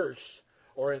in the verse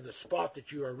or in the spot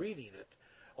that you are reading it,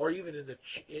 or even in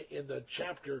the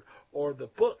chapter or the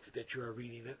book that you are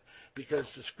reading it,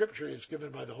 because the scripture is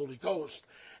given by the Holy Ghost,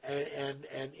 and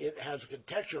it has a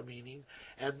contextual meaning,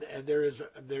 and there is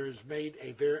made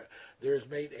a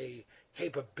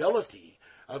capability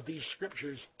of these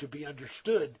scriptures to be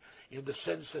understood in the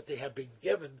sense that they have been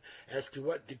given as to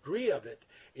what degree of it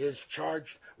is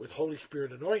charged with Holy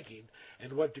Spirit anointing,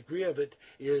 and what degree of it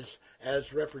is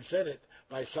as represented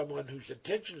by someone whose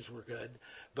intentions were good,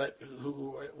 but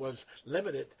who was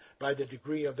limited by the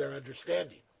degree of their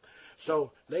understanding.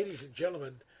 So, ladies and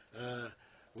gentlemen,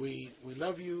 we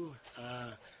love you.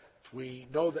 We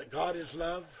know that God is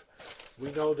love.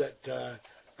 We know that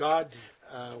God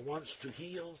wants to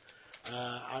heal.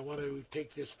 I want to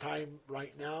take this time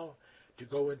right now to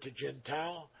go into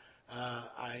Gentile.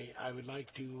 I would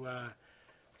like to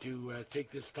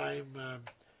take this time,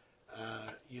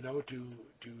 to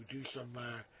do some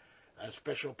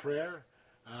special prayer.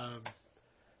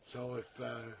 So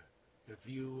if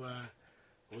you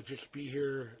will just be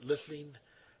here listening,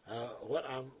 what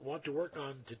I want to work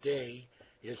on today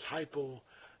is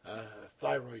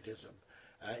hypothyroidism.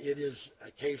 It is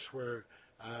a case where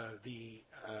the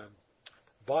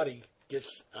body gets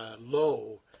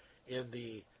low in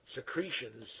the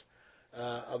secretions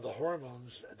of the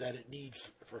hormones that it needs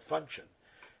for function,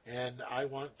 and I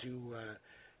want to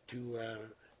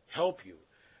help you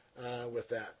with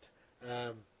that.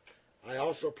 I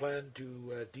also plan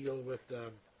to deal with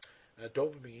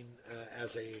dopamine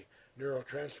as a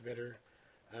neurotransmitter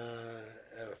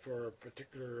for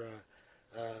particular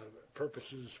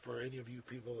purposes for any of you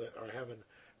people that are having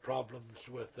problems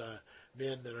with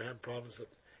men that are having problems with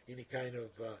any kind of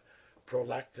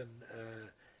prolactin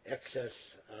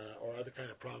excess or other kind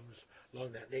of problems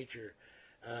along that nature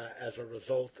as a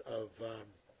result of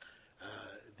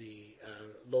the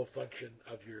low function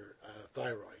of your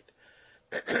thyroid.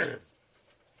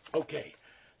 Okay,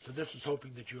 so this is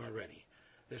hoping that you are ready.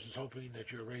 This is hoping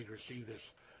that you're ready to receive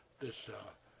this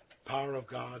power of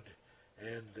God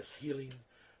and this healing,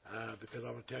 because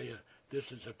I want to tell you,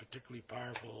 this is a particularly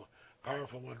powerful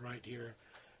one right here.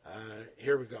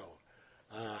 Here we go.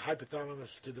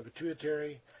 Hypothalamus to the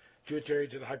pituitary, pituitary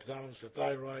to the hypothalamus, the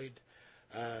thyroid.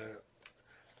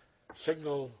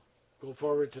 Signal go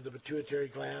forward to the pituitary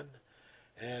gland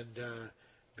and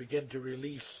begin to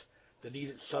release the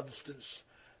needed substance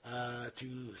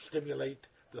to stimulate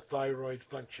the thyroid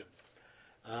function.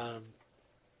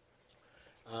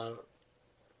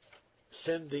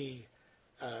 Send the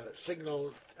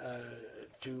signal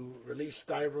to release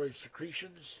thyroid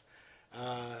secretions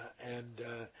and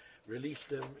release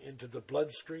them into the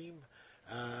bloodstream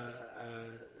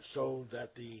so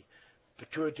that the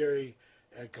pituitary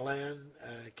gland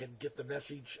can get the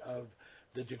message of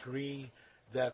the degree